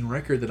amazing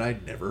record that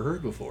I'd never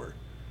heard before.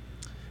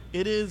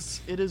 It is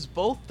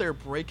both their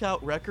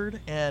breakout record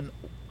and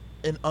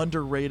an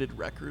underrated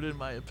record, in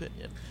my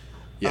opinion.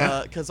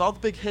 Yeah. Because all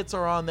the big hits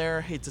are on there.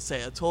 Hate to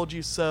say I Told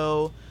You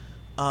So,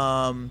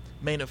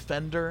 Main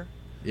Offender.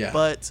 Yeah.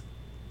 But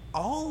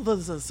all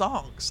of the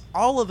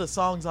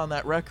songs on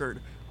that record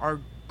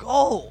are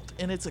gold,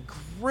 and it's a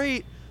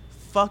great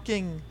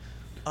fucking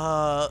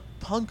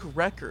punk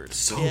record.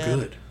 So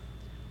and good.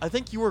 I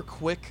think you were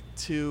quick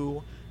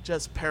to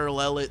just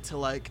parallel it to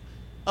like,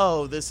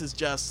 oh, this is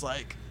just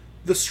like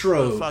the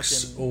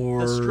Strokes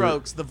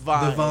the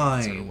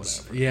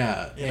Vines,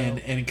 yeah, you and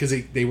know? because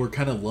they were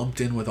kind of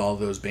lumped in with all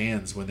those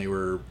bands when they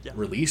were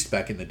released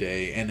back in the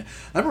day, and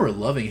I remember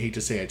loving "Hate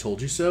to Say I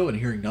Told You So" and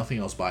hearing nothing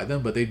else by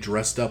them, but they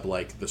dressed up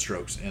like the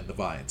Strokes and the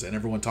Vines, and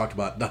everyone talked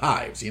about the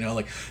Hives, you know,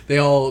 like they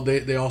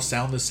all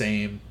sound the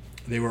same.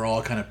 They were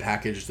all kind of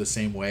packaged the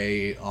same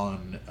way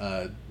on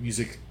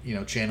music, you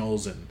know,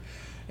 channels and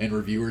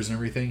reviewers and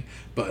everything.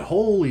 But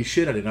holy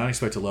shit, I did not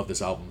expect to love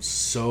this album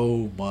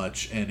so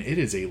much, and it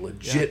is a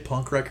legit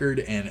punk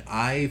record, and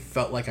I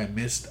felt like I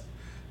missed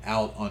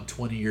out on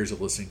 20 years of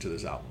listening to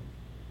this album.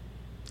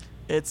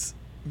 It's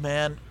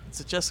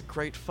just a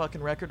great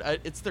fucking record.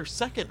 It's their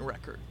second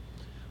record,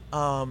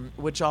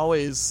 which I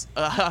always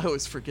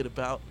forget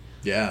about.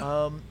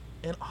 Yeah.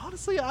 And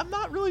honestly, I'm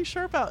not really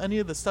sure about any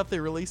of the stuff they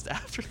released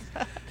after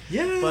that.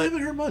 Yeah, but I haven't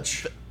heard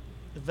much.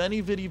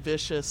 Veni Vidi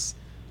Vicious,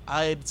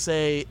 I'd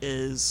say,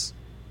 is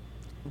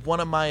one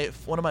of my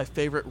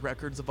favorite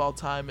records of all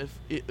time.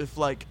 If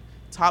like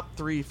top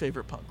 3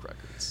 favorite punk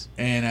records.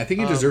 And I think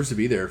it deserves to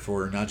be there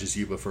for not just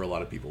you, but for a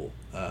lot of people.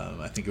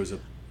 I think it was a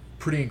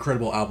pretty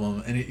incredible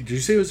album. And did you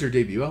say it was their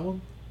debut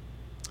album?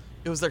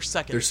 It was their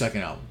second. Their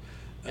second album.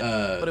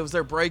 But it was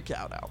their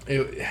breakout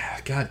album.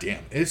 God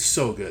damn, it's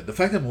so good. The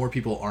fact that more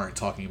people aren't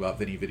talking about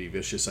Veni Vidi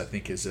Vicious, I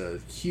think, is a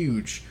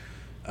huge.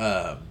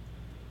 Yeah,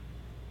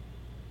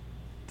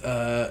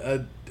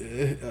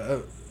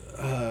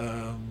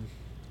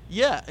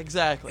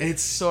 exactly.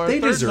 So they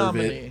deserve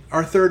it.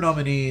 Our third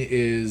nominee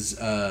is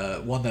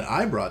one that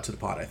I brought to the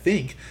pod, I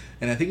think,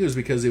 and I think it was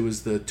because it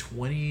was the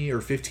 20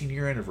 or 15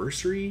 year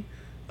anniversary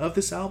of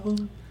this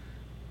album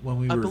when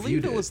we reviewed it. I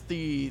believe it was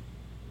the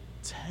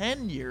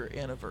 10-year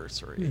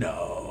anniversary.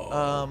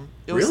 No.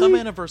 It was some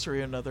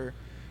anniversary or another.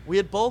 We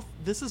had both.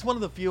 This is one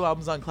of the few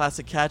albums on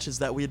Classic Catches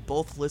that we had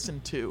both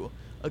listened to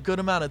a good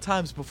amount of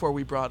times before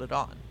we brought it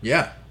on.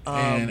 Yeah,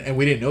 and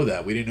we didn't know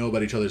that. We didn't know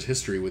about each other's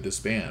history with this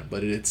band,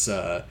 but it's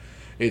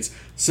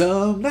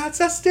some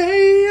nights I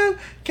stay up,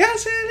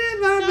 cashing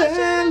in my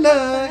bad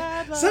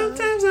luck.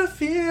 Sometimes I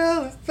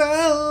feel a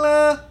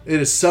fella.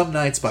 It is Some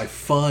Nights by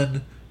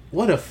Fun.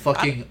 What a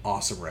fucking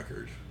awesome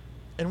record.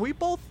 And we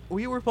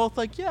were both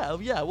like, yeah,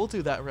 we'll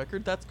do that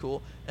record. That's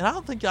cool. And I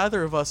don't think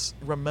either of us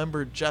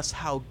remembered just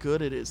how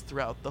good it is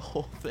throughout the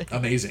whole thing.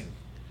 Amazing.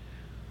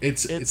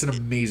 It's an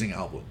amazing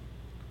album.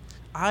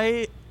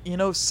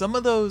 Some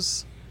of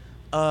those,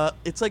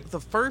 it's like the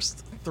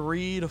first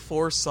 3 to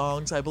 4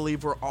 songs, I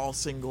believe, were all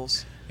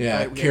singles. Yeah,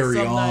 right? Carry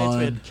On. Nights,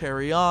 we had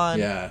Carry On.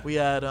 Yeah. We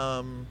had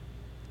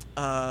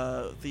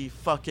the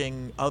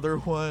fucking other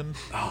one.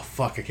 Oh,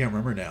 fuck, I can't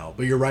remember now.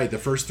 But you're right, the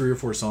first 3 or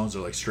 4 songs are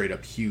like straight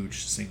up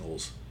huge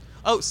singles.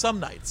 Oh, Some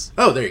Nights.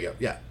 Oh, there you go,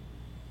 yeah.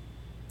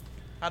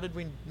 How did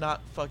we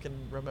not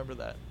fucking remember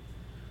that?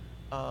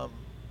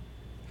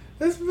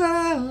 With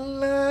my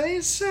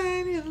light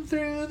shining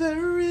through the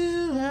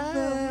room.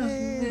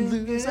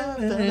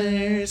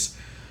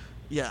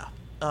 Yeah.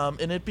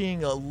 And it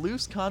being a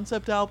loose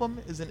concept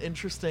album is an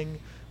interesting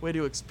way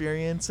to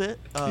experience it.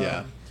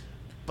 Yeah.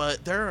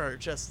 But there are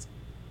just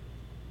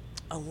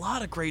a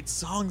lot of great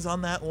songs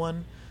on that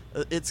one.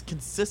 It's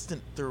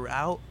consistent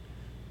throughout,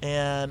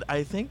 and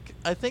I think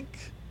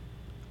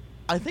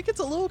it's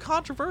a little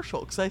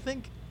controversial because I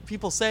think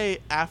people say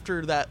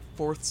after that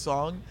 4th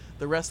song,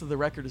 the rest of the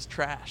record is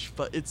trash.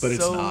 But it's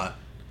not.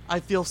 I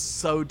feel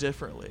so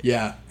differently.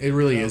 Yeah, it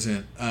really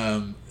isn't.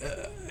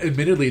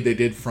 Admittedly, they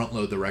did front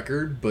load the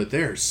record, but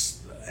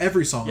there's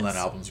every song on that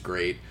album's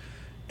great,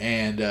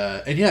 and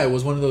yeah, it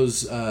was one of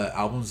those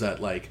albums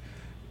that like.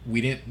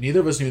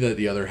 Neither of us knew that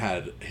the other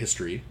had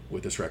history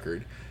with this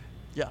record.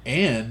 Yeah.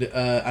 And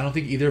I don't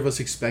think either of us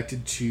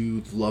expected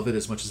to love it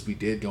as much as we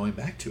did going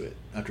back to it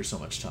after so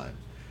much time.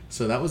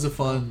 So that was a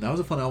fun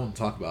album to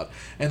talk about.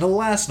 And the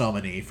last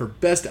nominee for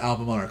Best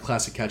Album on our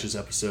Classic Catches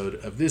episode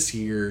of this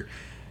year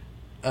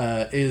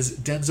is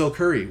Denzel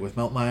Curry with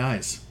Melt My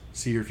Eyes,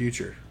 See Your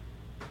Future.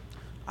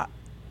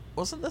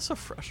 Wasn't this a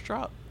fresh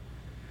drop?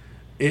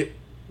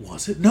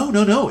 Was it?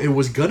 No. It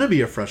was going to be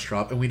a fresh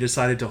drop, and we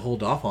decided to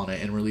hold off on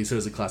it and release it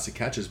as a Classic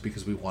Catches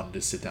because we wanted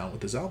to sit down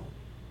with this album.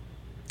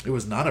 It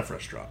was not a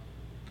fresh drop.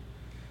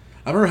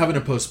 I remember having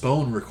to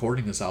postpone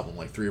recording this album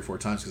like 3 or 4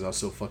 times because I was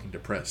so fucking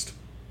depressed.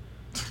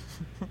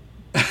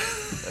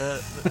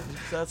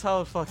 That's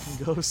how it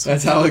fucking goes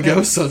sometimes. That's how it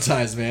goes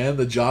sometimes, man.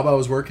 The job I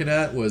was working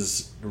at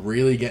was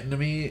really getting to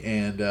me,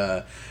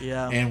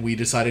 and we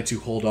decided to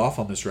hold off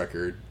on this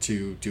record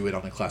to do it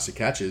on the Classic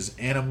Catches,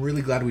 and I'm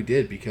really glad we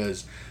did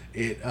because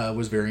it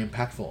was very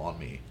impactful on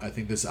me. I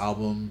think this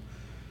album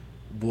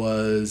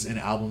was an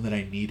album that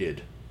I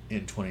needed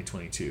in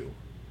 2022.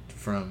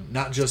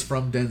 Not just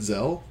from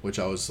Denzel, which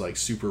I was like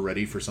super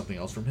ready for something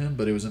else from him,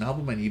 but it was an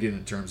album I needed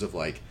in terms of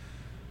like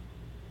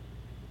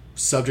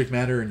subject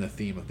matter and the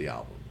theme of the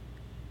album.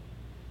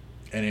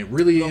 And it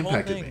really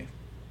impacted me.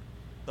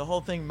 The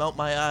whole thing, Melt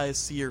My Eyes,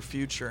 See Your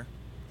Future.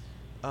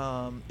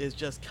 is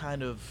just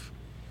kind of,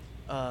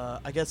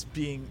 I guess,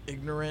 being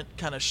ignorant,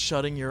 kind of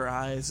shutting your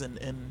eyes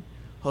and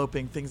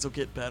hoping things will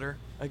get better,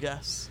 I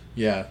guess.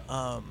 Yeah.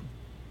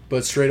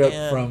 But straight up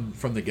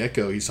from the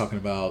get-go, he's talking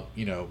about,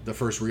 the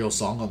first real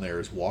song on there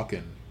is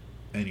Walkin',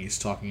 and he's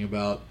talking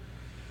about,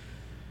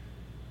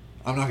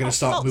 I'm not going to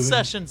stop moving.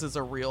 Sessions is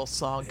a real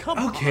song. Come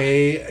on.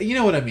 Okay, you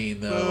know what I mean,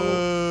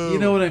 though. You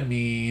know what I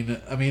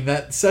mean. I mean,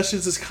 that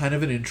Sessions is kind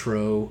of an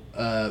intro,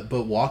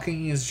 but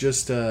Walking is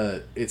just,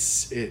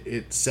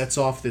 it sets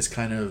off this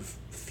kind of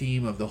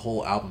theme of the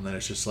whole album that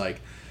it's just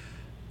like,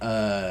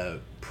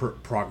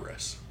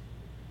 progress.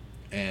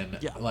 And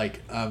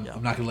I'm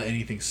not going to let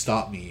anything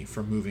stop me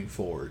from moving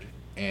forward.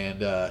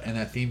 And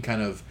that theme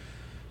kind of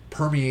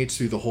permeates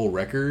through the whole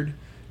record.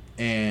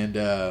 And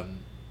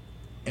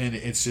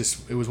it's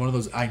just, it was one of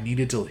those, I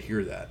needed to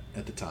hear that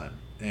at the time.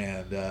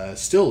 And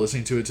still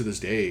listening to it to this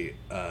day,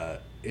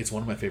 it's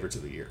one of my favorites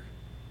of the year.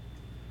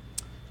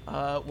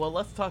 Well,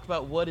 let's talk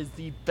about what is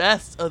the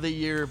best of the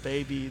year,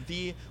 baby.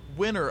 The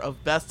winner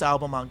of Best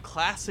Album on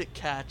Classic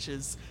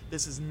Catches.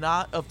 This is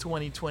not of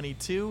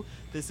 2022.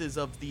 This is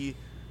of the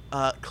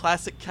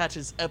Classic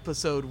Catches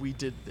episode we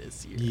did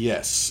this year.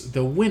 Yes,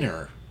 the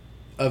winner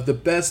of the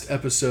best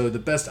episode, the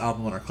best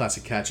album on our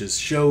Classic Catches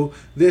show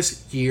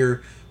this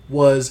year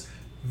was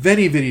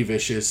Veni Vidi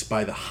Vicious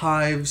by The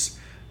Hives.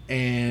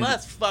 And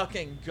let's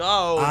fucking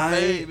go,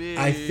 baby.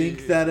 I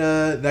think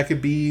that that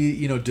could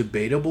be,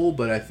 debatable,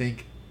 but I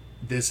think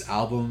this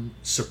album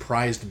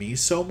surprised me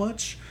so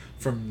much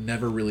from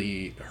never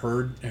really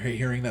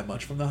hearing that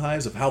much from The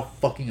Hives of how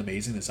fucking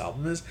amazing this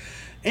album is.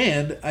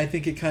 And I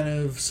think it kind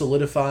of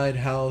solidified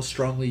how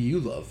strongly you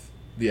love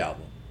the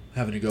album,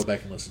 having to go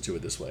back and listen to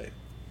it this way.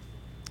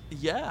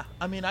 Yeah.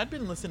 I mean, I'd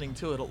been listening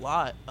to it a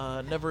lot,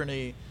 never in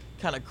a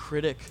kind of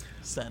critic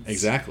sense.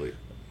 Exactly.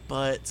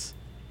 But,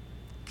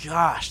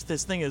 gosh,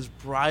 this thing is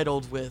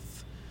bridled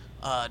with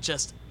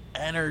just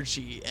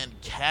energy and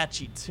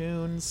catchy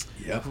tunes,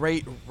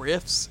 great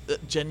riffs,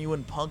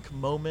 genuine punk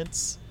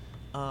moments.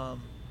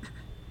 And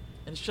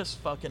it's just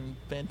fucking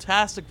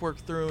fantastic work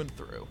through and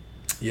through.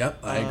 Yep,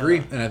 I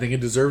agree. And I think it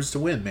deserves to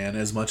win, man.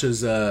 As much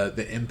as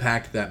the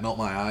impact that Melt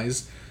My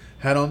Eyes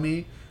had on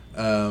me,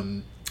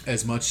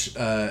 as much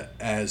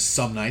as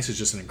Some Nights is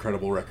just an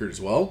incredible record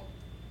as well,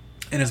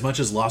 and as much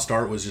as Lost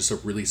Art was just a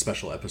really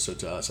special episode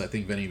to us, I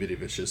think Veni Vidi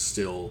Vicious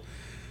still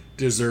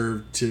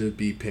deserved to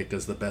be picked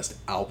as the best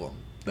album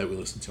that we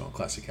listened to on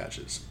Classic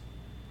Catches.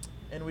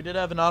 And we did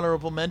have an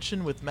honorable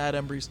mention with Matt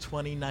Embry's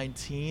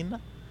 2019,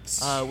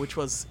 which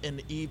was an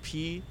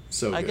EP.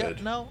 So good. Kind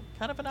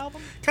of an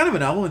album? Kind of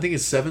an album. I think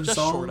it's 7 just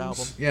songs. Short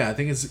album. Yeah, I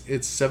think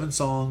it's 7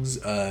 songs.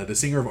 The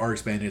singer of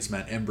RX Bandit is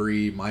Matt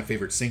Embry, my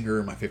favorite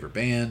singer, my favorite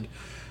band.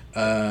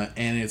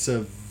 And it's a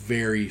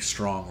very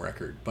strong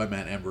record by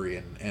Matt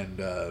Embry.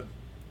 And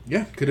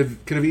could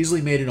have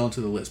easily made it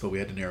onto the list, but we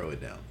had to narrow it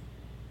down.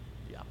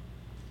 Yeah.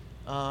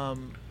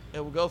 It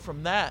will go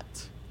from that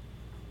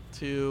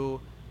to,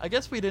 I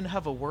guess we didn't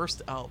have a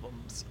worst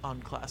albums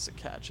on Classic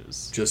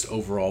Catches. Just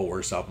overall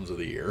worst albums of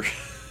the year.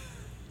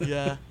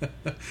 Yeah.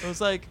 It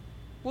was like,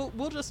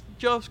 we'll just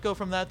go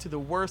from that to the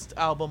worst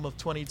album of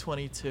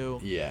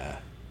 2022. Yeah.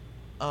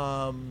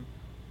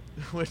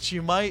 Which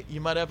you might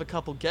have a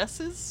couple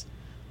guesses.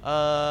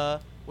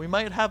 We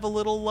might have a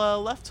little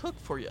left hook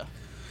for you.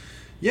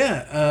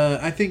 Yeah,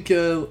 I think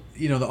the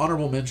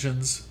honorable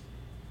mentions,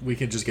 we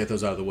can just get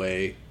those out of the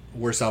way.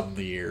 Worst album of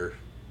the year.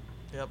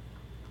 Yep.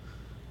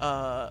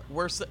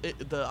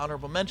 The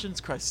honorable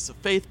mentions: Crisis of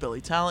Faith, Billy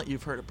Talent.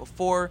 You've heard it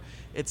before.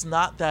 It's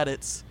not that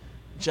it's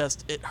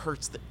just it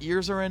hurts the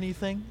ears or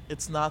anything.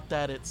 It's not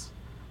that it's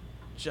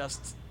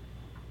just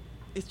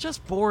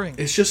boring.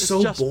 It's just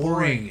so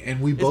boring.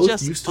 And we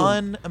both used to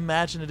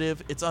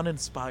unimaginative. It's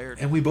uninspired.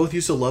 And we both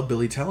used to love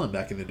Billy Talent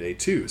back in the day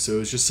too. So it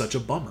was just such a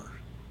bummer.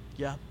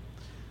 Yeah.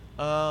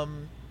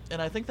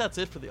 And I think that's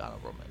it for the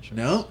honorable mentions.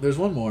 No, there's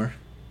one more.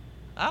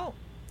 Oh.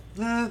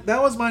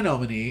 That was my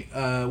nominee.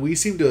 We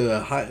seem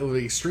to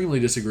extremely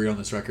disagree on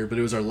this record, but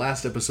it was our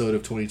last episode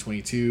of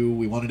 2022.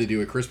 We wanted to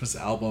do a Christmas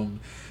album,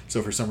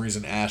 so for some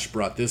reason Ash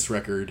brought this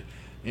record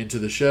into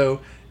the show.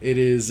 It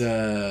is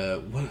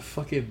Vincent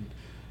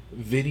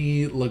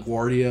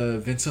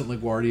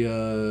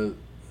LaGuardia.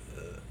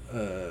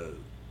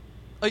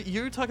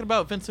 You're talking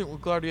about Vincent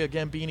LaGuardia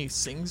Gambini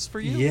Sings for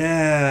You?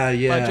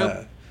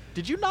 Yeah.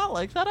 Did you not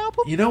like that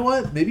album? You know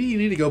what? Maybe you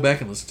need to go back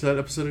and listen to that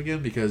episode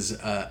again,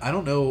 because I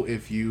don't know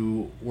if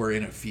you were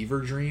in a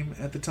fever dream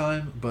at the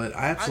time, but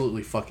I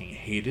absolutely fucking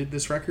hated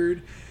this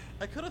record.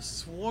 I could have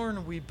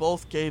sworn we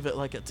both gave it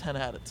like a 10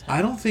 out of 10.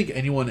 I don't think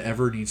anyone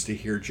ever needs to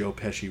hear Joe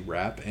Pesci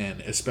rap,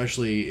 and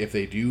especially if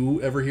they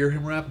do ever hear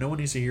him rap, no one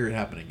needs to hear it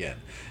happen again.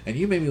 And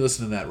you made me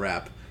listen to that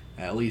rap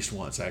at least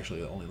once.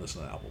 Actually, I only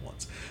listened to that album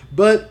once.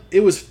 But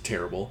it was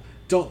terrible.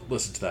 Don't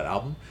listen to that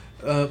album.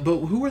 But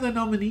who were the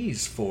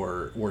nominees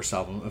for Worst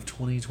Album of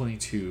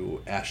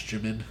 2022,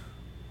 Ashjamin?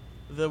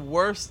 The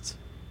worst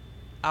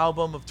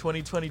album of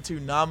 2022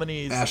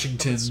 nominees.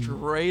 Ashington.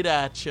 Straight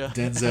at you.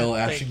 Denzel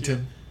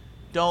Ashington.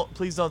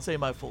 Please don't say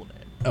my full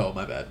name. Oh,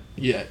 my bad.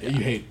 Yeah,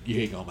 you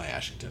hate going by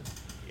Ashington.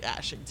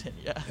 Ashington,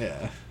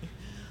 yeah.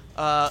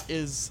 Yeah.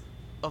 Is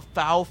a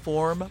Foul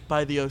Form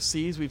by the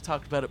OCs. We've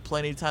talked about it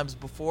plenty of times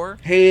before.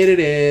 Hated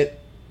it.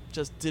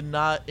 Just did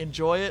not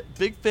enjoy it.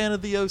 Big fan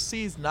of the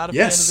OCs, not a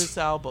fan of this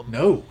album.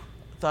 No.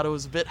 Thought it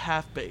was a bit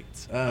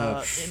half-baked.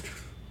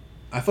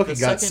 I fucking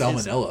got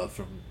salmonella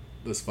from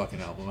this fucking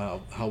album,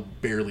 how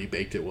barely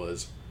baked it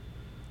was.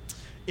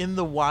 In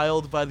the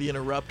Wild by the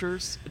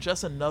Interrupters,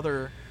 just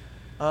another...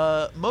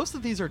 most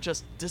of these are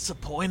just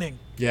disappointing.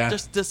 Yeah.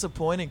 Just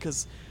disappointing,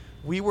 because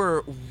we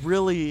were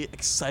really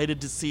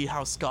excited to see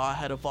how ska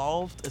had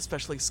evolved,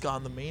 especially ska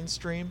in the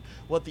mainstream,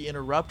 what the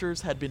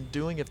Interrupters had been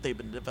doing if they've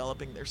been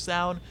developing their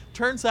sound.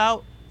 Turns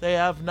out they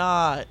have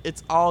not.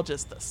 It's all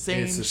just the same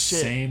shit. It's the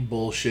same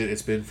bullshit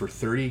it's been for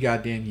 30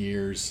 goddamn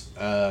years.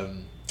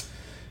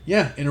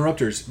 Yeah,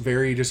 Interrupters,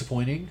 very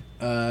disappointing.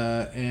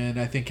 And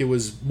I think it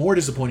was more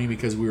disappointing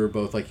because we were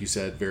both, like you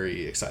said,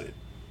 very excited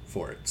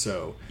for it.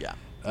 So yeah,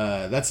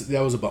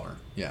 that was a bummer.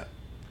 Yeah.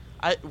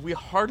 We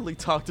hardly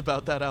talked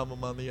about that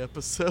album on the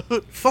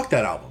episode. Fuck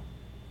that album.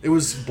 It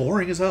was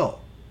boring as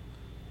hell.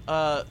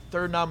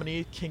 Third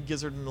nominee, King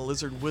Gizzard and the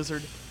Lizard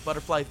Wizard,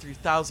 Butterfly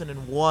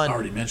 3001. I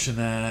already mentioned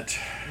that.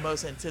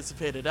 Most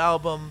anticipated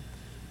album.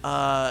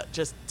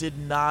 Just did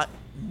not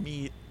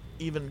meet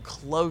even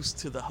close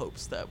to the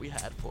hopes that we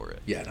had for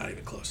it. Yeah, not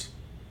even close.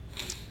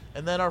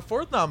 And then our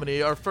fourth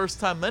nominee, our first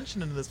time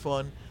mentioned in this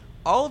one,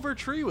 Oliver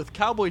Tree with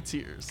Cowboy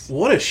Tears.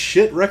 What a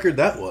shit record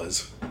that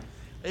was.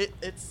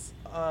 It's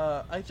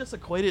I just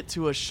equate it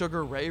to a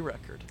Sugar Ray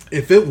record.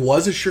 If it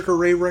was a Sugar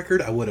Ray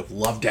record, I would have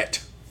loved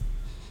it.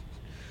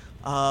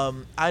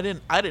 I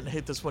didn't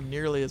hate this one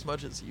nearly as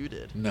much as you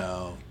did.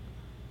 No.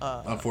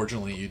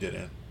 Unfortunately, you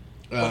didn't.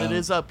 But it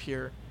is up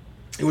here.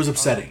 It was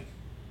upsetting.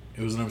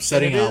 It was an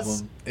upsetting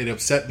album. It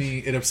upset me.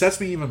 It upsets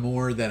me even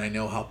more that I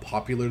know how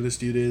popular this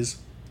dude is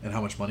and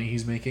how much money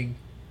he's making.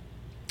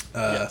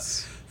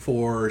 Yes.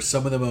 For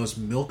some of the most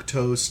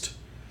milquetoast,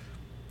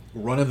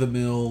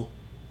 run-of-the-mill,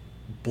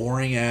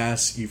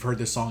 boring-ass, you've heard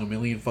this song a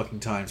million fucking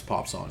times,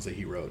 pop songs that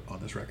he wrote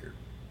on this record.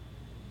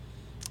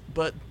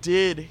 But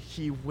did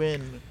he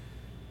win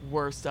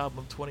Worst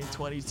Album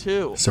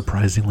 2022?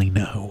 Surprisingly,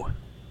 no.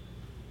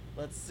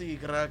 Let's see.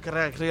 The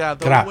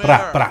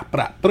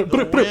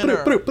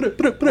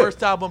winner.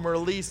 Worst album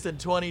released in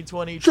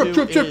 2022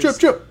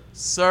 is,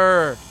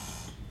 Sir,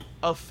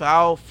 A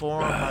Foul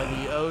Form by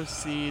the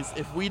OCs.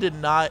 If we did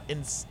not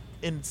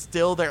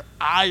instill their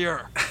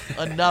ire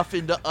enough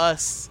into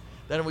us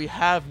than we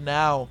have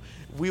now,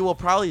 we will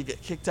probably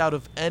get kicked out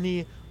of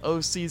any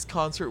OC's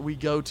concert we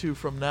go to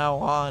from now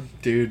on.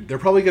 Dude, they're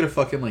probably gonna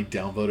fucking like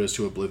downvote us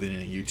to oblivion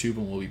in YouTube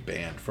and we'll be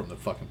banned from the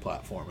fucking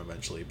platform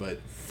eventually. But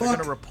they're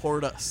gonna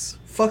report us.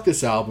 Fuck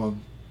this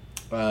album.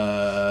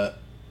 It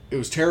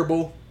was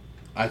terrible.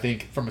 I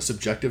think from a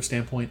subjective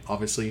standpoint,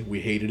 obviously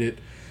we hated it.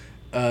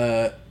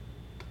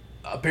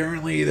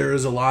 Apparently there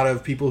is a lot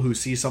of people who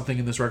see something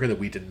in this record that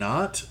we did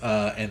not,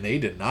 and they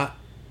did not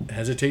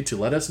hesitate to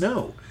let us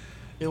know.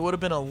 It would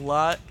have been a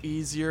lot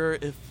easier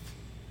if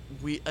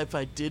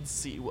I did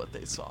see what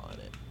they saw in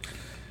it.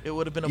 It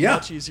would have been a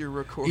much easier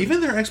recording. Even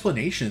their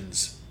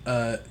explanations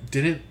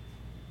didn't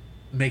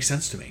make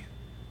sense to me.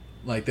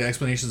 Like the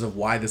explanations of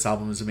why this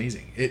album is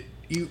amazing.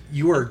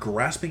 You are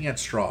grasping at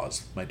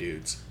straws, my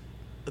dudes.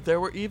 There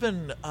were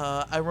even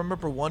I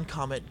remember one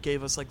comment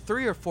gave us like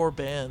 3 or 4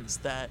 bands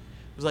that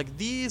was like,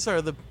 these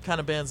are the kind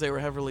of bands they were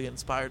heavily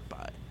inspired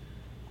by.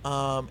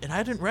 And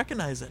I didn't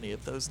recognize any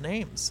of those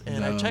names.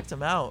 And I checked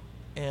them out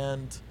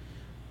and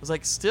was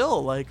like,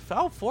 still, like,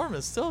 Foul Form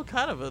is still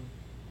kind of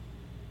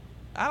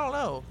I don't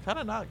know, kind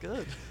of not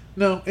good.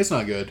 No, it's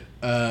not good.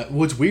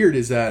 What's weird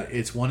is that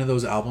it's one of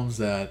those albums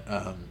that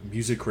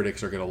music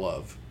critics are going to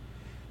love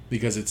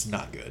because it's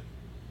not good.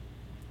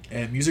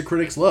 And music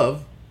critics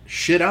love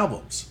shit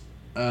albums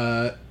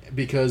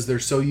because they're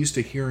so used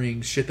to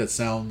hearing shit that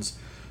sounds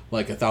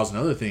like 1,000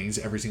 other things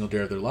every single day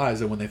of their lives,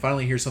 and when they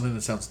finally hear something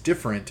that sounds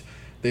different,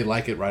 they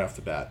like it right off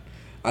the bat.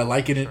 I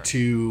liken it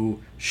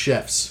to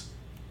chefs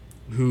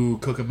who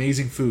cook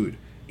amazing food,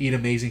 eat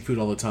amazing food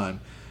all the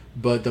time,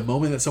 but the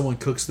moment that someone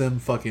cooks them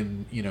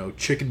fucking,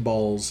 chicken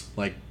balls,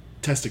 like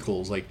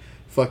testicles, like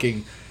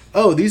fucking,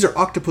 oh, these are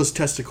octopus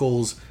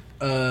testicles,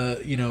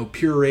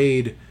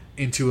 pureed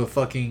into a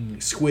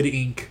fucking squid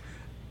ink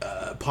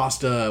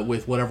pasta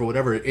with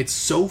whatever, it's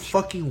so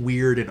fucking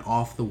weird and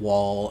off the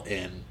wall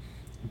and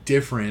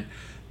different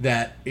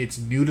that it's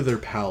new to their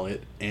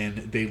palate and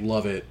they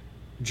love it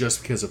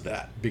just because of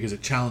that, because it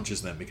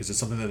challenges them, because it's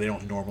something that they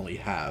don't normally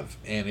have,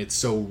 and it's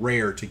so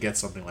rare to get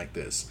something like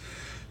this.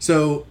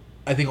 So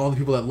I think all the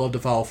people that love A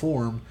Foul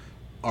Form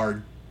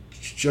are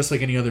just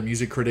like any other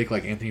music critic,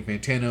 like Anthony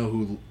Fantano,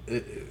 who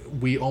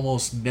we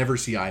almost never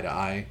see eye to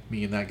eye,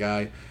 me and that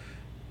guy,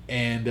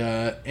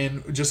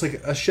 and just like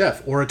a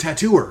chef or a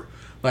tattooer.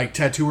 Like,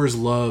 tattooers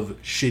love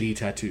shitty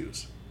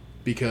tattoos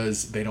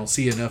because they don't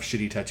see enough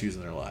shitty tattoos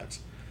in their lives.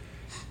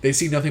 They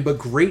see nothing but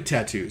great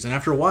tattoos, and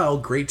after a while,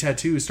 great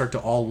tattoos start to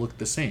all look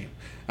the same.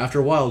 After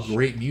a while,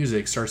 great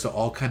music starts to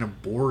all kind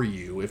of bore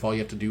you if all you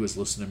have to do is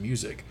listen to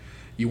music.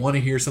 You want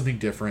to hear something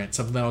different,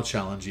 something that'll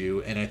challenge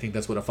you, and I think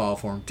that's what A File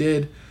Form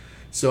did.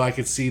 So I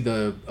could see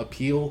the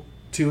appeal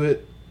to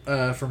it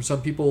from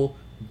some people,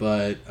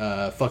 but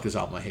fuck this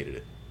album, I hated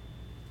it.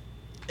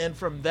 And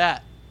from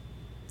that,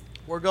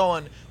 we're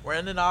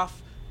ending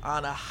off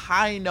on a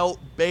high note,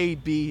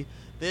 baby.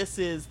 This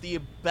is the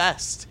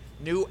best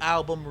new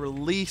album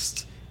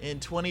released in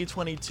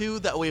 2022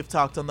 that we've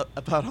talked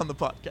about on the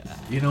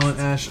podcast. You know what,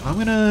 Ash? I'm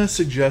going to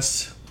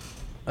suggest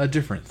a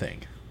different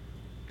thing.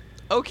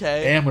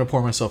 Okay. And I'm going to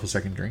pour myself a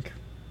second drink.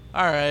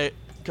 All right.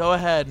 Go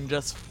ahead and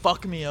just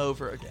fuck me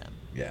over again.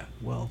 Yeah,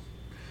 well,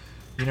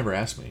 you never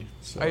asked me.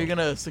 So. Are you going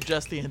to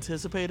suggest the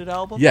anticipated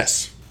album?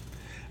 Yes.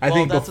 I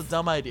think that's a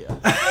dumb idea.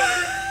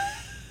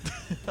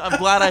 I'm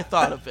glad I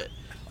thought of it.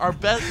 Our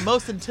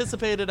most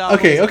anticipated album.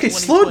 Okay,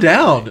 slow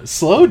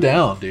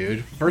down,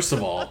 dude. First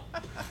of all,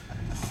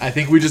 I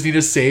think we just need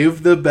to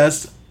save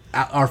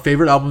our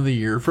favorite album of the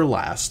year for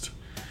last.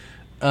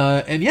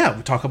 And yeah,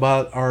 we talk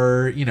about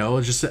our,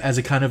 just as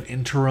a kind of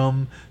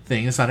interim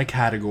thing. It's not a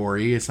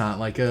category. It's not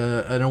like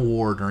an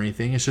award or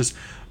anything. It's just,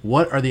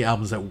 what are the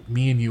albums that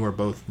me and you are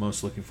both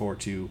most looking forward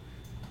to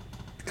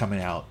coming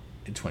out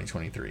in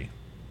 2023?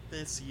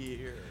 This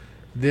year.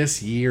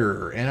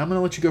 And I'm going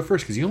to let you go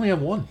first because you only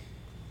have one.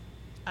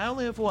 I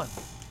only have one.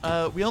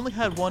 We only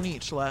had one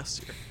each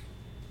last year.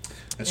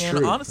 That's true.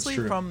 And honestly,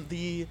 from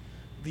the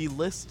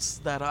lists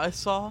that I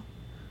saw,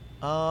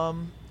 I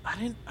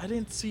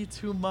didn't see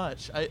too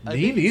much.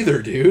 Me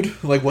neither,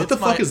 dude. Like, what the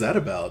fuck is that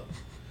about?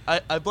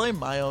 I blame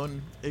my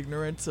own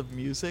ignorance of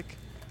music.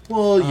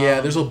 Well,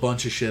 yeah, there's a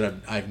bunch of shit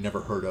I've never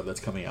heard of that's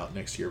coming out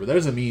next year, but that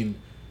doesn't mean...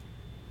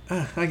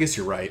 I guess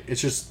you're right. It's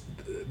just,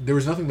 there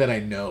was nothing that I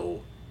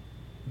know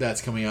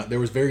that's coming out. There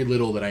was very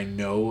little that I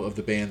know of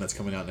the band that's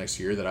coming out next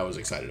year that I was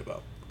excited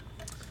about.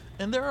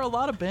 And there are a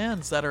lot of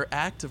bands that are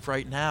active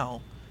right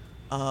now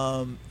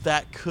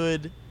that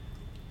could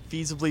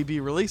feasibly be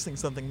releasing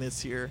something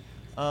this year.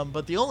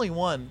 But the only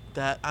one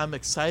that I'm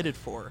excited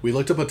for... We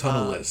looked up a ton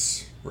of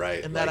lists,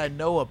 right? And that I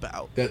know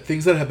about. That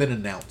things that have been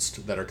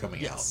announced that are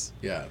coming out.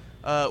 Yeah.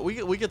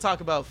 We could talk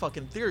about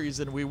fucking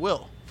theories, and we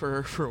will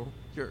for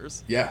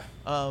yours. Yeah.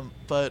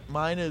 But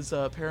mine is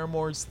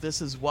Paramore's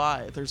This Is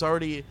Why. There's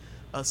already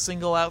a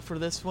single out for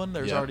this one.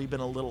 There's already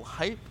been a little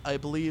hype. I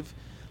believe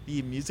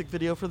the music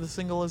video for the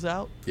single is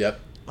out. Yep.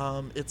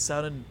 It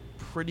sounded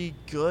pretty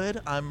good.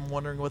 I'm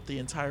wondering what the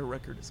entire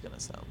record is going to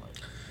sound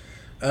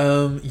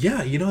like.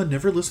 Yeah, I'd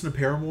never listened to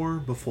Paramore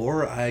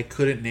before. I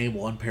couldn't name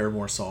one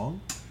Paramore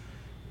song.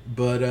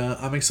 But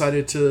I'm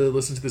excited to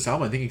listen to this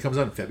album. I think it comes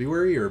out in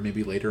February or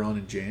maybe later on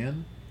in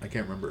Jan. I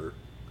can't remember.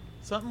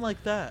 Something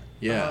like that.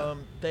 Yeah.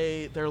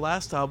 Their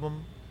last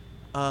album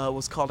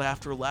was called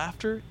After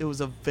Laughter. It was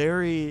a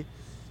very,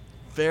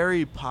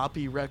 very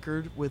poppy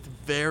record with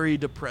very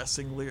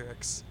depressing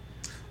lyrics.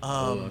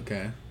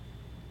 Okay.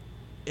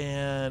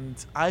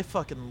 And I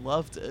fucking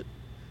loved it.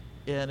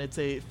 And it's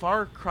a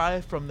far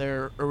cry from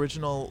their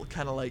original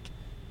kind of like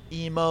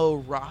emo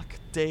rock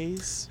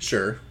days.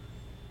 Sure.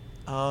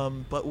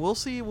 But we'll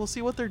see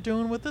what they're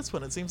doing with this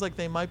one. It seems like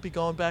they might be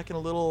going back in a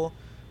little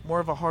more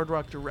of a hard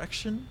rock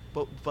direction,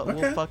 but okay.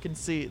 We'll fucking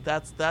see.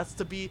 That's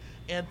to be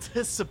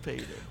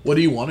anticipated. What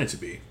do you want it to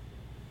be?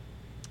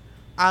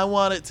 I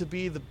want it to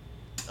be the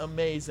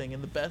amazing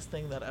and the best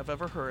thing that I've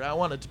ever heard. I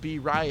want it to be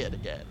Riot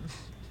again.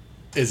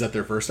 Is that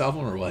their first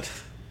album or what?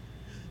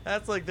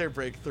 That's like their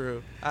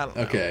breakthrough. I don't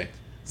know. Okay.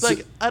 It's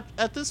like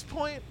at this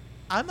point,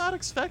 I'm not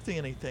expecting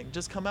anything.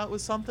 Just come out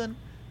with something,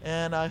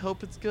 and I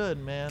hope it's good,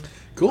 man.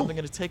 Cool. I'm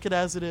going to take it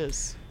as it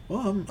is.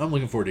 Well, I'm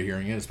looking forward to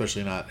hearing it,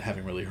 especially not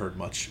having really heard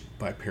much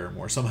by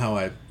Paramore. Somehow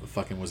I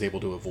fucking was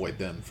able to avoid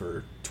them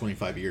for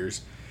 25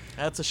 years.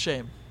 That's a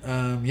shame.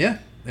 Yeah,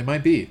 it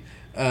might be.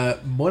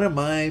 One of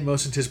my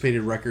most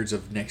anticipated records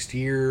of next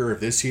year or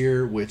this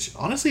year, which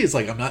honestly is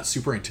like I'm not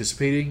super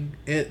anticipating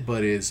it,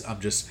 but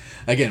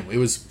again, it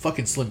was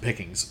fucking slim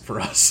pickings for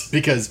us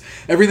because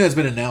everything that's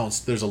been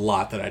announced, there's a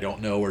lot that I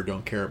don't know or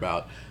don't care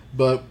about.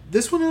 But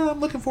this one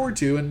I'm looking forward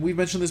to, and we've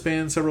mentioned this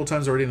band several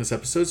times already in this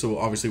episode, so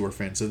obviously we're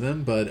fans of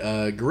them. But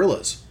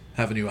Gorillaz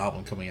have a new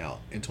album coming out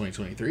in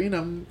 2023, and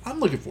I'm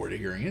looking forward to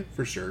hearing it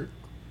for sure.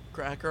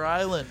 Cracker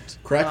Island.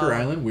 Cracker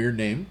Island, weird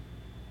name.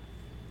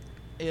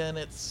 And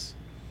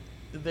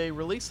they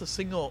released a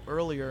single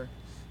earlier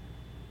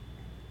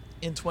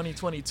in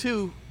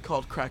 2022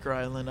 called Cracker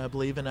Island, I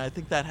believe, and I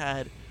think that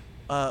had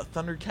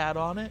Thundercat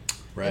on it.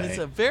 Right. And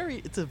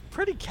it's a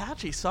pretty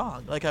catchy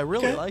song. Like, I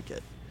really like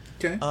it.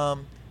 Okay.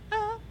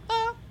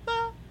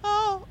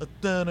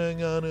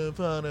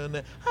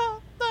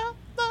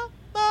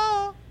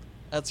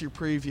 That's your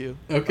preview.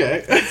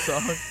 Okay.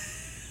 Song.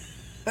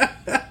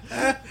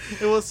 And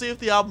we'll see if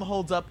the album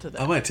holds up to that.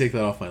 I might take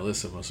that off my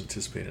list of most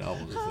anticipated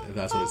albums if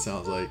that's what it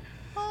sounds like.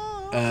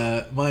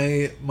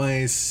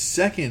 My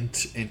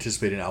second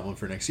anticipated album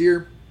for next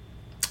year.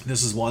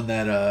 This is one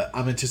that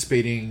I'm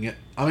anticipating.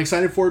 I'm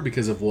excited for it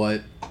because of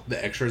what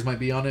the extras might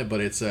be on it,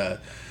 but it's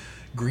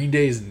Green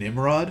Day's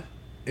Nimrod.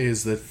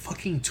 is the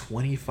fucking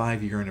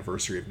 25-year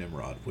anniversary of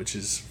Nimrod, which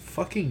is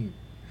fucking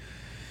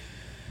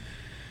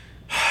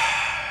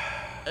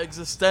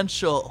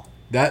existential.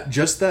 That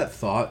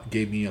thought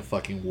gave me a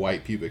fucking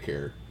white pubic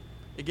hair.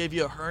 It gave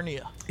you a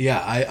hernia.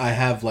 Yeah, I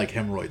have like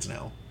hemorrhoids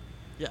now.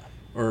 Yeah.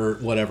 Or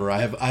whatever. I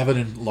have an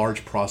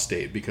enlarged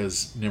prostate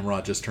because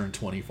Nimrod just turned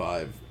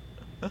 25.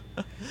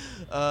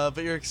 But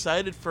you're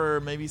excited for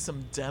maybe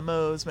some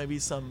demos, maybe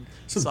some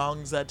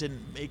songs that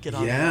didn't make it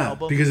on the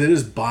album. Yeah, because it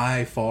is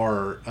by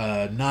far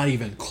not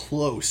even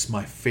close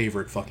my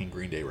favorite fucking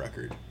Green Day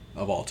record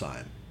of all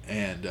time.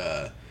 And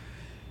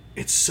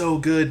it's so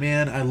good,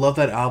 man. I love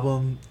that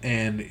album,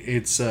 and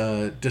it's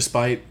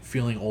despite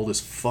feeling old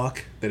as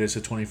fuck that it's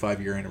a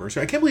 25-year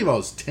anniversary. I can't believe I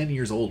was 10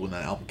 years old when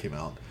that album came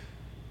out.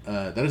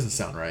 That doesn't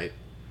sound right,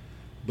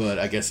 but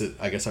I guess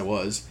I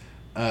was.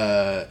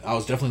 I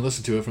was definitely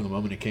listening to it from the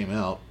moment it came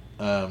out.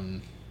 I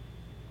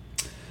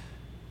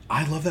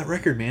love that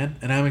record, man,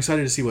 and I'm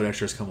excited to see what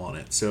extras come on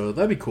it. So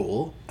that'd be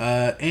cool.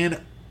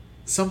 And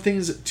some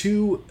things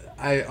too.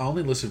 I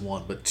only listed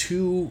one, but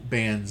two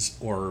bands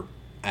or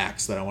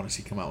acts that I want to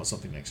see come out with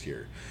something next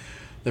year.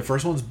 The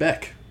first one's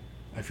Beck.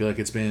 I feel like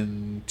it's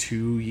been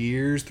 3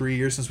 years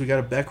since we got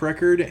a Beck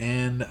record,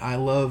 and I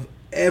love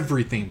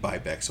everything by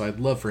Beck, so I'd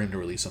love for him to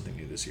release something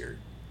new this year.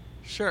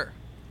 Sure.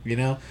 You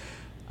know?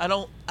 I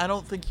don't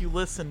think you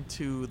listened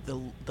to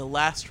the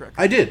last record.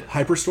 I did.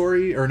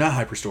 Hyperstory, or not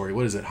Hyperstory,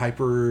 what is it?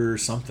 Hyper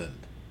something.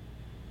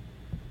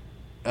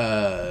 Is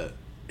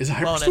it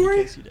Hyperstory? Well, in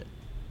any case you did.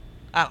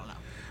 I don't know.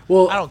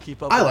 Well, I don't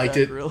keep up I with liked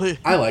that, it. really.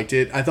 I liked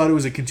it. I thought it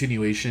was a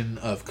continuation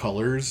of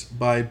Colors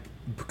by...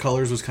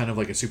 Colors was kind of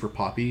like a super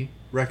poppy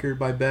record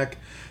by Beck,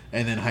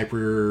 and then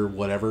Hyper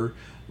whatever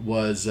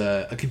was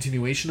a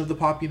continuation of the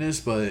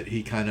poppiness, but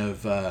he kind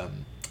of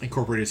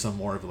incorporated some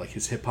more of like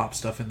his hip-hop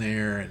stuff in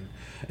there, and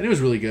it was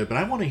really good. But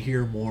I want to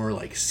hear more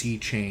like Sea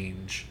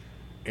Change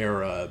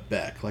era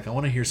Beck. Like I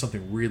want to hear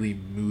something really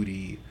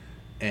moody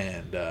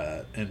and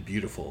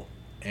beautiful,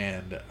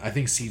 and I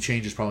think Sea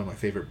Change is probably my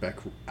favorite Beck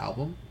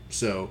album.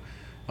 So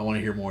I want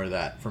to hear more of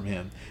that from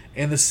him.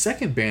 And the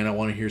second band I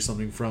want to hear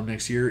something from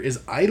next year is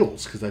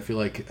Idols, because I feel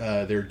like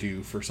they're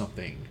due for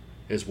something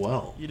as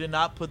well. You did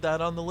not put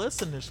that on the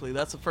list initially.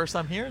 That's the first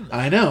I'm hearing that.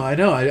 I know.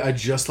 I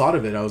just thought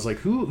of it. I was like,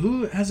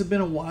 who has it been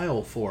a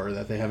while for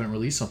that they haven't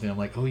released something? I'm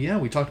like, oh yeah,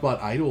 we talked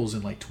about Idols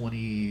in like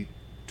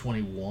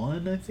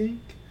 2021, I think.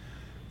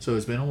 So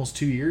it's been almost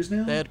 2 years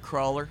now. They had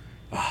Crawler.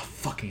 Ah,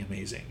 fucking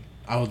amazing.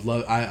 I would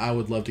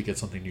love to get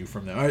something new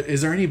from them.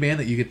 Is there any band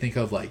that you could think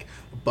of, like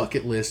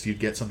bucket list, you'd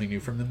get something new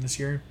from them this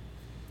year?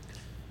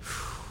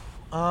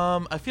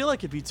 I feel like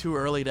it'd be too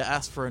early to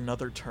ask for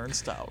another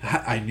Turnstile.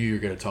 I knew you were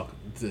gonna talk.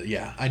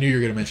 Yeah, I knew you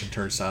were gonna mention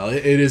Turnstile.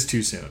 It is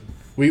too soon.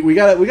 We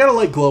gotta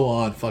like Glow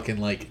On fucking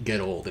like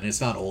get old, and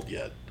it's not old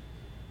yet.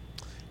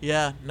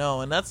 Yeah, no,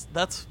 and that's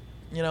that's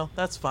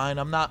fine.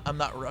 I'm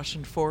not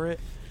rushing for it.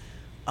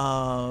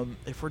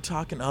 If we're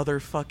talking other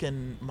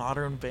fucking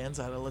modern bands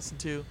that I listen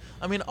to,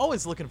 I mean,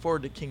 always looking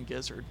forward to King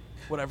Gizzard,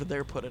 whatever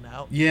they're putting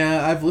out.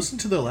 Yeah, I've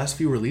listened to their last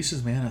few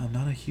releases, man. I'm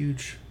not a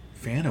huge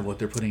fan of what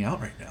they're putting out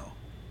right now.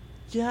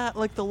 Yeah,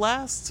 like the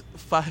last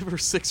 5 or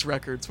 6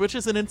 records, which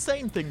is an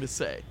insane thing to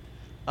say.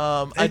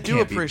 I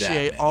do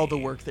appreciate all the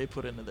work they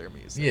put into their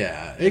music.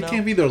 Yeah, it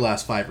can't be their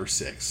last 5 or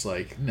 6.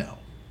 Like, no.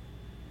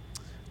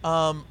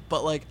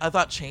 But like I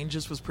thought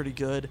Changes was pretty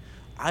good.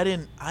 I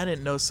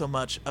didn't know so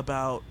much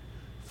about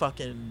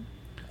fucking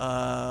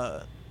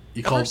ever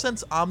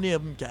since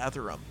Omnium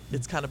Gatherum,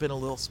 it's kind of been a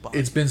little spotty.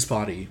 It's been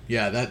spotty.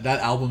 Yeah, that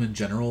album in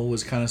general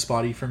was kind of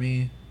spotty for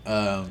me.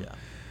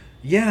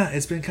 Yeah,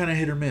 it's been kind of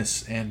hit or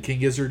miss. And King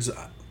Gizzards,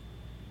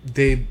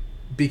 they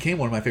became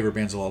one of my favorite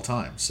bands of all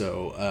time.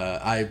 So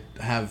I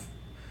have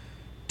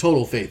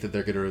total faith that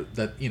they're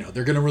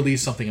gonna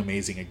release something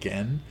amazing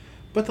again.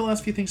 But the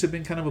last few things have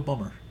been kind of a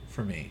bummer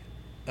for me.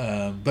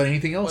 But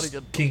anything else?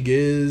 King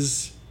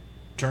Giz,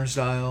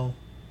 Turnstile.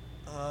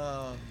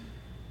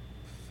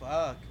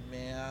 Fuck,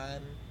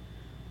 man.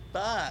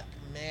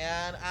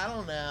 I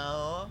don't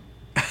know.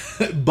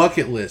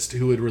 Bucket list.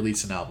 Who would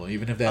release an album,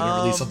 even if they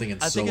haven't released something in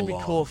so long? I think it'd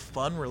be cool if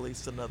Fun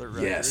released another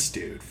record. Yes,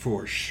 dude,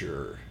 for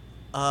sure.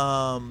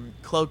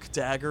 Cloak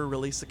Dagger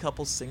released a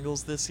couple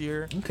singles this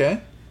year.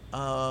 Okay.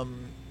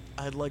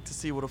 I'd like to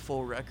see what a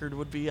full record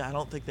would be. I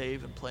don't think they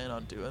even plan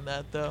on doing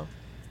that though.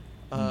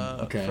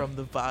 Okay. From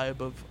the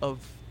vibe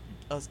of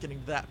us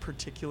getting that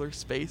particular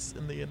space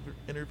in the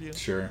interview.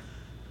 Sure.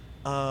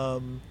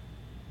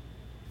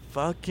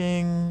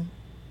 Fucking.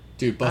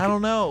 Dude, I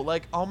don't know.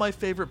 Like all my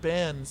favorite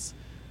bands,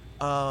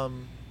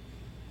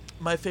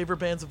 my favorite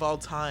bands of all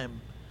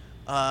time.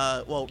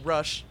 Well,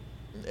 Rush.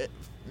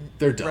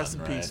 They're done. Rest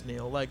in peace,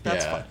 Neil. Like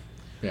that's fine.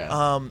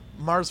 Yeah.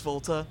 Mars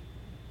Volta.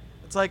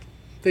 It's like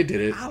they did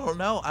it. I don't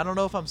know. I don't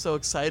know if I'm so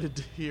excited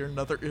to hear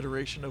another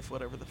iteration of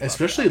whatever the fuck.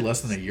 Especially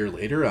less than a year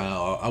later,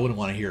 I wouldn't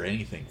want to hear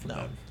anything from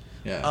them.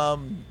 Yeah.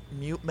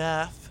 Mute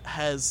Math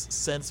has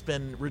since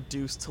been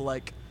reduced to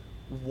like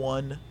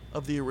one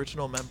of the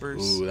original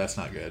members. Ooh, that's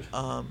not good.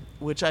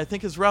 Which I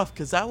think is rough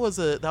because that was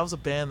a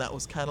band that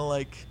was kind of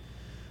like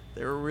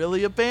they were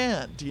really a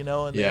band, you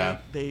know, and yeah.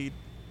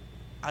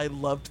 I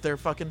loved their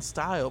fucking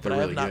style, but They're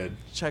I really have not good.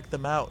 checked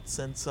them out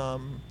since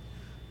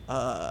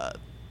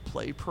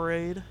Play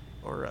Parade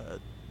or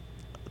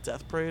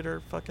Death Parade or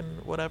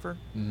fucking whatever.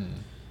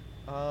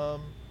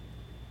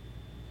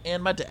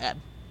 And my dad.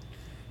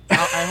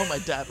 I hope my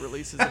dad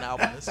releases an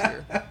album this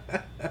year.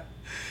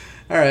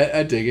 All right,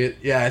 I dig it.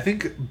 Yeah, I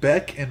think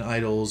Beck and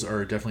Idols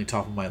are definitely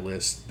top of my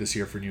list this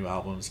year for new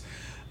albums.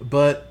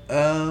 But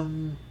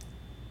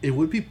it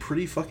would be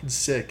pretty fucking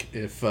sick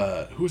if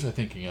who was I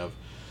thinking of?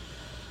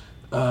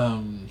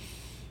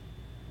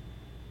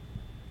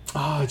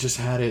 I just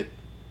had it.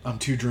 I'm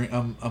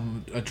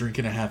a drink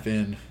and a half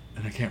in,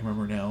 and I can't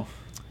remember now.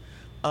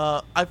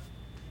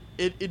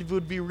 It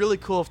would be really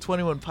cool if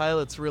 21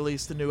 Pilots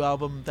released a new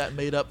album that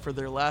made up for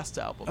their last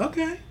album.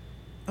 Okay.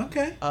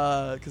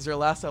 Because their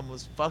last album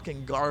was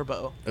fucking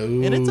garbo.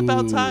 Ooh. And it's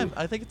about time.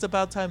 I think it's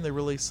about time they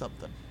release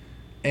something.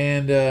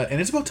 And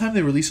it's about time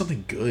they released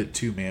something good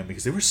too, man,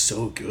 because they were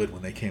so good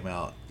when they came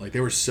out. Like, they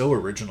were so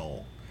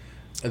original.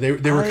 They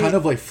were kind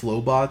of like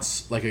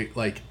Flowbots,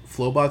 like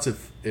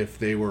Flowbots if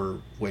they were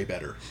way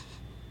better.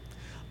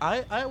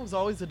 I was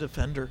always a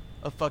defender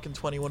of fucking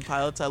 21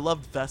 Pilots. I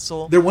loved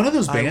Vessel. They're one of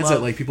those bands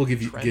that like people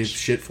give Trench.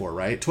 shit for,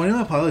 right?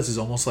 21 Pilots is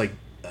almost like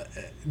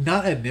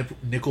not a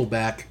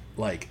Nickelback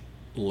like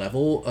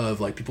level of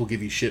like people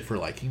give you shit for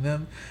liking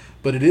them,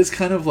 but it is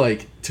kind of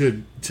like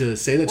to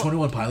say that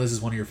 21 Pilots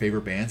is one of your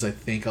favorite bands. I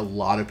think a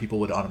lot of people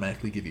would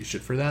automatically give you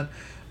shit for that,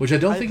 which I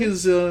don't think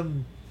is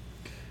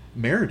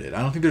merited.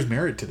 I don't think there's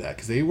merit to that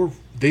because they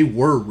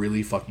were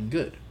really fucking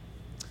good.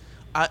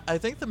 I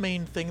think the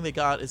main thing they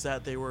got is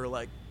that they were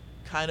like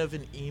kind of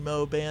an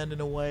emo band in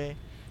a way,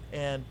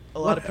 and a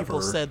lot of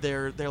people said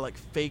they're like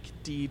fake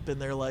deep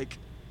and they're like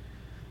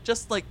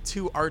just like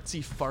too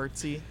artsy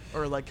fartsy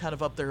or like kind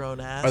of up their own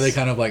ass. Are they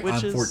kind of like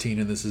I'm 14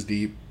 and this is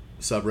deep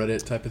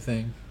subreddit type of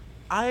thing?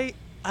 I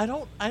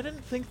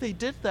didn't think they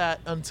did that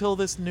until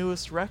this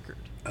newest record.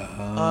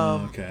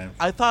 Okay.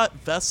 I thought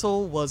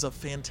Vessel was a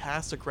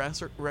fantastic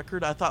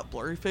record. I thought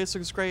Blurryface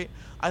was great.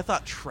 I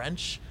thought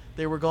Trench,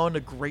 they were going to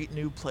great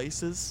new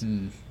places.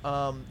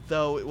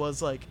 Though it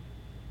was like,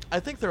 I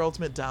think their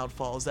ultimate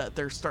downfall is that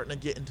they're starting to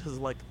get into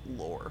like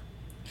lore.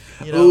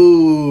 You know?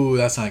 Ooh,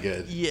 that's not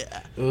good.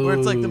 Yeah. Ooh. Where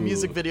it's like the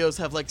music videos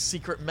have like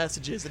secret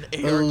messages and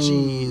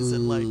ARGs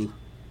and like,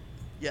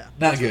 yeah.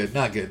 Not good.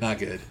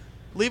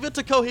 Leave it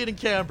to Coheed and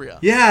Cambria.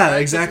 Yeah, right?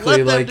 exactly.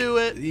 Just let like, them do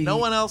it. No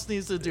one else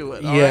needs to do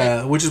it. Yeah,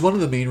 right? which is one of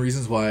the main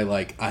reasons why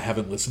like I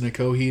haven't listened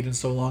to Coheed in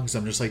so long because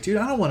I'm just like, dude,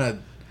 I don't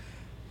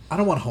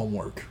want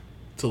homework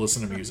to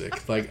listen to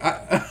music. like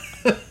I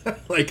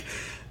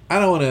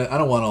don't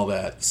want all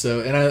that. So,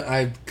 and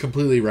I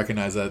completely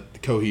recognize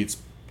that Coheed's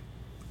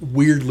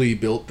weirdly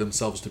built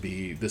themselves to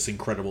be this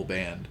incredible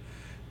band.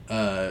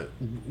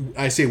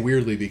 I say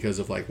weirdly because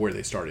of like where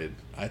they started.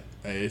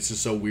 It's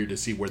just so weird to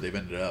see where they've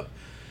ended up.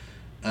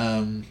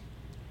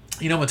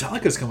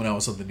 Metallica's coming out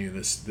with something new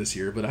this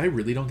year, but I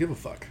really don't give a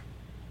fuck.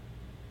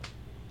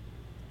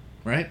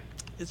 Right?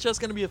 It's just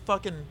gonna be a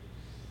fucking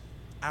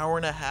hour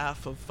and a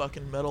half of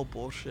fucking metal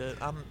bullshit.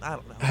 I don't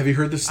know. Have you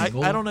heard the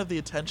single? I don't have the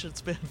attention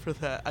span for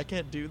that. I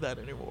can't do that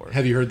anymore.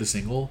 Have you heard the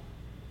single?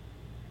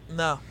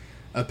 No.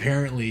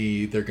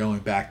 Apparently, they're going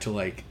back to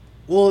like.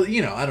 Well,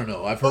 I don't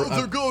know. I've heard.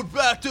 They're going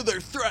back to their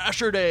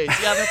Thrasher days.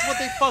 Yeah, that's what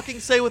they fucking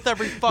say with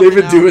every fucking. They've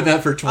been album. doing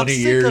that for 20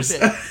 years.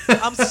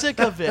 I'm sick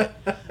of it.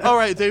 All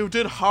right, they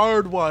did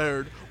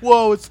Hardwired.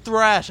 Whoa, it's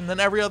thrash, and then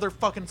every other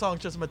fucking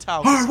song's just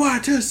Metallica.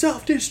 Hardwired to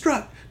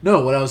self-destruct.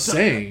 No, what I was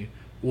saying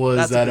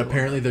was that a good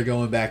apparently they're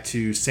going back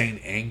to Saint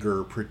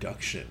Anger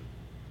production.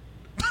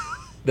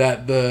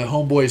 That the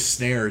Homeboy's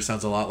snare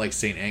sounds a lot like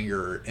Saint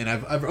Anger, and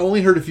I've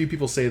only heard a few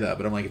people say that,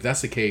 but I'm like, if that's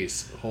the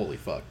case, holy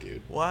fuck,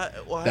 dude. Why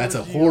that's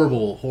a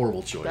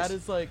horrible choice. That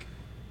is like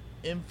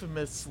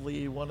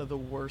infamously one of the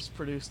worst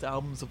produced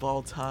albums of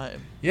all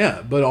time.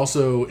 Yeah, but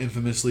also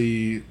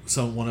infamously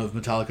one of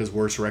Metallica's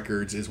worst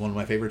records is one of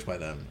my favorites by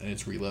them, and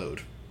it's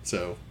Reload.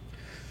 So,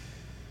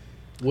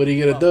 what are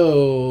you gonna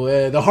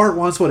do? The heart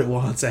wants what it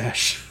wants,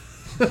 Ash.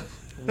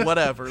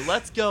 Whatever.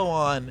 Let's go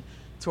on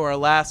to our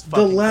last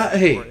fucking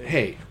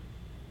hey.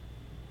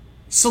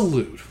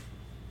 Salute.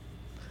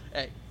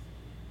 Hey.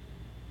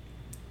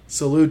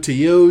 Salute to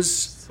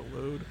yous.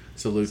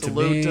 Salute to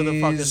me. To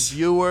the fucking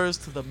viewers,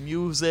 to the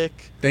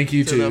music. Thank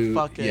you to the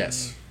fucking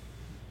yes.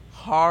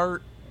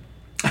 heart,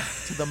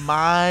 to the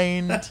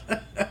mind,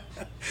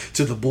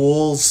 to the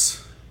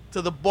balls,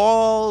 to the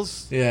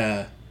balls.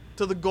 Yeah.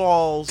 To the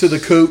galls. To the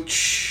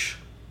coach.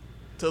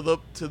 To the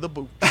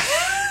booch.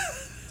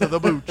 To the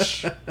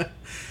booch.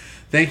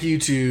 Thank you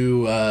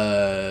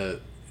to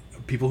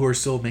people who are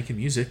still making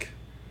music.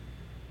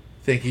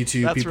 Thank you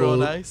to people. Real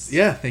nice.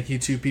 Yeah, thank you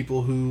to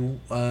people who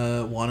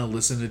want to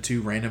listen to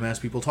two random ass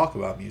people talk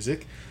about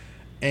music,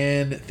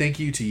 and thank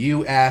you to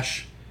you,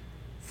 Ash,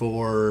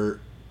 for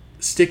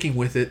sticking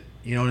with it.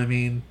 You know what I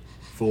mean?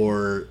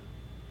 For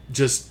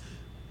just,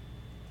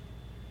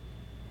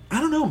 I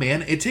don't know,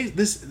 man. It takes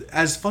this,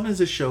 as fun as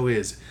this show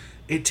is,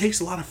 it takes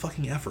a lot of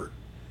fucking effort,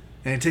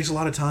 and it takes a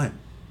lot of time.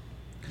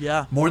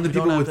 Yeah. More than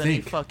people would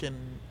think. Fucking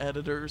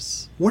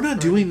editors. We're not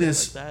doing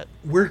this. Like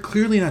we're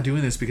clearly not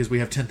doing this because we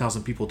have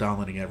 10,000 people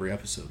downloading every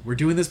episode. We're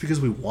doing this because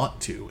we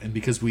want to and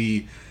because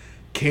we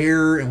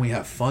care and we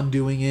have fun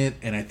doing it.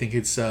 And I think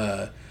it's,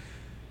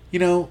 you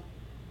know,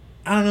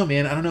 I don't know,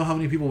 man. I don't know how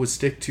many people would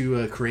stick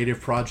to a creative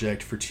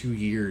project for 2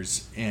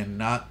 years and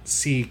not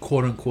see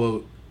quote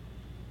unquote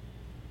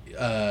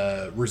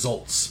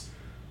results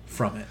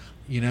from it,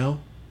 you know?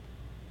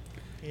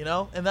 You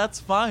know, and that's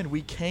fine.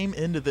 We came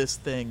into this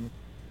thing.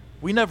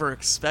 We never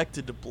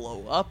expected to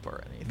blow up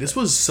or anything. This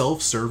was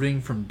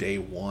self-serving from day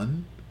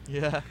one.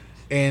 Yeah.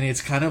 And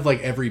it's kind of like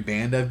every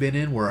band I've been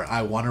in where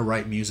I want to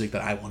write music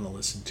that I want to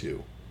listen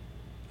to.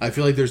 I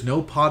feel like there's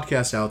no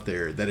podcast out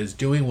there that is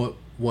doing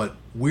what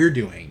we're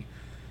doing,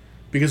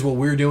 because what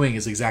we're doing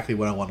is exactly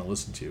what I want to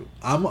listen to.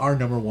 I'm our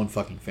number one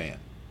fucking fan.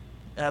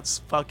 That's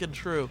fucking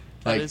true.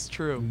 That is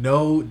true.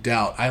 No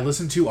doubt. I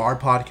listen to our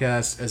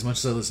podcast as much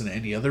as I listen to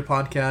any other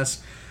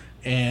podcast.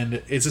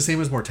 And it's the same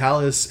as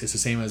Mortalis. It's the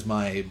same as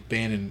my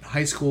band in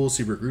high school,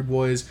 Super Rude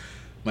Boys.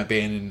 My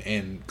band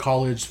in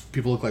college,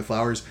 People Look Like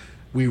Flowers.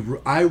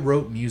 I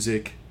wrote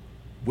music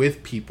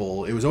with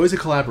people. It was always a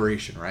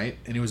collaboration, right?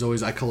 And it was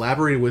always, I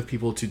collaborated with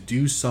people to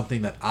do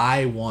something that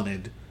I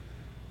wanted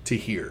to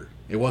hear.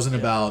 It wasn't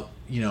about,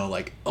 you know,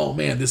 like, oh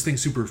man, this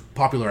thing's super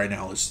popular right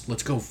now.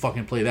 Let's go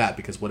fucking play that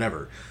because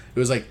whatever. It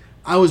was like,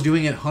 I was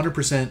doing it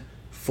 100%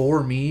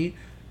 for me.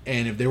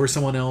 And if there was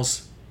someone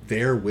else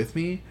there with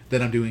me,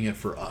 then I'm doing it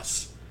for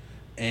us.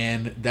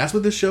 And that's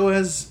what this show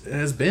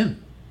has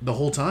been the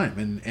whole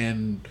time.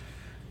 And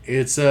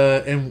it's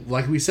and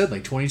like we said,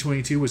 like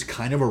 2022 was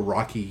kind of a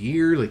rocky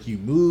year. Like you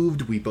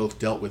moved, we both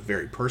dealt with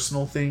very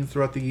personal things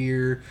throughout the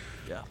year.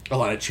 Yeah. A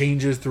lot of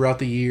changes throughout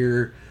the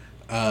year.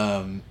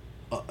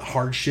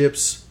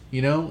 Hardships,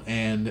 you know,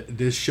 and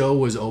this show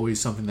was always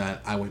something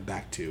that I went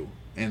back to.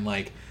 And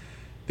like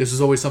this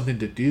was always something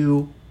to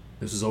do.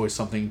 This was always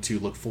something to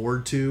look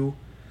forward to.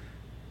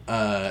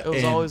 It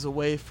was always a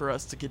way for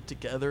us to get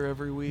together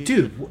every week.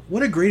 Dude,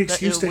 what a great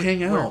excuse to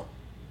hang out.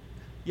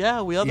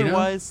 Yeah, we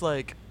otherwise,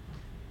 like,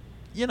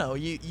 you know,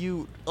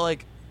 you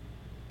like,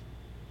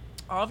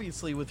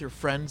 obviously with your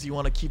friends, you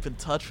want to keep in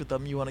touch with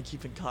them. You want to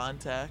keep in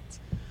contact.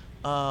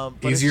 But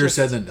easier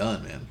said than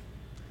done, man.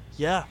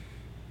 Yeah.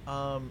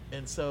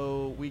 And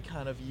so we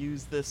kind of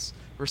use this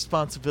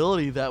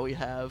responsibility that we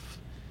have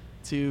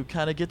to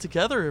kind of get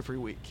together every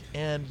week.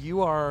 And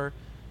you are,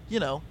 you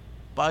know,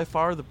 by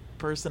far the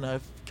person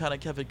I've kind of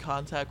kept in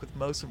contact with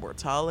most in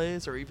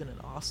Mortales or even in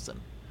Austin.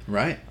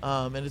 Right.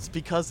 And it's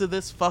because of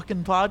this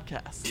fucking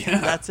podcast. Yeah.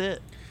 That's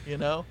it, you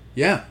know?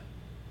 Yeah.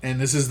 And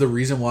this is the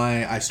reason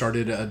why I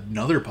started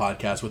another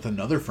podcast with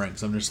another friend.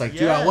 Because I'm just like,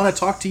 dude, I want to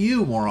talk to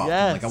you more often.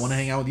 Yes. Like, I want to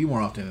hang out with you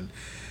more often. And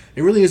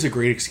it really is a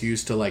great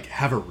excuse to, like,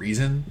 have a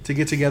reason to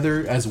get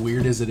together. As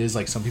weird as it is,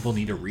 like, some people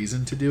need a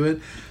reason to do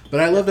it. But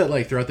I love that,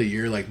 like, throughout the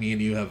year, like, me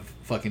and you have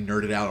fucking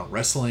nerded out on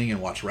wrestling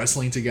and watched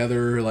wrestling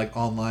together, like,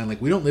 online.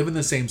 Like, we don't live in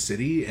the same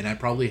city, and I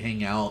probably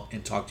hang out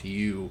and talk to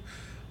you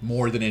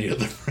more than any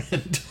other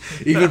friend.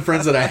 Even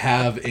friends that I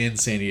have in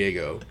San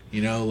Diego,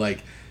 you know?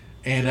 Like,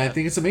 and I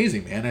think it's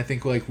amazing, man. I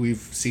think, like, we've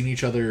seen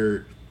each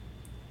other,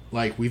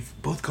 like, we've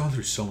both gone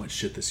through so much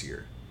shit this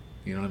year.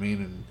 You know what I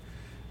mean?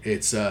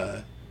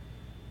 And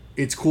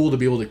it's cool to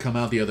be able to come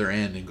out the other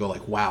end and go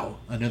like, wow,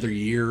 another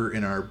year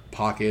in our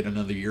pocket,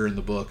 another year in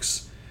the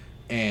books,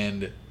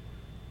 and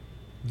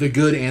the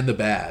good and the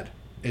bad.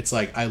 It's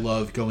like, I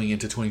love going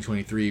into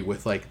 2023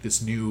 with like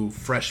this new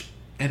fresh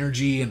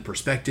energy and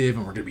perspective,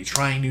 and we're going to be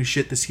trying new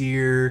shit this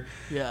year.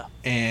 Yeah.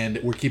 And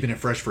we're keeping it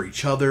fresh for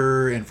each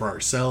other and for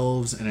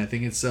ourselves. And I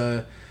think it's,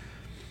 you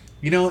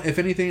know, if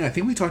anything, I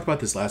think we talked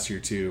about this last year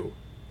too,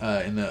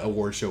 in the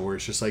award show, where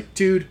it's just like,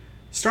 dude,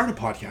 start a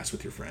podcast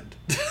with your friend.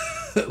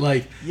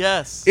 Like,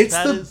 yes, it's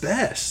the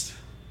best.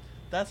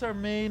 That's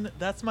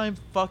my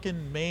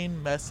fucking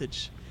main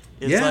message.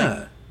 It's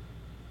like,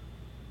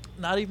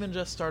 not even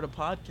just start a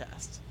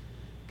podcast,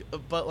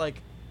 but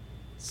like,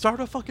 start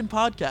a fucking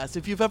podcast.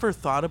 If you've ever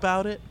thought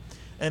about it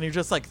and you're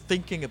just like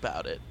thinking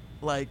about it,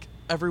 like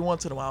every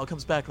once in a while it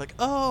comes back like,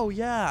 oh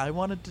yeah, I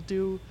wanted to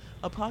do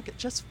a podcast.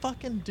 Just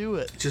fucking do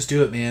it. Just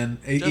do it, man.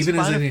 Even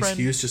as an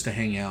excuse just to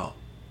hang out.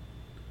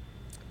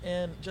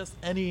 And just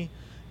any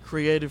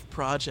creative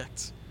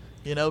project,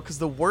 you know, because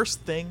the worst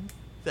thing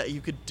that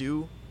you could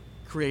do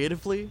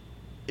creatively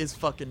is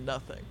fucking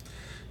nothing.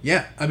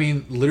 Yeah, I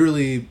mean,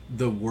 literally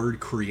the word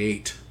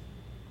create,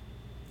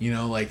 you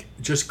know, like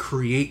just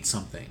create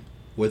something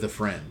with a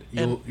friend.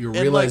 You'll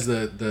realize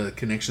like, the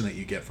connection that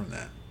you get from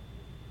that.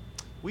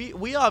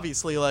 We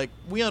obviously, like,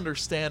 we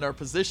understand our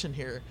position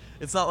here.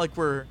 It's not like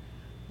we're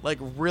like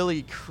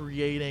really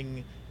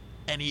creating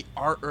any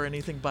art or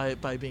anything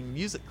by being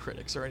music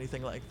critics or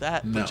anything like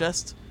that. No. But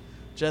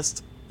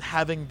just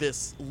having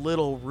this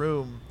little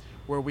room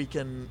where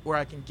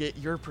I can get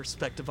your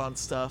perspective on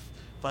stuff,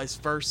 vice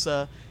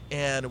versa,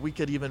 and we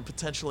could even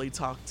potentially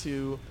talk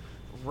to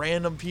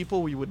random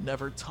people we would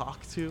never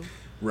talk to.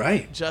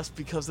 Right. Just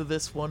because of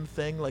this one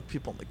thing, like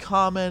people in the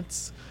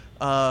comments,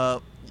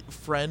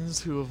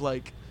 friends who have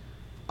like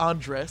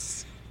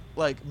Andres,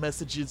 like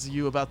messages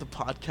you about the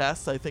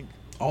podcast. I think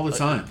all the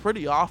time,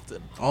 pretty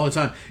often. All the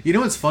time. You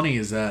know what's funny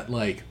is that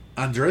like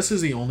Andres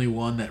is the only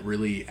one that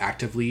really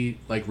actively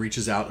like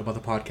reaches out about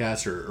the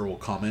podcast or will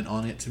comment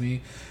on it to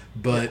me.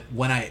 But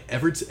when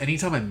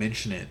anytime I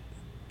mention it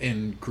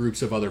in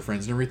groups of other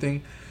friends and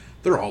everything,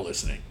 they're all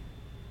listening.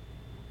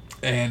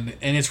 And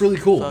it's really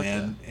cool,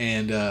 man. Yeah.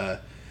 And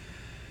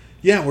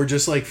yeah, we're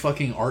just like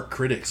fucking art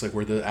critics. Like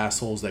we're the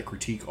assholes that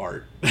critique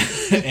art,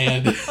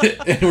 and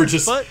we're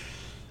just. But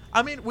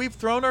I mean, we've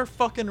thrown our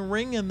fucking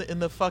ring in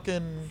the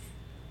fucking.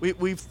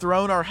 We've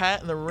thrown our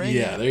hat in the ring.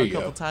 Yeah, there you go.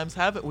 A couple times,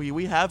 haven't we?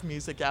 We have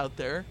music out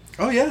there.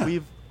 Oh yeah.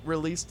 We've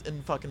released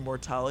in fucking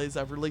Mortales.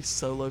 I've released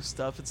solo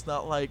stuff. It's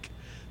not like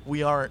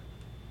we aren't,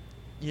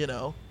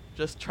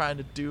 just trying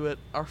to do it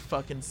our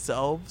fucking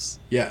selves.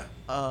 Yeah.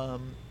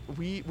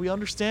 We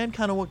understand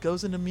kind of what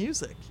goes into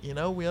music,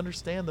 we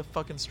understand the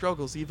fucking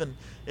struggles, even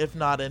if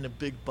not in a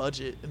big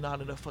budget and not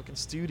in a fucking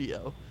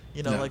studio,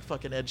 like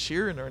fucking Ed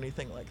Sheeran or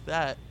anything like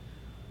that.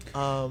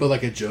 But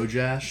like a Joe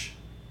Jazz.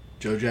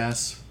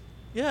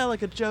 Yeah,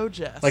 like a Joe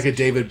Jazz. Like a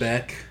David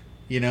Beck,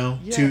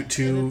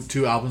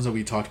 two albums that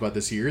we talked about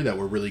this year that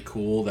were really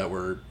cool, that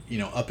were,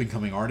 up and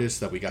coming artists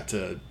that we got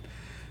to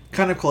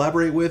kind of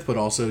collaborate with, but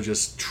also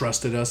just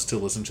trusted us to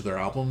listen to their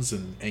albums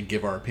and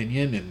give our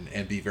opinion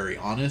and be very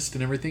honest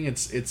and everything.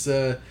 It's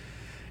a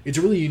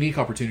really unique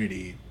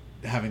opportunity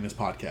having this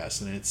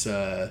podcast, and it's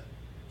yeah,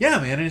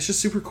 man, and it's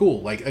just super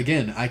cool. Like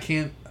again, I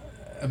can't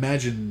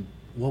imagine,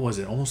 what was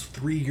it, almost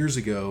 3 years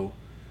ago,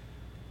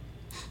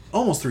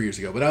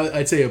 but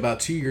I'd say about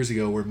 2 years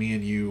ago, where me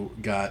and you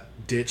got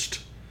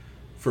ditched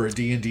for a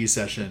D&D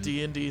session. And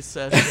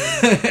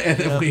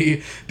then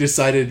we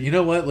decided, you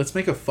know what, let's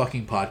make a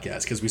fucking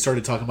podcast, because we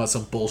started talking about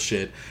some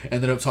bullshit,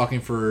 ended up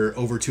talking for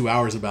over 2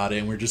 hours about it,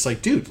 and we're just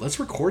like, dude, let's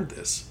record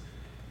this.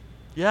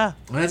 Yeah.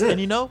 And that's it.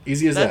 And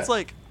easy as that's that.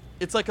 Like,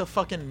 it's like a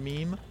fucking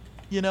meme,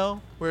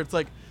 where it's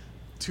like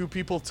two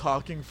people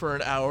talking for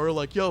an hour,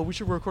 like, yo, we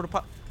should record a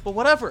podcast. But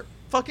whatever.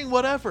 Fucking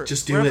whatever.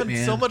 Just do We're it, having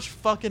man. so much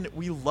fucking,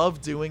 we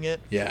love doing it.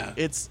 Yeah.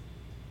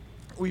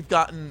 We've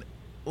gotten,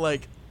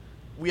 like,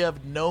 we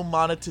have no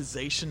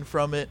monetization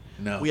from it.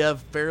 No. We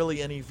have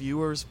barely any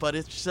viewers, but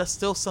it's just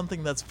still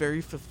something that's very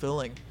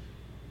fulfilling,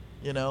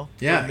 Yeah.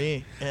 for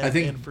me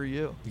and for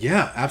you.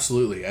 Yeah,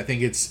 absolutely. I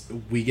think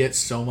we get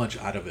so much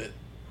out of it,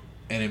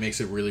 and it makes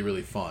it really,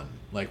 really fun.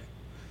 Like,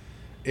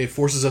 it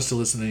forces us to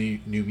listen to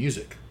new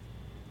music,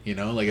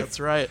 Like that's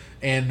right.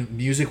 And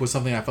music was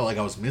something I felt like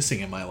I was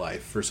missing in my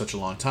life for such a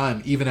long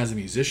time, even as a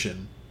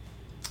musician.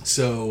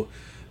 So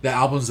the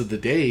albums of the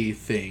day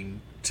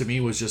thing to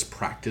me was just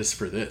practice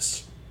for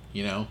this,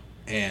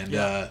 and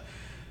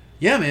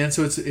yeah, man.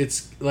 So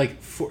it's like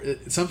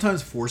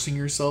sometimes forcing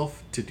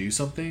yourself to do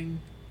something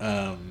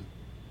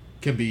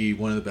can be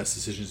one of the best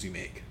decisions you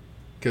make,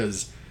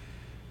 because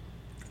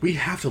we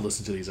have to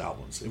listen to these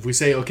albums. If we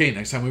say, okay,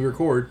 next time we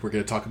record, we're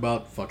going to talk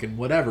about fucking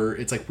whatever,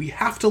 it's like we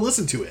have to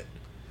listen to it.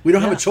 We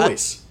don't have a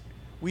choice.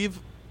 We've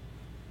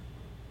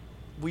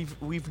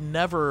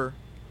never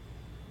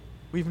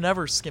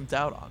skimped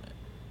out on it.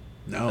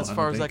 No, as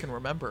far as I can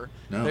remember.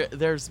 No.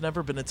 There's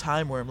never been a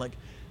time where I'm like,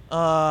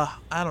 I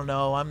don't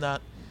know, I'm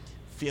not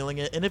feeling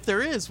it. And if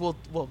there is, we'll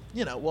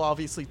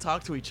obviously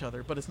talk to each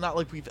other, but it's not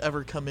like we've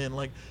ever come in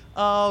like,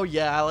 oh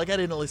yeah, like I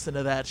didn't listen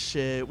to that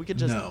shit. We could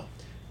just,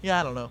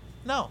 yeah, I don't know.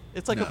 No,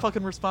 it's like a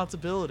fucking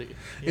responsibility.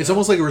 It's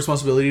almost like a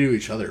responsibility to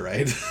each other,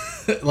 right?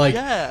 Like,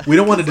 we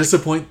don't want to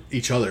disappoint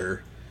each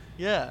other.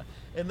 Yeah,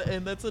 and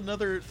that's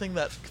another thing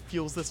that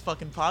fuels this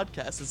fucking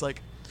podcast is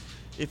like,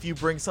 if you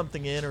bring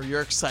something in or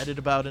you're excited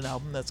about an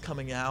album that's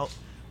coming out,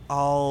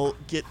 I'll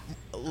get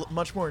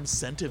much more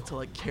incentive to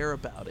like care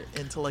about it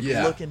and to like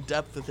look in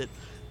depth with it,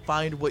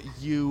 find what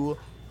you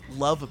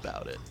love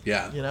about it.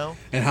 Yeah.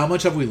 And how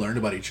much have we learned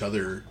about each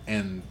other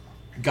and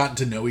gotten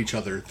to know each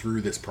other through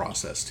this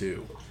process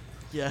too?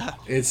 Yeah.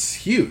 It's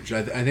huge.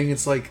 I think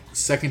it's like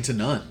second to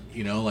none,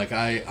 like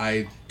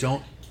I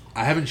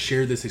haven't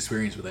shared this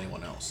experience with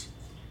anyone else.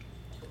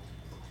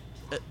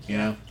 I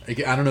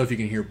don't know if you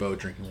can hear Bo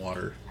drinking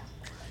water.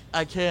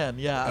 I can,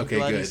 yeah. I'm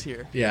glad he's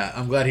here. Yeah,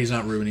 I'm glad he's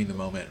not ruining the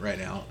moment right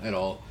now at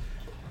all.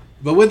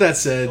 But with that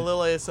said, a little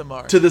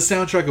ASMR. To the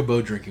soundtrack of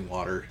Bo drinking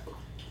water.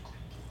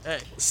 Hey.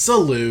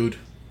 Salute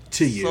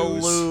to you.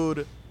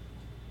 Salute.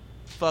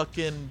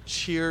 Fucking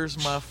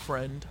cheers, my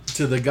friend.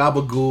 To the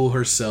gabagool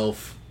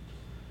herself.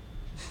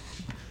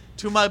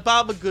 To my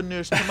Baba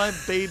Ganoush, to my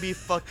baby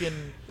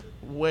fucking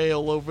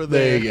whale over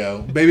there. There you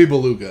go. Baby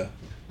beluga.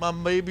 My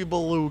baby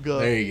beluga.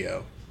 There you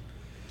go.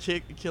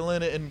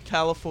 Killing it in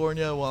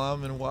California while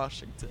I'm in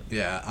Washington.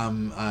 Yeah,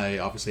 I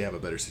obviously have a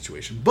better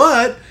situation.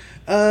 But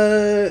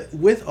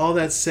with all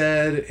that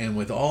said, and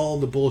with all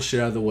the bullshit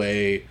out of the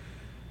way,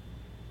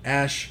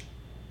 Ash,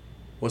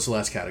 what's the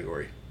last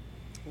category?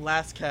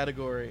 Last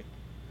category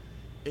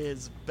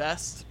is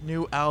Best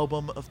New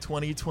Album of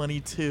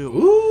 2022.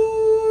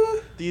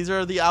 Ooh! These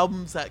are the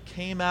albums that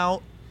came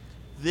out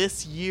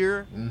this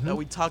year that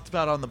we talked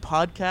about on the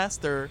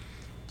podcast. There are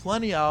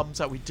plenty of albums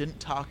that we didn't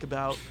talk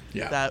about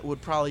that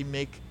would probably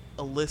make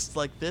a list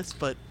like this,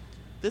 but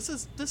this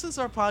is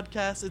our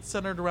podcast. It's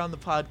centered around the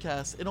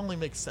podcast. It only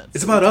makes sense.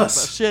 It's about us.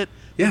 About shit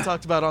we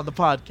talked about on the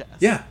podcast.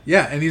 Yeah.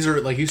 And these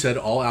are, like you said,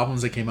 all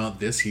albums that came out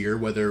this year,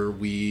 whether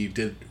we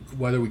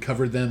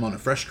covered them on a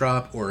fresh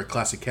drop or a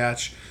classic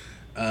catch.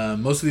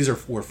 Most of these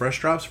were fresh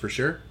drops for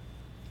sure.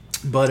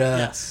 But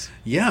yes.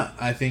 Yeah,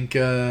 I think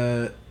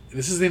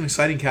this is an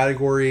exciting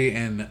category,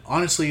 and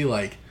honestly,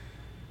 like,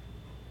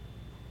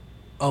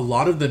 a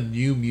lot of the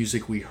new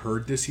music we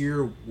heard this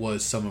year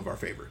was some of our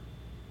favorite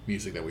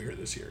music that we heard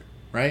this year,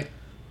 right?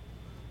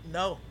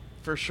 No,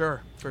 for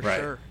sure.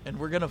 And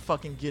we're gonna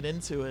fucking get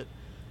into it.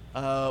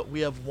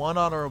 We have one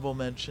honorable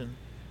mention,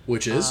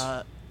 which is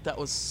that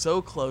was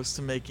so close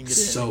to making it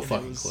so in.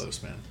 Fucking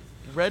close, man.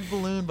 Red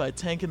Balloon by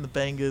Tank and the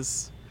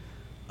Bangas.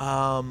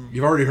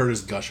 You've already heard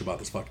us gush about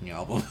this fucking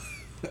album.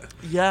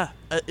 Yeah,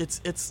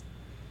 it's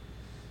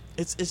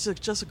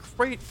just a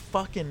great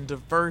fucking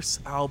diverse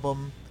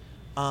album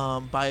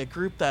by a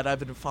group that I've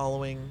been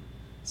following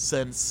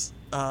since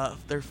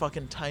their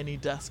fucking Tiny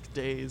Desk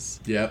days.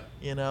 Yep.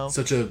 You know?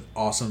 Such a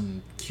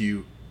awesome,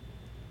 cute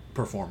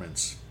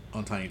performance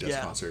on Tiny Desk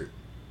concert.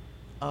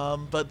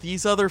 But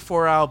these other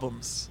 4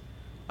 albums,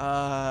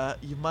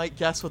 you might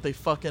guess what they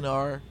fucking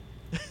are.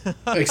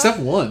 Except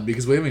one,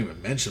 because we haven't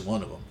even mentioned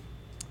one of them.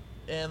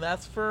 And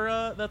that's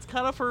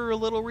kind of for a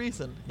little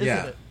reason,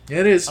 isn't it? Yeah,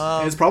 it is.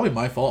 It's probably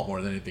my fault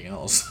more than anything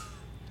else.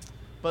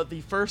 But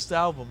the first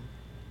album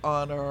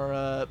on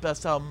our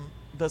best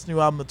new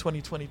album of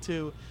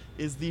 2022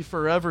 is The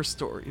Forever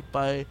Story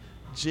by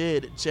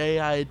JID,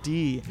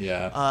 J-I-D.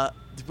 Yeah.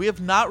 We have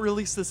not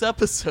released this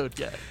episode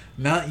yet.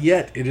 Not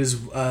yet. It is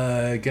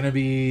going to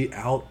be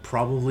out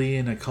probably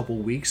in a couple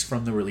weeks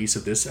from the release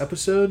of this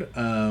episode.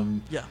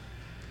 Yeah.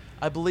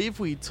 I believe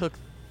we took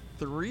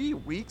 3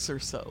 weeks or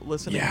so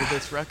listening to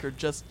this record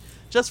just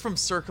from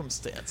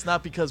circumstance,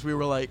 not because we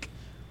were like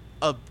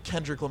a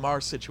Kendrick Lamar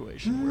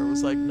situation where it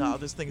was like, nah,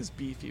 this thing is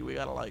beefy, we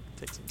gotta like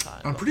take some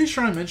time. I'm pretty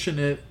sure I mentioned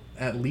it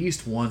at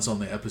least once on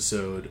the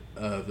episode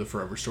of The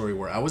Forever Story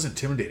where I was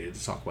intimidated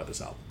to talk about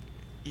this album.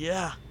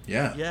 Yeah.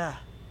 Yeah.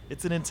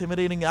 It's an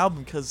intimidating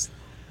album because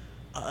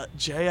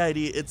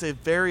JID,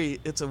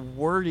 it's a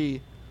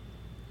wordy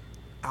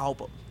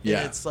album. Yeah.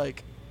 And it's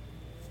like,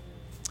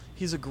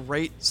 he's a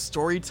great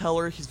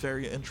storyteller. He's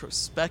very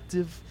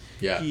introspective.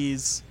 Yeah.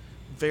 He's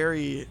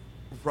very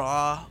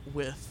raw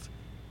with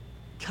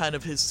kind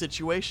of his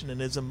situation and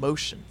his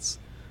emotions.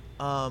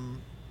 And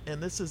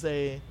this is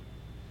I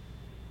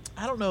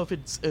don't know if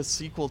it's a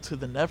sequel to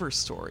The Never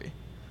Story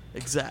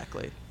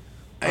exactly.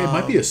 It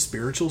might be a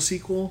spiritual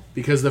sequel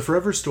because The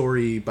Forever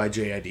Story by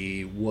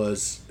JID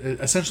was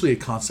essentially a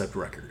concept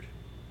record,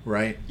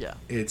 right? Yeah.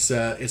 It's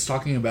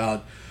talking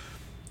about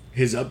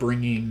his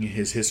upbringing,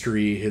 his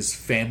history, his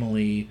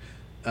family,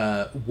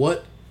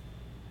 what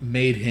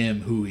made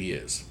him who he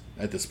is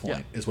at this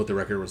point is what the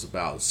record was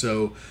about.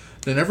 So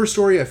The Never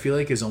Story, I feel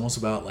like, is almost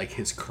about like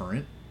his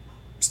current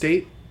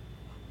state,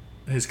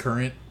 his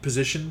current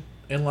position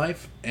in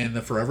life, and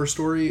The Forever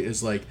Story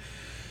is like,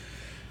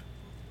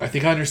 I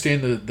think I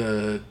understand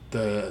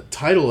the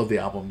title of the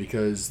album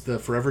because The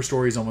Forever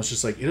Story is almost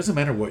just like, it doesn't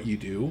matter what you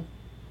do,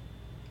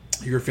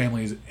 your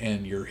family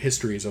and your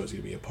history is always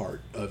going to be a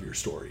part of your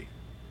story.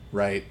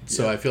 Right? Yeah.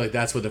 So I feel like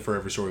that's what The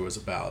Forever Story was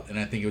about. And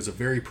I think it was a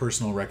very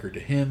personal record to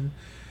him.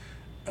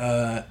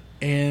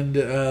 And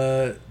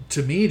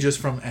to me, just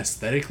from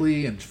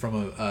aesthetically and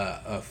from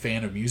a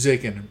fan of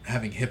music and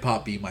having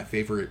hip-hop be my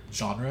favorite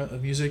genre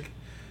of music,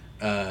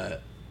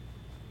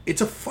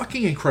 it's a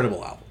fucking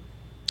incredible album.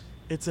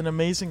 It's an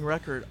amazing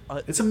record.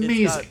 It's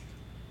amazing. It's got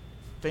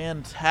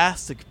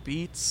fantastic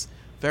beats,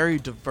 very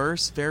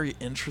diverse, very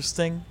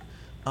interesting.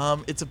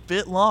 It's a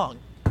bit long.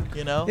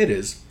 You know? It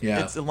is,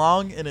 yeah. It's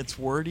long and it's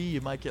wordy. You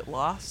might get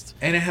lost.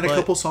 And it had a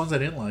couple songs I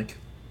didn't like.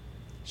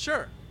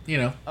 Sure. You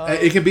know,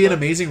 it can be an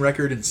amazing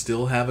record and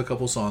still have a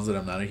couple songs that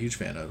I'm not a huge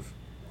fan of.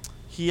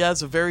 He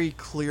has a very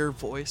clear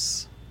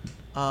voice,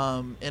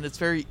 and it's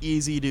very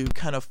easy to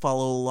kind of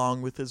follow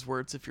along with his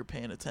words if you're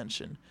paying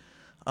attention.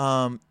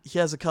 He's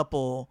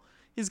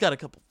got a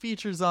couple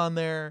features on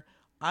there.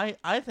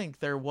 I think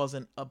there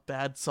wasn't a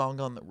bad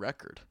song on the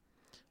record.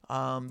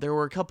 There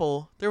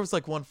was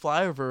like one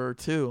flyover or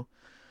two.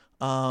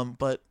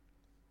 But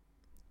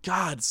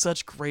God,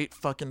 such great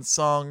fucking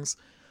songs,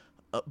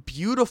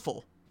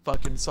 beautiful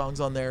fucking songs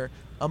on there.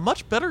 A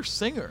much better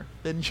singer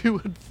than you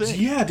would think.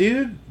 Yeah,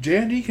 dude,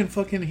 JID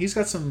can he's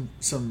got some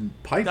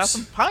pipes. Got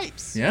some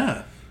pipes.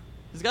 Yeah,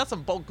 he's got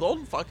some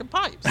golden fucking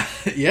pipes.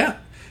 Yeah.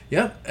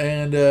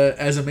 And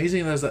as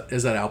amazing as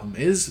that album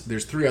is,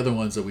 there's 3 other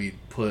ones that we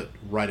put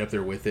right up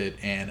there with it,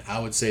 and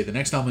I would say the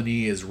next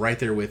nominee is right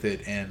there with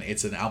it, and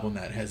it's an album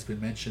that has been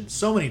mentioned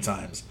so many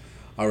times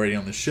already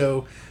on the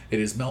show. It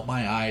is Melt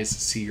My Eyes,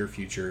 See Your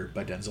Future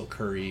by Denzel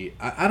Curry.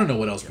 I don't know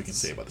what else we can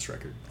say about this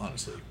record,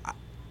 honestly.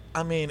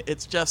 I mean,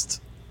 it's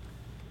just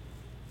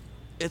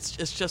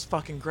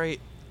fucking great.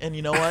 And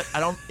you know what?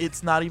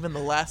 It's not even the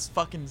last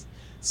fucking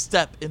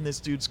step in this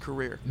dude's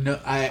career. No,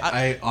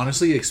 I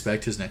honestly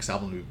expect his next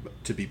album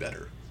to be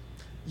better.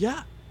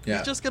 Yeah.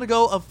 He's just going to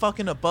go a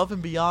fucking above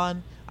and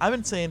beyond. I've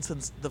been saying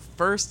since the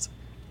first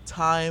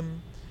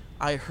time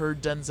I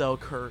heard Denzel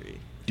Curry.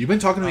 You've been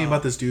talking to me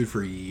about this dude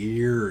for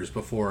years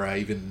before I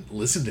even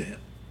listened to him.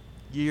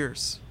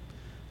 Years.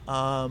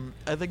 I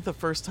think the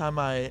first time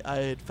I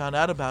had found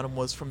out about him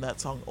was from that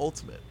song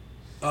Ultimate.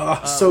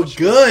 So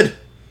good!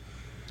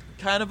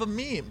 Kind of a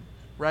meme,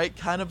 right?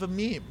 Kind of a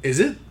meme. Is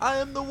it? I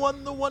am the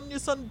one your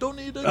son don't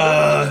need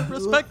to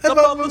respect up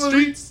on the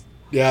streets.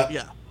 Yeah.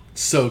 Yeah.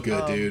 So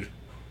good, dude.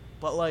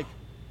 But, like,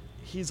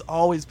 he's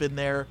always been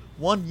there.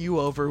 Won you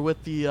over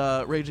with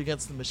the Rage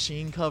Against the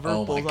Machine cover,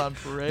 Bulls on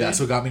Parade. That's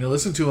what got me to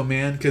listen to him,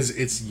 man, because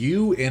it's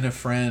you and a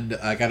friend.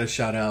 I got to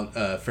shout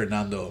out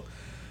Fernando.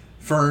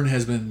 Fern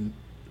has been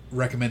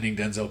recommending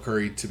Denzel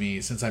Curry to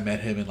me since I met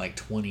him in like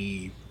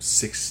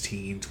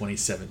 2016,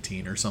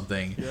 2017 or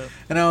something. Yeah.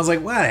 And I was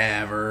like,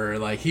 whatever.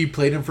 Like, he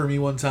played him for me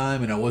one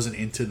time, and I wasn't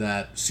into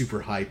that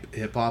super hype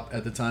hip-hop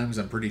at the time, because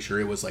I'm pretty sure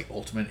it was like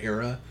Ultimate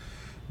era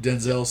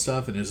Denzel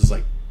stuff, and it was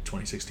like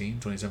 2016,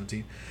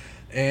 2017.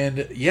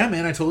 And yeah,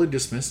 man, I totally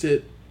dismissed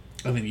it.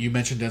 I mean, you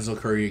mentioned Denzel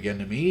Curry again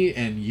to me,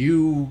 and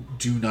you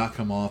do not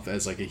come off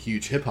as like a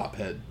huge hip-hop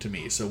head to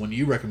me. So when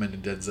you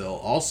recommended Denzel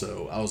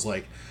also, I was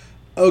like,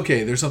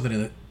 okay, there's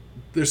something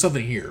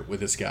here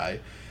with this guy.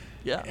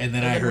 Yeah. And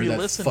then I heard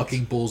that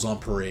fucking Bulls on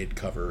Parade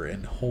cover,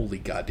 and holy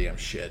goddamn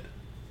shit.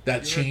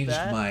 That changed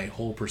my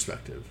whole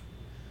perspective.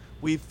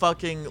 We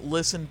fucking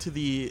listened to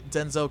the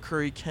Denzel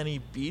Curry Kenny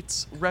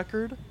Beats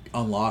record.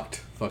 Unlocked.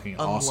 Fucking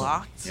awesome.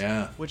 Unlocked.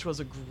 Yeah. Which was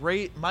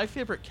my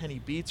favorite Kenny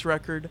Beats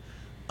record.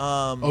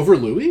 Over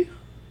Louis?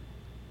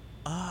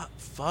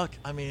 Fuck.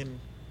 I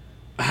mean...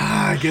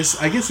 I guess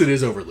it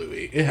is over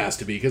Louis. It has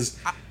to be, because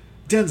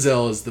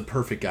Denzel is the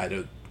perfect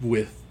guy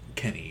with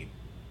Kenny.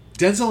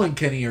 Denzel and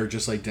Kenny are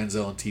just like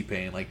Denzel and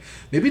T-Pain. Like,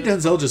 maybe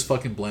Denzel just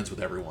fucking blends with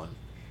everyone.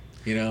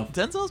 You know?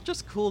 Denzel's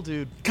just cool,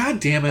 dude. God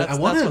damn it. I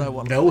want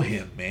to know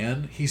him,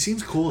 man. He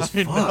seems cool as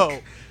fuck. Know.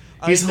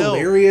 He's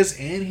hilarious,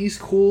 and he's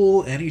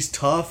cool, and he's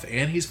tough,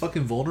 and he's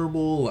fucking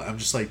vulnerable. I'm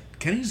just like,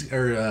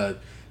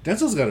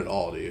 Denzel's got it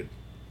all, dude.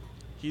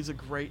 He's a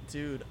great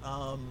dude.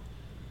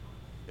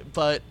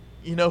 But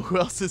you know who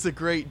else is a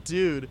great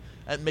dude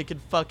at making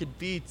fucking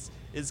beats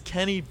is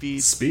Kenny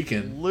Beats.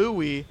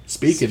 Louis.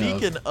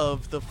 Speaking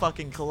of the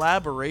fucking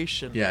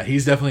collaboration. Yeah,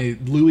 he's definitely...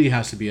 Louis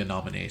has to be a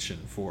nomination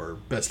for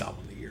Best Album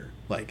of the Year.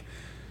 Like,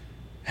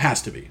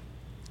 has to be.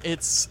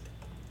 It's...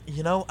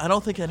 You know, I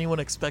don't think anyone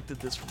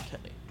expected this from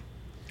Kenny.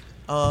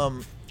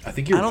 I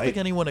think you're right. I don't think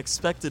anyone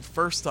expected,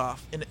 first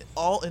off, an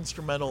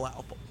all-instrumental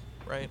album,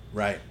 right?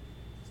 Right.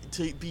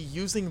 To be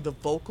using the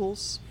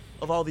vocals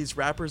of all these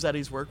rappers that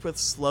he's worked with,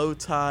 Slow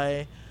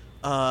Tie,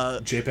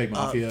 JPEG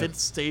Mafia,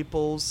 Vince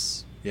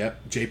Staples.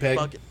 Yep.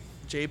 JPEG.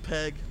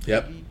 JPEG.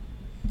 Yep. Baby.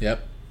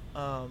 Yep.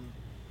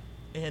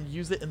 And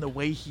use it in the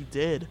way he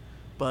did,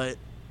 but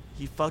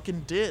he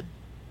fucking did.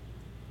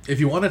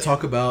 If you want to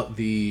talk about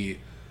the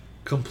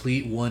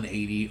complete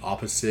 180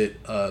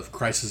 opposite of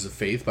Crisis of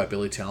Faith by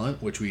Billy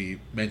Talent, which we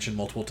mentioned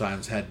multiple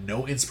times, had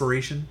no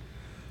inspiration,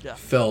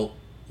 felt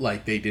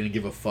like they didn't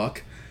give a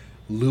fuck.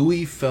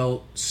 Louis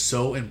felt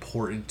so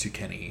important to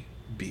Kenny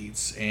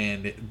Beats,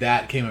 and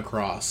that came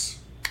across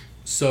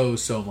so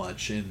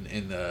much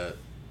in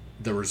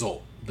the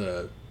result,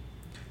 the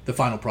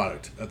final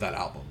product of that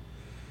album.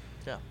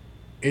 Yeah,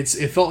 it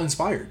felt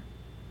inspired.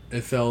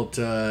 It felt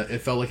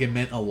like it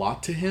meant a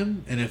lot to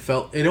him, and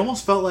it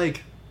almost felt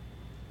like,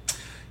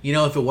 you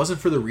know, if it wasn't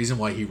for the reason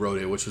why he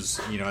wrote it, which was,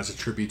 you know, as a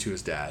tribute to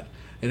his dad,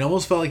 it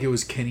almost felt like it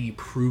was Kenny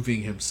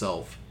proving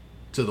himself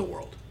to the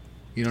world.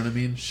 You know what I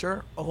mean?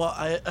 Sure. Well,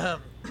 I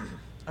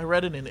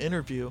read in an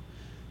interview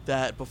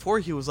that before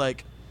he was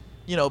like,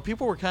 you know,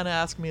 people were kind of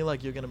asking me,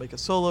 like, you're going to make a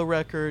solo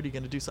record, you're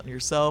going to do something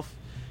yourself.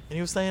 And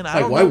he was saying, I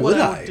don't know what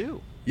I would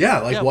do. Yeah,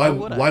 like,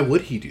 why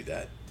would he do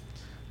that?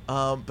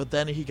 But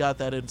then he got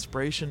that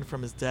inspiration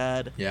from his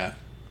dad. Yeah.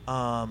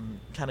 Kind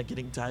of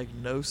getting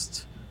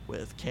diagnosed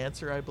with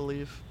cancer, I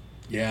believe.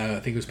 Yeah, I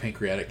think it was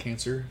pancreatic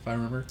cancer, if I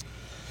remember.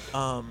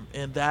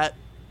 And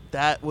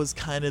that was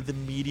kind of the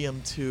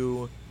medium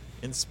to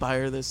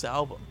inspire this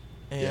album.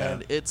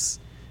 And it's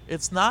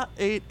not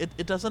like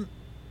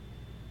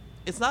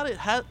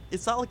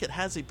it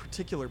has a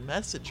particular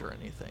message or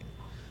anything.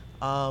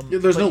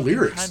 There's no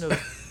lyrics.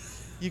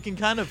 You can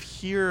kind of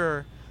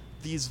hear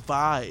these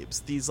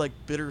vibes, these like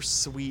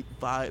bittersweet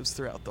vibes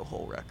throughout the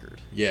whole record.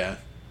 Yeah.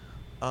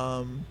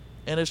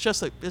 And it's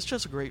just a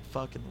great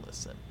fucking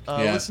listen.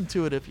 Listen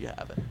to it if you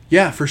haven't.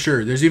 Yeah, for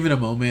sure. There's even a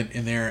moment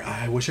in there,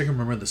 I wish I could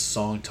remember the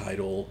song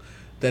title,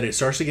 that it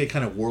starts to get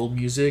kind of world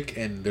music,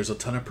 and there's a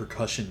ton of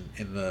percussion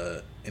in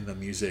the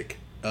music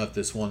of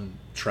this one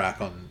track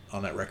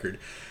on that record.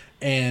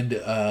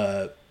 And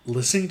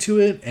listening to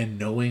it and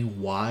knowing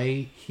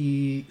why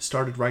he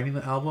started writing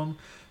the album,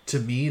 to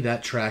me,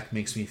 that track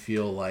makes me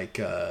feel like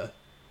the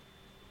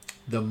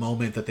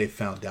moment that they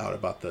found out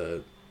about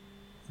the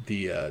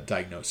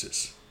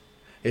diagnosis.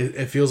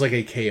 It feels like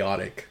a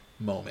chaotic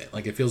moment.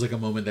 Like, it feels like a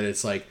moment that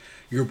it's like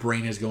your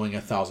brain is going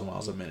 1,000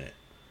 miles a minute.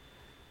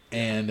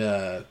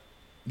 And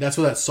that's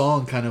what that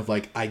song kind of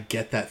like, I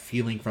get that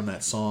feeling from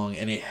that song,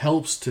 and it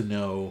helps to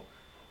know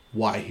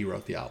why he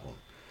wrote the album.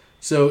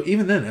 So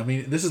even then, I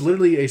mean, this is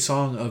literally a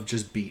song of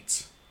just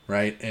beats,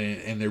 right?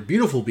 And they're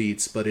beautiful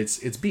beats, but it's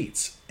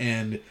beats.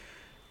 And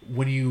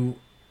when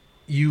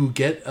you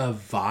get a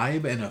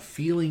vibe and a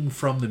feeling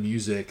from the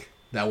music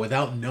that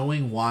without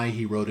knowing why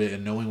he wrote it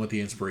and knowing what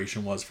the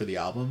inspiration was for the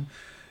album,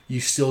 you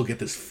still get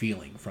this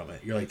feeling from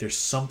it. You're like, there's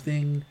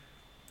something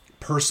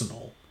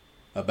personal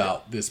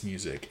about this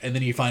music. And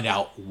then you find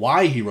out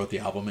why he wrote the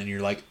album, and you're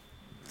like,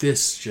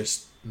 this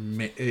just,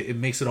 it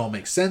makes it all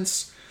make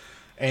sense,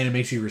 and it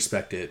makes you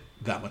respect it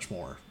that much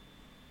more.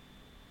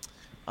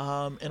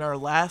 In our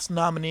last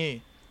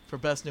nominee for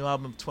Best New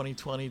Album of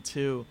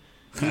 2022,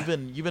 you've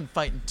been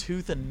fighting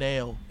tooth and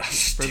nail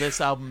for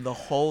this album the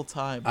whole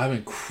time.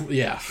 I've been,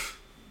 yeah.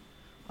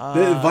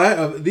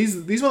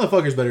 These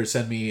motherfuckers better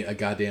send me a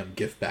goddamn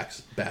gift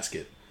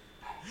basket.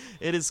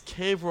 It is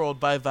Cave World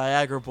by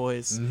Viagra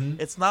Boys. Mm-hmm.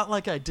 It's not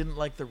like I didn't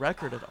like the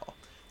record at all.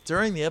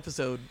 During the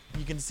episode,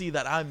 you can see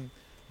that I'm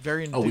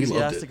very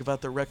enthusiastic about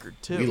the record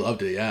too. We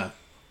loved it, yeah.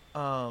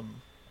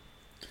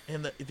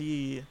 And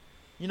the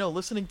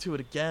listening to it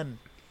again,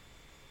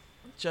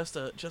 just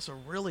a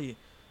really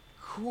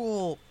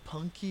cool,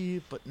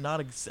 punky, but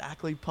not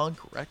exactly punk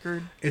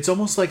record. It's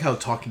almost like how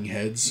Talking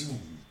Heads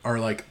are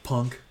like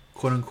punk,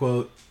 quote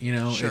unquote. You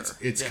know, sure.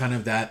 It's kind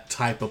of that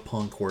type of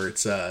punk where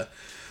it's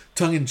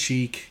tongue in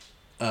cheek.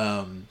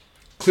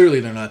 Clearly,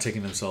 they're not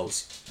taking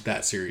themselves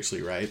that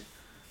seriously, right?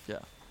 Yeah.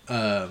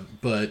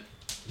 But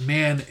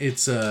man,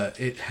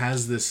 it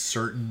has this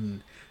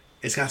certain.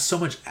 It's got so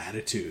much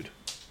attitude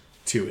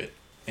to it,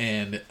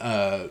 and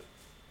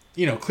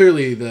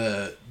clearly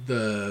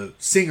the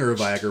singer of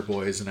Viagra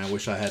Boys, and I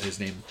wish I had his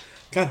name.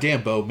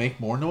 Goddamn, Bo, make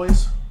more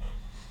noise.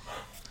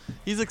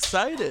 He's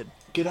excited.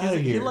 Get out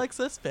of here. He likes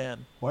this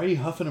band. Why are you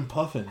huffing and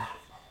puffing?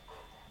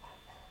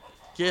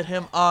 Get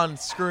him on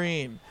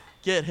screen.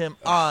 Get him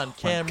on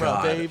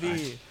camera,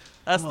 baby.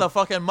 That's the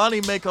fucking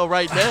money maker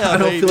right there. I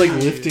don't baby. feel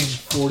like lifting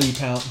 40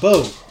 pounds.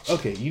 Bo,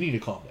 okay, you need to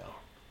calm down.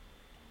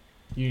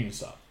 You need to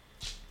stop.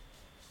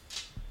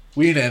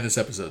 We need to end this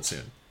episode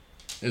soon.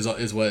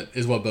 Is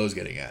what Bo's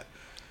getting at.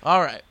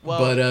 All right.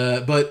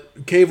 Well,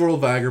 but Cave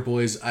World Viagra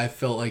Boys, I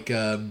felt like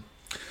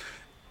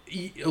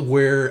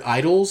where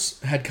Idols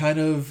had kind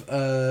of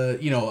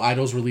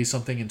Idols released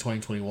something in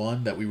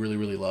 2021 that we really,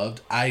 really loved.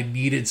 I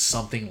needed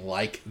something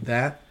like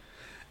that.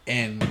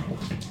 And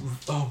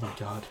oh my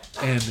god.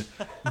 And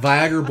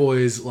Viagra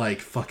Boys like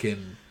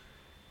fucking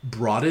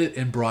brought it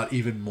and brought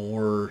even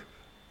more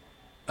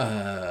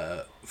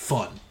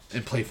fun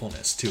and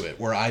playfulness to it,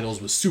 where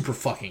Idols was super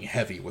fucking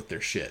heavy with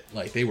their shit.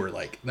 Like, they were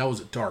like, that was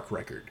a dark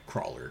record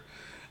crawler.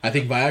 I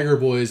think Viagra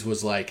Boys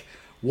was like,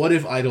 what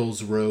if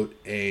Idols wrote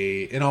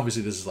and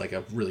obviously this is like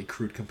a really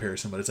crude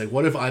comparison, but it's like,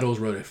 what if Idols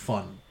wrote a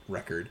fun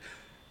record?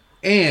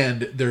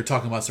 And they're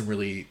talking about some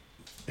really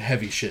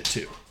heavy shit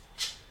too.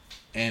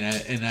 And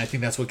I think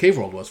that's what Cave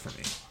World was for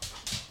me.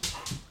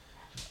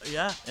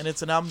 Yeah, and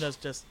it's an album that's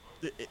just,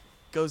 it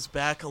goes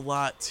back a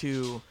lot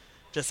to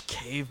just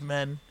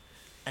cavemen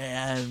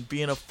and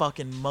being a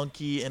fucking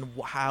monkey and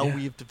how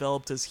we've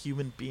developed as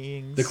human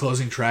beings. The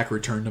closing track,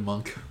 Return to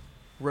Monk.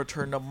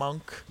 Return to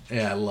Monk.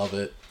 Yeah, I love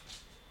it.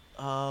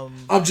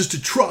 I'm just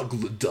a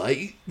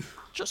troglodyte.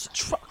 Just a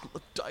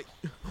troglodyte.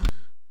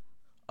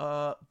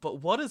 But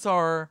what is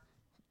our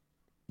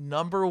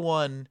number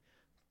one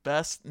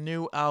best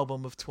new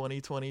album of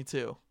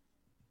 2022?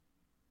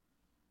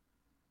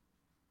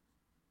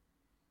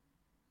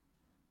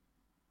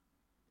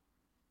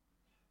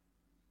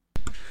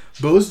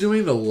 Bo's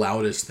doing the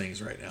loudest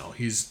things right now.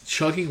 He's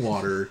chugging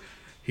water.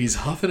 He's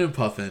huffing and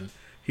puffing.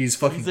 He's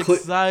fucking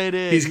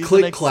excited. He's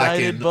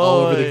click-clacking all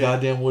over the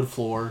goddamn wood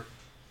floor.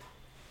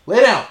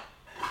 Lay down!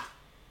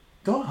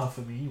 Don't huff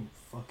at me, you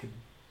fucking...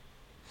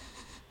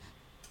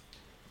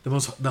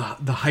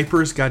 The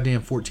hyperest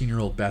goddamn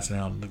 14-year-old basset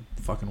hound in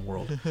the fucking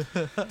world.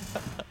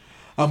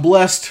 I'm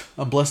blessed.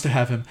 I'm blessed to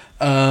have him.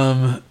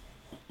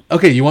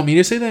 Okay, you want me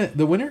to say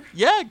the winner?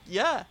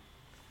 Yeah.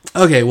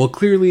 Okay, well,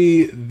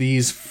 clearly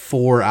these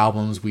 4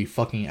 albums we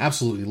fucking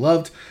absolutely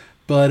loved,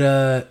 but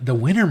the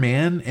winner,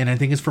 man, and I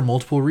think it's for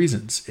multiple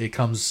reasons.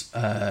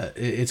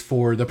 It's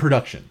for the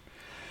production.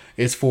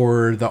 It's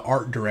for the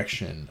art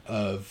direction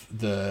of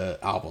the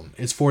album.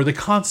 It's for the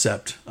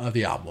concept of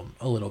the album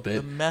a little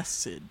bit.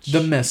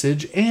 The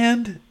message,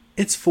 and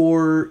it's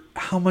for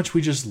how much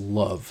we just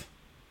love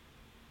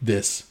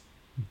this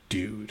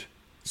dude.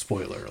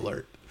 Spoiler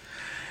alert.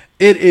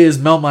 It is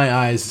Melt My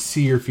Eyes,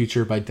 See Your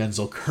Future by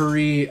Denzel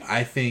Curry.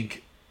 I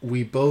think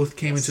we both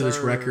came into this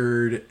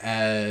record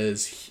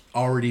as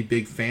already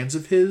big fans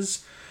of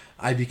his.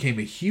 I became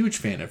a huge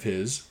fan of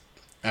his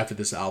after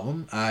this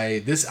album.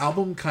 This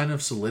album kind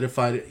of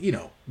solidified,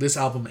 this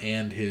album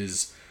and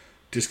his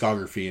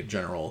discography in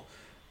general.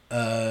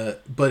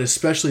 But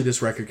especially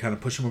this record kind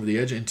of pushed him over the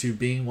edge into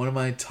being one of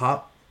my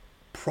top,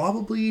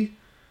 probably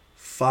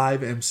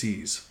 5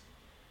 MCs.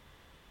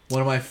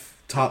 One of my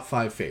top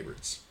 5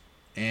 favorites.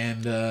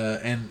 And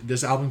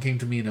this album came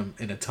to me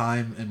in a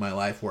time in my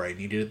life where I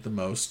needed it the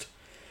most,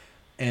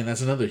 and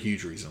that's another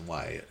huge reason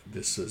why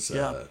this is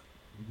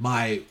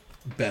my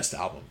best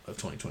album of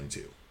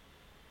 2022.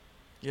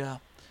 Yeah.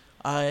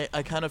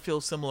 I kind of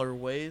feel similar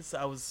ways.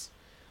 I was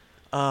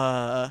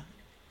going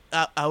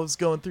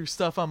through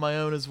stuff on my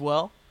own as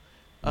well.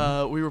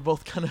 We were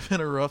both kind of in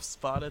a rough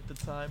spot at the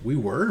time. We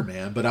were,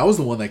 man, but I was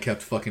the one that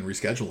kept fucking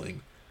rescheduling.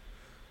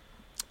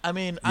 I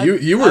mean,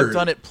 I've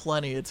done it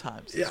plenty of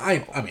times. Yeah,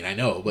 I mean, I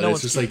know, but no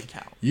it's just like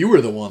count. You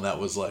were the one that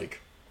was like,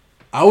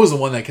 I was the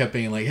one that kept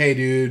being like, "Hey,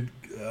 dude,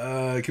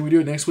 can we do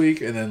it next week?"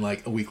 And then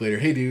like a week later,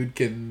 "Hey, dude,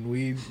 can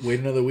we wait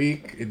another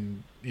week?"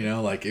 And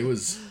like it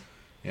was,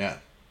 yeah,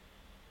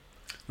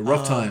 a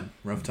rough time.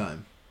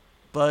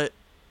 But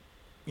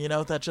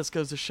that just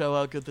goes to show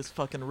how good this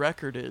fucking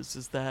record is.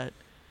 Is that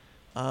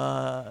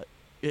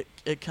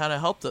it kind of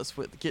helped us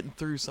with getting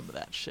through some of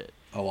that shit.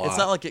 A lot. It's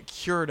not like it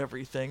cured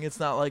everything. It's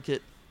not like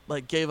it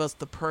gave us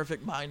the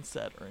perfect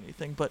mindset or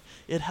anything, but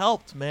it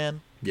helped,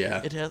 man.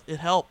 Yeah. It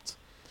helped.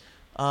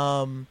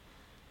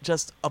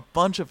 Just a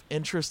bunch of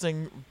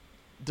interesting,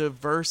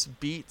 diverse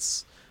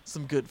beats,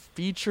 some good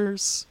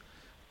features,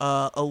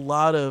 a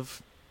lot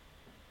of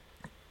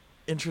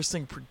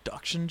interesting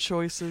production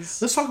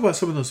choices. Let's talk about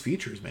some of those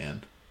features,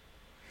 man.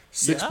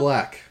 Six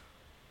Black,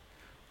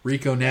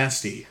 Rico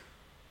Nasty,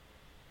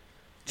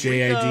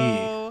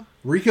 JID.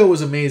 Rico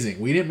was amazing.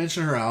 We didn't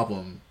mention her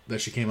album that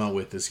she came out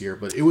with this year,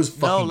 but it was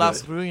fucking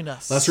Las good.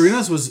 Ruinas. Las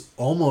Ruinas was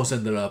almost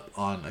ended up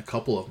on a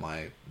couple of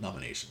my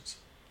nominations.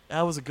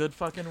 That was a good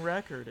fucking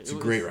record. It's a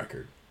great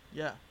record.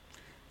 Yeah.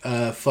 Who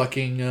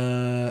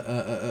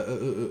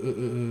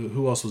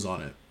else was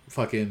on it?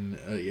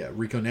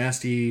 Rico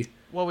Nasty.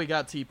 Well, we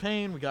got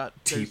T-Pain. We got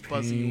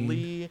Buzzy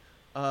Lee.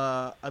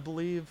 I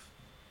believe,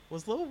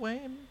 was Lil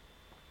Wayne?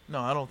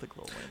 No, I don't think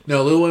Lil Wayne.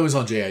 No, Lil Wayne was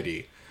on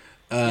JID.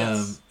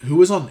 Yes. Who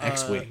was on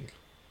X-Wing?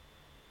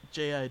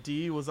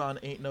 JID was on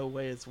Ain't No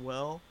Way as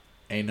well.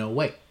 Ain't no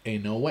way.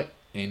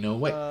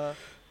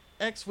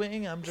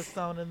 X-Wing, I'm just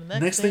on in the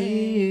next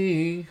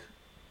thing.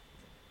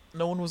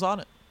 No one was on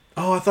it.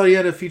 Oh, I thought he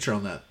had a feature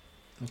on that.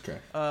 Okay.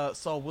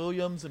 Saul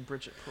Williams and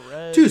Bridget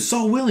Perez. Dude,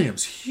 Saul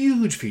Williams,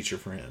 huge feature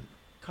for him.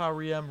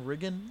 Kariem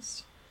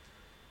Riggins.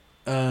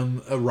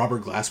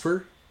 Robert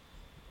Glasper.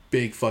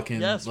 Big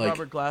fucking... Yes,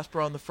 Robert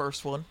Glasper on the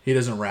first one. He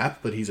doesn't rap,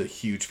 but he's a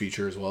huge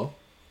feature as well.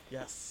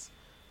 Yes.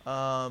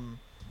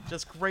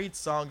 Just great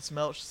songs.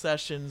 Melch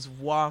Sessions,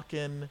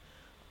 Walkin',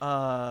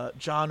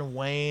 John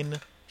Wayne,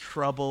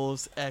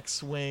 Troubles,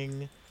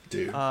 X-Wing.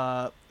 Dude.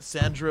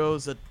 Sandro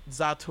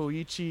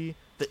Zatoichi,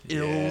 The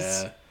Ills.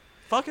 Yeah.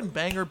 Fucking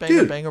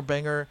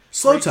banger.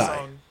 Slow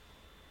Tie.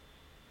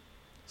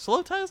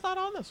 Slow Tie is not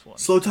on this one.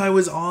 Slow Tie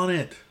was on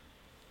it.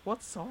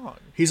 What song?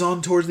 He's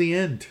on towards the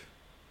end.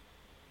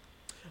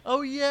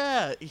 Oh,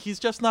 yeah. He's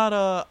just not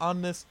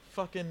on this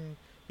fucking...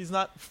 He's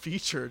not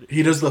featured.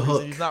 He does the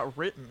hook. He's not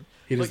written.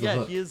 He does the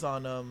hook. He is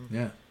on,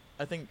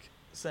 I think,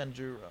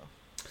 Sanjuro.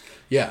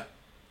 Yeah.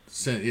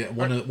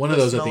 One of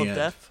those at the end.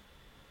 Death?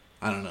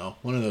 I don't know.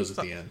 One of those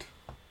at the end.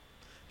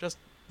 Just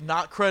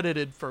not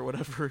credited for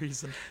whatever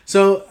reason.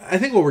 So, I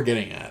think what we're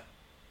getting at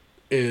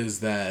is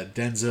that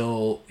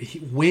Denzel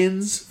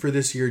wins for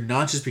this year,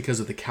 not just because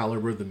of the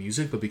caliber of the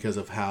music, but because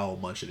of how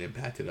much it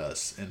impacted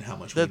us and how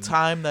much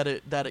time that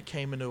it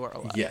came into our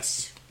lives.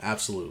 Yes,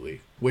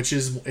 absolutely. It's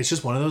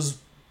just one of those.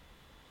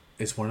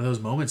 It's one of those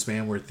moments,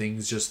 man, where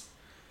things just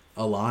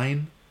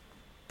align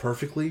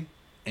perfectly,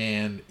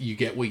 and you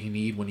get what you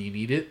need when you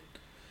need it.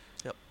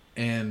 Yep.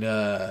 And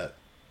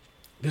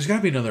there's got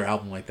to be another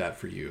album like that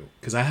for you,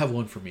 because I have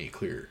one for me,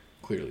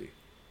 clearly.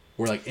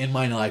 Where, like, in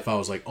my life, I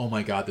was like, oh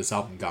my god, this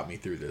album got me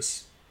through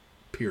this.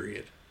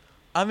 Period.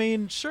 I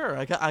mean, sure,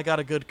 I got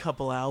a good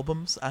couple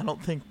albums. I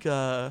don't think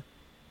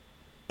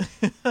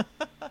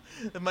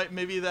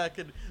maybe that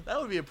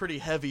would be a pretty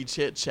heavy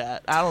chit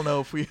chat. I don't know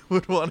if we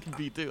would want to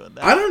be doing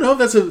that. I don't know if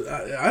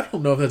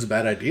that's a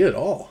bad idea at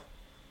all.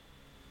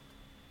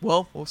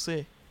 Well, we'll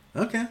see.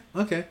 Okay.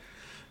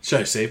 Should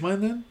I save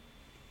mine then?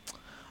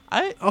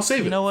 I'll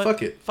save it. You know what?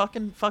 Fuck it.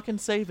 Fucking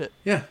save it.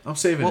 Yeah, I'm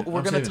saving it.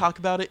 We're going to talk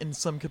about it in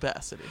some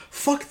capacity.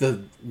 Fuck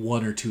the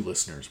 1 or 2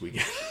 listeners we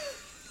get.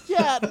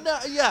 Yeah.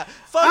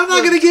 Fuck I'm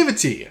not going to give it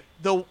to you.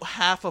 The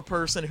half a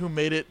person who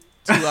made it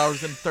 2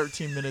 hours and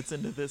 13 minutes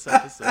into this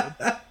episode.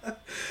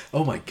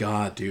 Oh my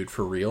god, dude,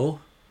 for real?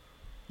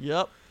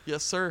 Yep.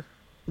 Yes, sir.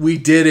 We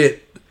did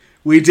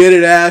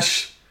it,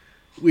 Ash.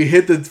 We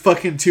hit the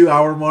fucking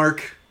 2-hour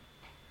mark.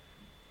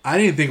 I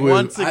didn't think we would.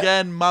 Once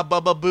again, my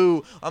bubba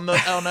boo on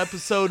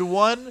episode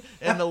 1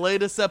 and the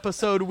latest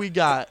episode we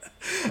got.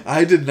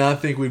 I did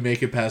not think we'd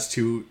make it past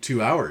 2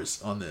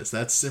 hours on this.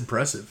 That's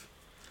impressive.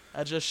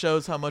 That just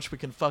shows how much we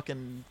can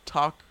fucking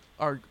talk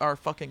our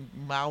fucking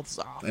mouths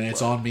off. And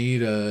it's on me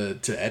to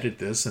edit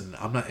this, and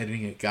I'm not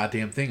editing a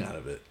goddamn thing out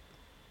of it.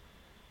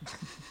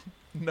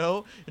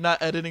 No? You're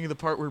not editing the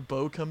part where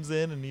Bo comes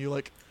in and you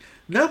like...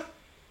 No.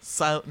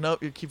 No,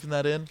 you're keeping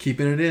that in?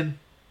 Keeping it in.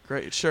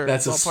 Great, sure.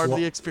 That's all part of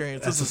the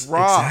experience. This is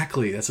raw.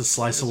 Exactly. That's a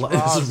slice of life.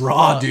 This is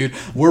raw, dude.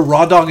 We're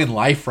raw dogging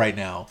life right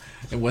now.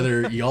 And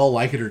whether y'all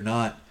like it or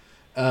not.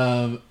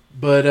 Yeah,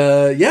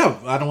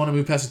 I don't want to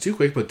move past it too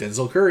quick, but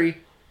Denzel Curry,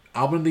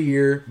 album of the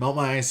year, Melt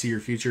My Eyes, See Your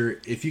Future.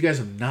 If you guys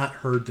have not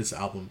heard this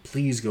album,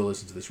 please go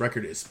listen to this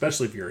record,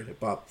 especially if you're a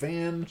hip-hop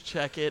fan.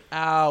 Check it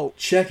out.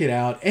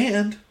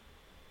 And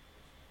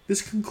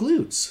this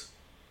concludes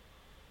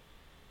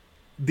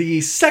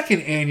the second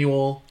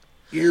annual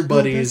Ear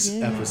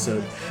Buddies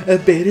episode.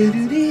 Buddies.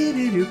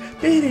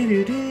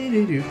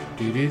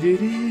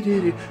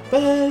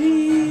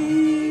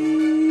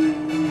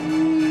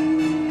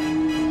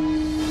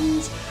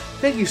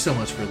 Thank you so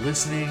much for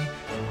listening.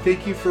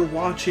 Thank you for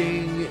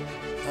watching.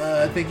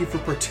 Thank you for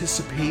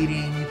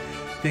participating.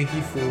 Thank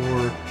you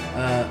for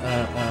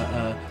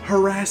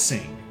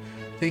harassing.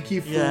 Thank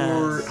you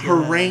for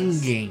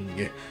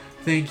haranguing.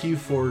 Thank you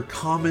for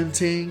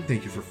commenting.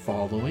 Thank you for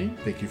following.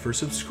 Thank you for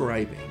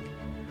subscribing.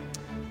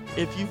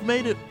 If you've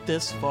made it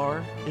this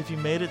far, if you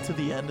made it to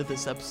the end of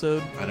this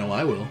episode, I know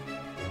I will.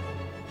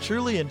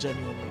 Truly and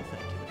genuinely,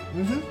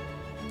 thank you.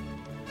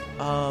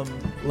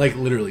 Like,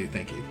 literally,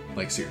 thank you.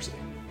 Like, seriously.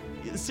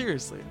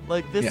 Seriously.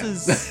 Like, this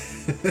is...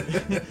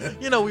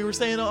 we were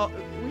saying...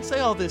 we say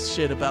all this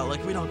shit about,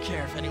 like, we don't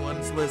care if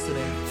anyone's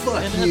listening.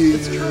 Fuck and you,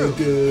 it's true.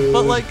 Dude.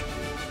 But, like,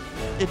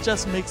 it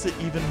just makes it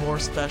even more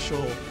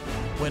special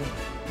when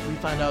we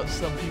find out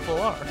some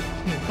people are,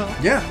 you know?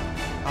 Yeah.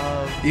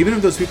 Even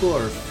if those people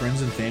are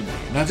friends and family.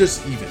 Not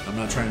just even. I'm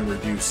not trying to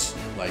reduce,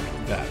 like,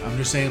 that. I'm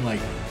just saying, like,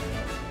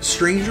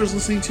 strangers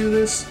listening to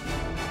this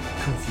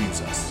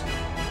confuse us.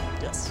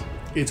 Yes.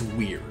 It's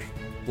weird.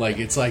 Like,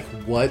 it's like,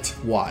 what?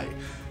 Why?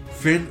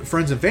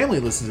 Friends and family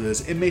listen to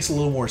this. It makes a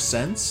little more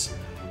sense.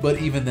 But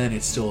even then,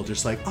 it's still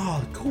just like,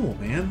 oh, cool,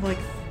 man. Like,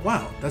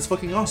 wow, that's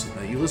fucking awesome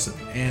that you listen.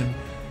 And,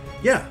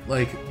 yeah,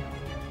 like,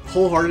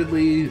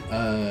 wholeheartedly,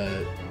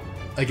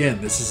 again,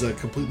 this is a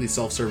completely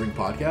self-serving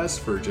podcast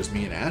for just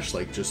me and Ash.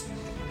 Like, just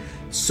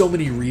so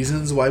many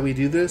reasons why we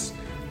do this.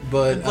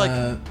 But,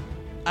 like,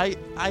 I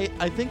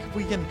think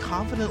we can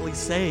confidently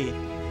say,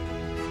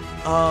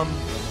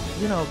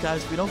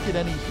 guys, we don't get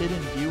any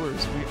hidden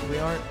viewers. We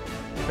aren't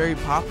very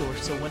popular.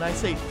 So when I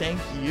say thank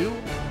you,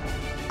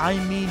 I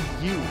mean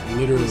you.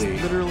 Literally.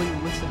 Literally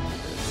listen to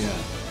this. Yeah.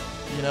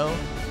 You know?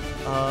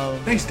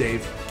 Thanks,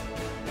 Dave.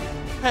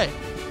 Hey,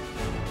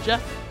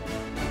 Jeff,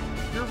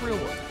 you're a real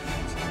one.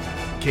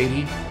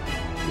 Katie,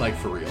 like,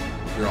 for real.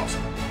 You're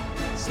awesome.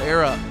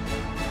 Sarah,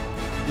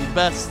 the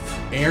best.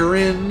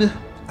 Aaron,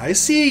 I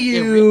see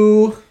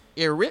you.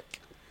 Eric.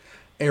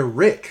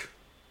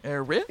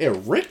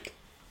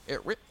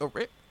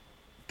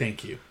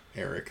 Thank you,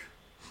 Eric.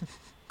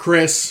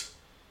 Chris.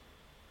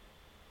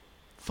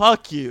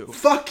 Fuck you.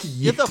 Fuck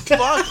you. Get the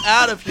fuck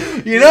out of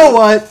here. You know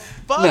what?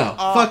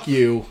 Fuck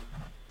you.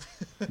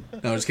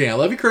 No, just kidding. I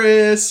love you,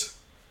 Chris.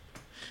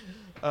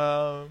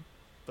 But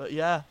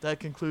yeah, that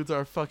concludes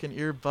our fucking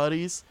Ear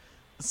Buddies.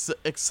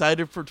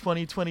 Excited for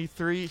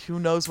 2023. Who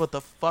knows what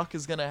the fuck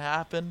is gonna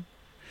happen?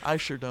 I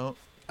sure don't.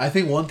 I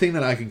think one thing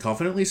that I can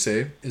confidently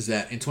say is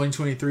that in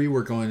 2023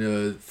 we're going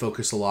to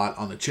focus a lot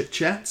on the chit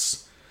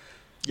chats.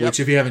 Yep.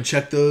 Which, if you haven't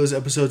checked those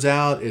episodes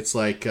out, it's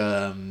like,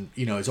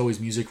 it's always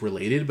music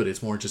related, but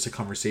it's more just a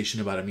conversation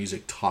about a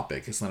music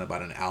topic. It's not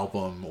about an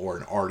album or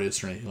an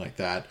artist or anything like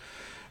that.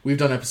 We've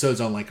done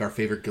episodes on, like, our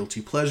favorite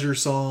guilty pleasure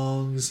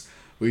songs.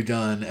 We've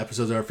done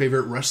episodes of our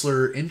favorite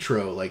wrestler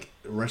intro, that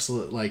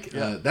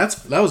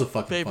was a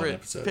fucking fun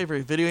episode.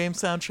 Favorite video game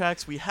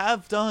soundtracks. We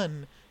have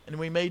done, and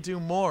we may do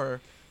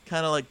more,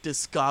 kind of like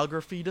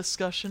discography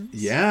discussions.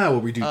 Yeah, where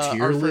we do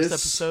tier our lists. First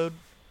episode,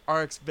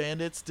 RX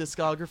Bandit's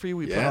discography.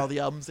 We put all the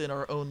albums in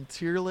our own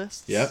tier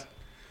lists. Yep.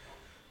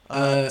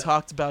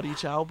 Talked about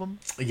each album.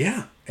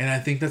 Yeah, and I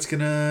think that's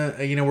gonna,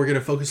 we're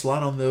gonna focus a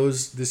lot on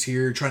those this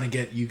year, trying to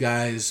get you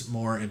guys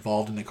more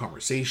involved in the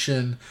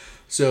conversation.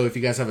 So if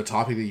you guys have a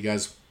topic that you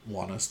guys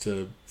want us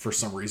to, for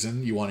some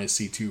reason, you want to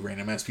see two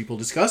random ass people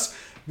discuss,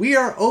 we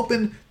are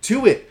open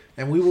to it,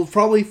 and we will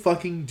probably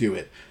fucking do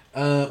it.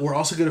 We're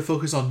also going to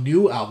focus on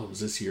new albums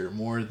this year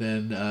more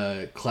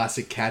than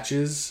classic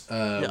catches,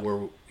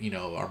 where,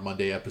 our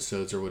Monday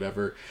episodes or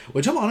whatever,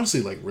 which I'm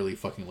honestly, like, really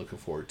fucking looking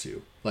forward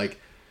to. Like,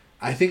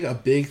 I think a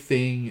big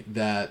thing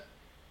that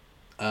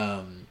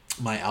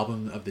my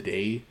album of the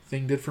day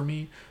thing did for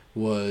me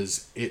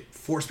was it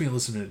forced me to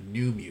listen to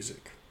new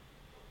music.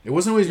 It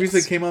wasn't always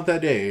music that came out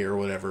that day or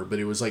whatever, but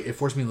it was like, it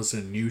forced me to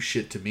listen to new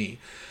shit to me.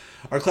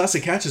 Our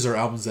classic catches are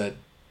albums that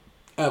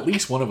at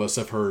least one of us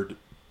have heard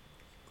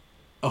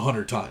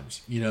 100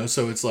 times,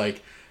 so it's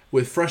like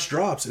with fresh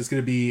drops are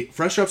going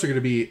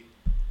to be,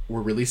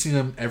 we're releasing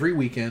them every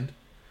weekend,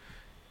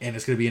 and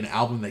it's going to be an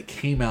album that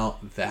came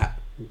out that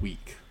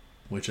week,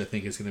 which I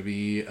think is going to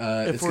be,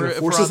 it's going to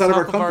force us out of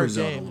our comfort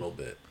zone a little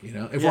bit,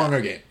 if we're on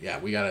our game. Yeah,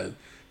 we got to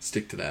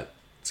stick to that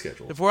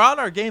schedule. If we're on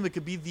our game, it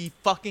could be the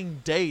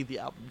fucking day the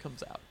album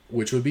comes out,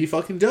 which would be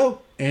fucking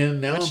dope. And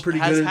now I'm pretty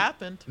good.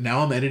 Happened. Now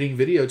I'm editing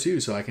video too,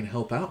 so I can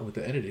help out with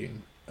the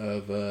editing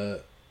of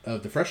the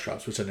fresh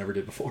drops, which I never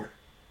did before.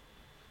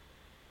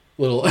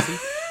 Little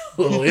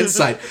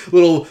insight,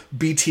 little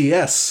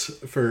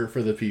BTS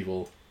for the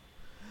people.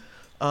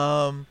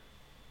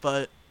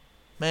 But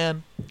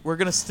man, we're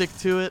gonna stick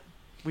to it.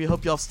 We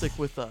hope y'all stick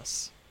with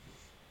us.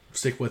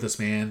 Stick with us,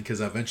 man, because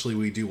eventually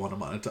we do want to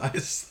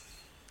monetize.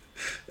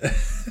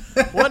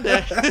 One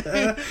day.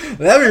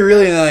 That'd be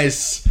really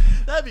nice.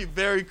 That'd be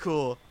very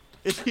cool.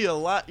 It'd be a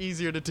lot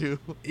easier to do.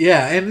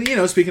 Yeah,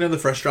 and speaking of the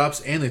fresh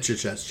drops and the chit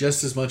chats,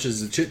 just as much as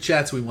the chit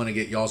chats, we want to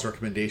get y'all's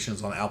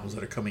recommendations on albums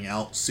that are coming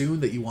out soon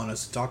that you want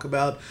us to talk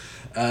about.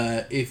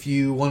 If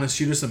you want to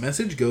shoot us a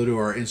message, go to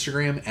our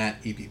Instagram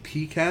at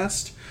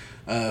EBPcast.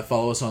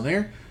 Follow us on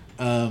there.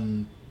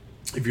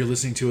 If you're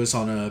listening to us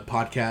on a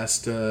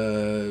podcast,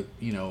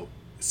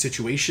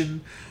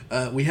 situation,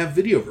 we have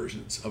video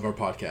versions of our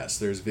podcast.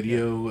 There's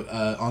video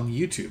on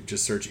YouTube.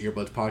 Just search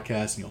Earbuds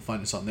Podcast and you'll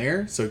find us on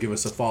there. So give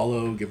us a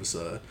follow, give us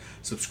a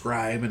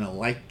subscribe and a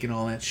like and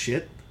all that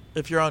shit.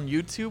 If you're on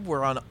YouTube,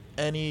 we're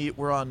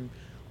on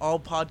all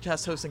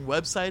podcast hosting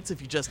websites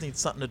if you just need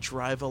something to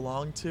drive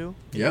along to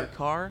in your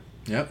car.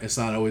 Yep, it's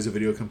not always a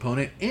video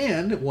component.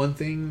 And one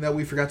thing that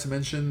we forgot to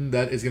mention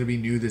that is going to be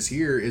new this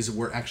year is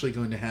we're actually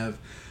going to have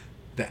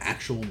the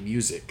actual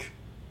music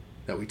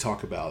that we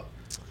talk about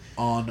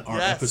on our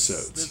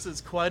episodes. This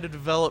is quite a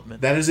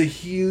development. That is a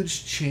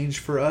huge change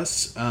for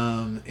us.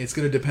 It's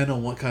going to depend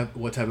on what type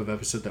of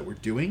episode that we're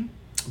doing.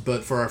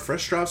 But for our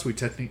fresh drops, we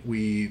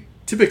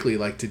typically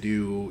like to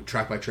do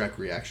track by track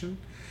reaction.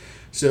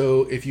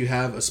 So if you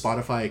have a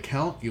Spotify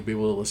account, you'll be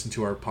able to listen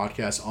to our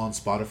podcast on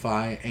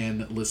Spotify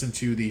and listen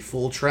to the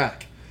full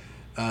track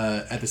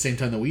at the same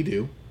time that we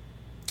do,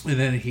 and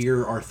then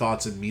hear our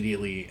thoughts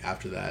immediately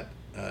after that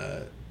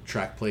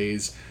track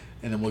plays.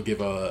 And then we'll give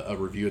a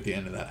review at the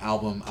end of that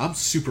album. I'm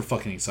super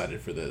fucking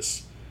excited for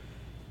this.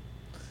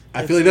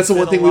 I feel like that's the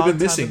one thing we've been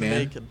missing,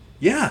 man.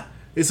 Yeah,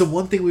 it's the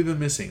one thing we've been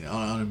missing.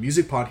 On a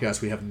music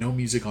podcast, we have no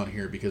music on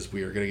here because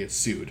we are going to get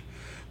sued.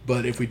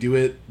 But if we do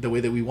it the way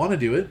that we want to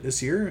do it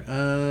this year,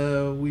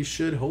 we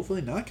should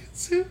hopefully not get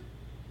sued,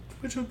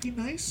 which would be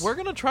nice. We're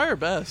going to try our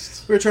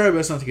best. We're going to try our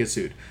best not to get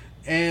sued.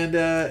 And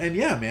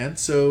yeah, man.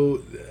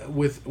 So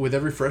with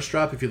every fresh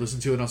drop, if you listen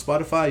to it on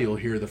Spotify, you'll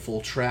hear the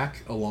full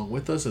track along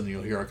with us, and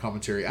you'll hear our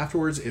commentary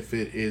afterwards. If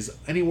it is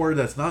anywhere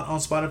that's not on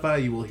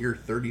Spotify, you will hear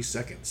 30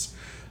 seconds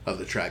of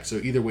the track. So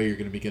either way, you're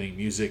going to be getting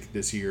music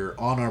this year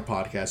on our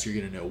podcast. You're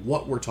going to know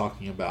what we're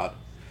talking about,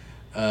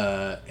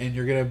 and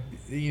you're going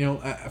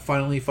to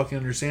finally fucking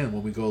understand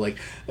when we go like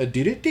like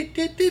you're going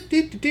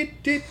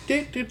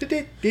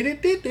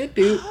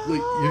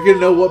to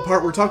know what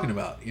part we're talking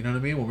about. You know what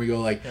I mean? When we go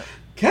like. Yeah.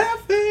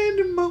 Cafe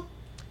de Mo.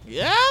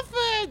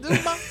 Cafe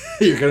de Mo.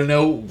 You're going to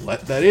know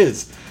what that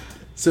is.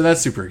 So that's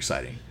super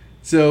exciting.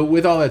 So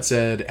with all that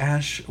said,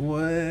 Ash,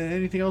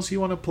 anything else you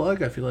want to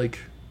plug? I feel like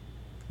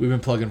we've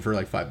been plugging for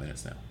like 5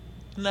 minutes now.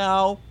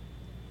 No.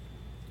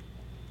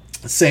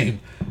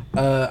 Same.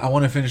 I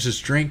want to finish this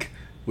drink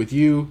with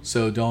you,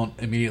 so don't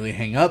immediately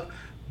hang up.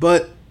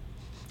 But,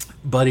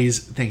 buddies,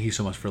 thank you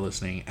so much for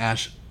listening.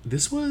 Ash,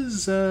 this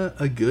was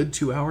a good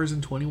 2 hours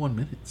and 21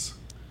 minutes.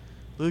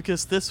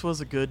 Lucas, this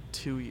was a good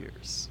 2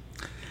 years.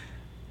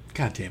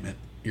 God damn it.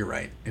 You're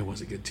right. It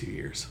was a good 2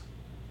 years.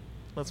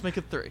 Let's make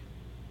it 3.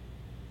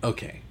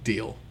 Okay,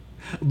 deal.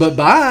 But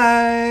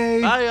bye!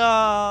 Bye,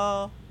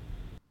 y'all!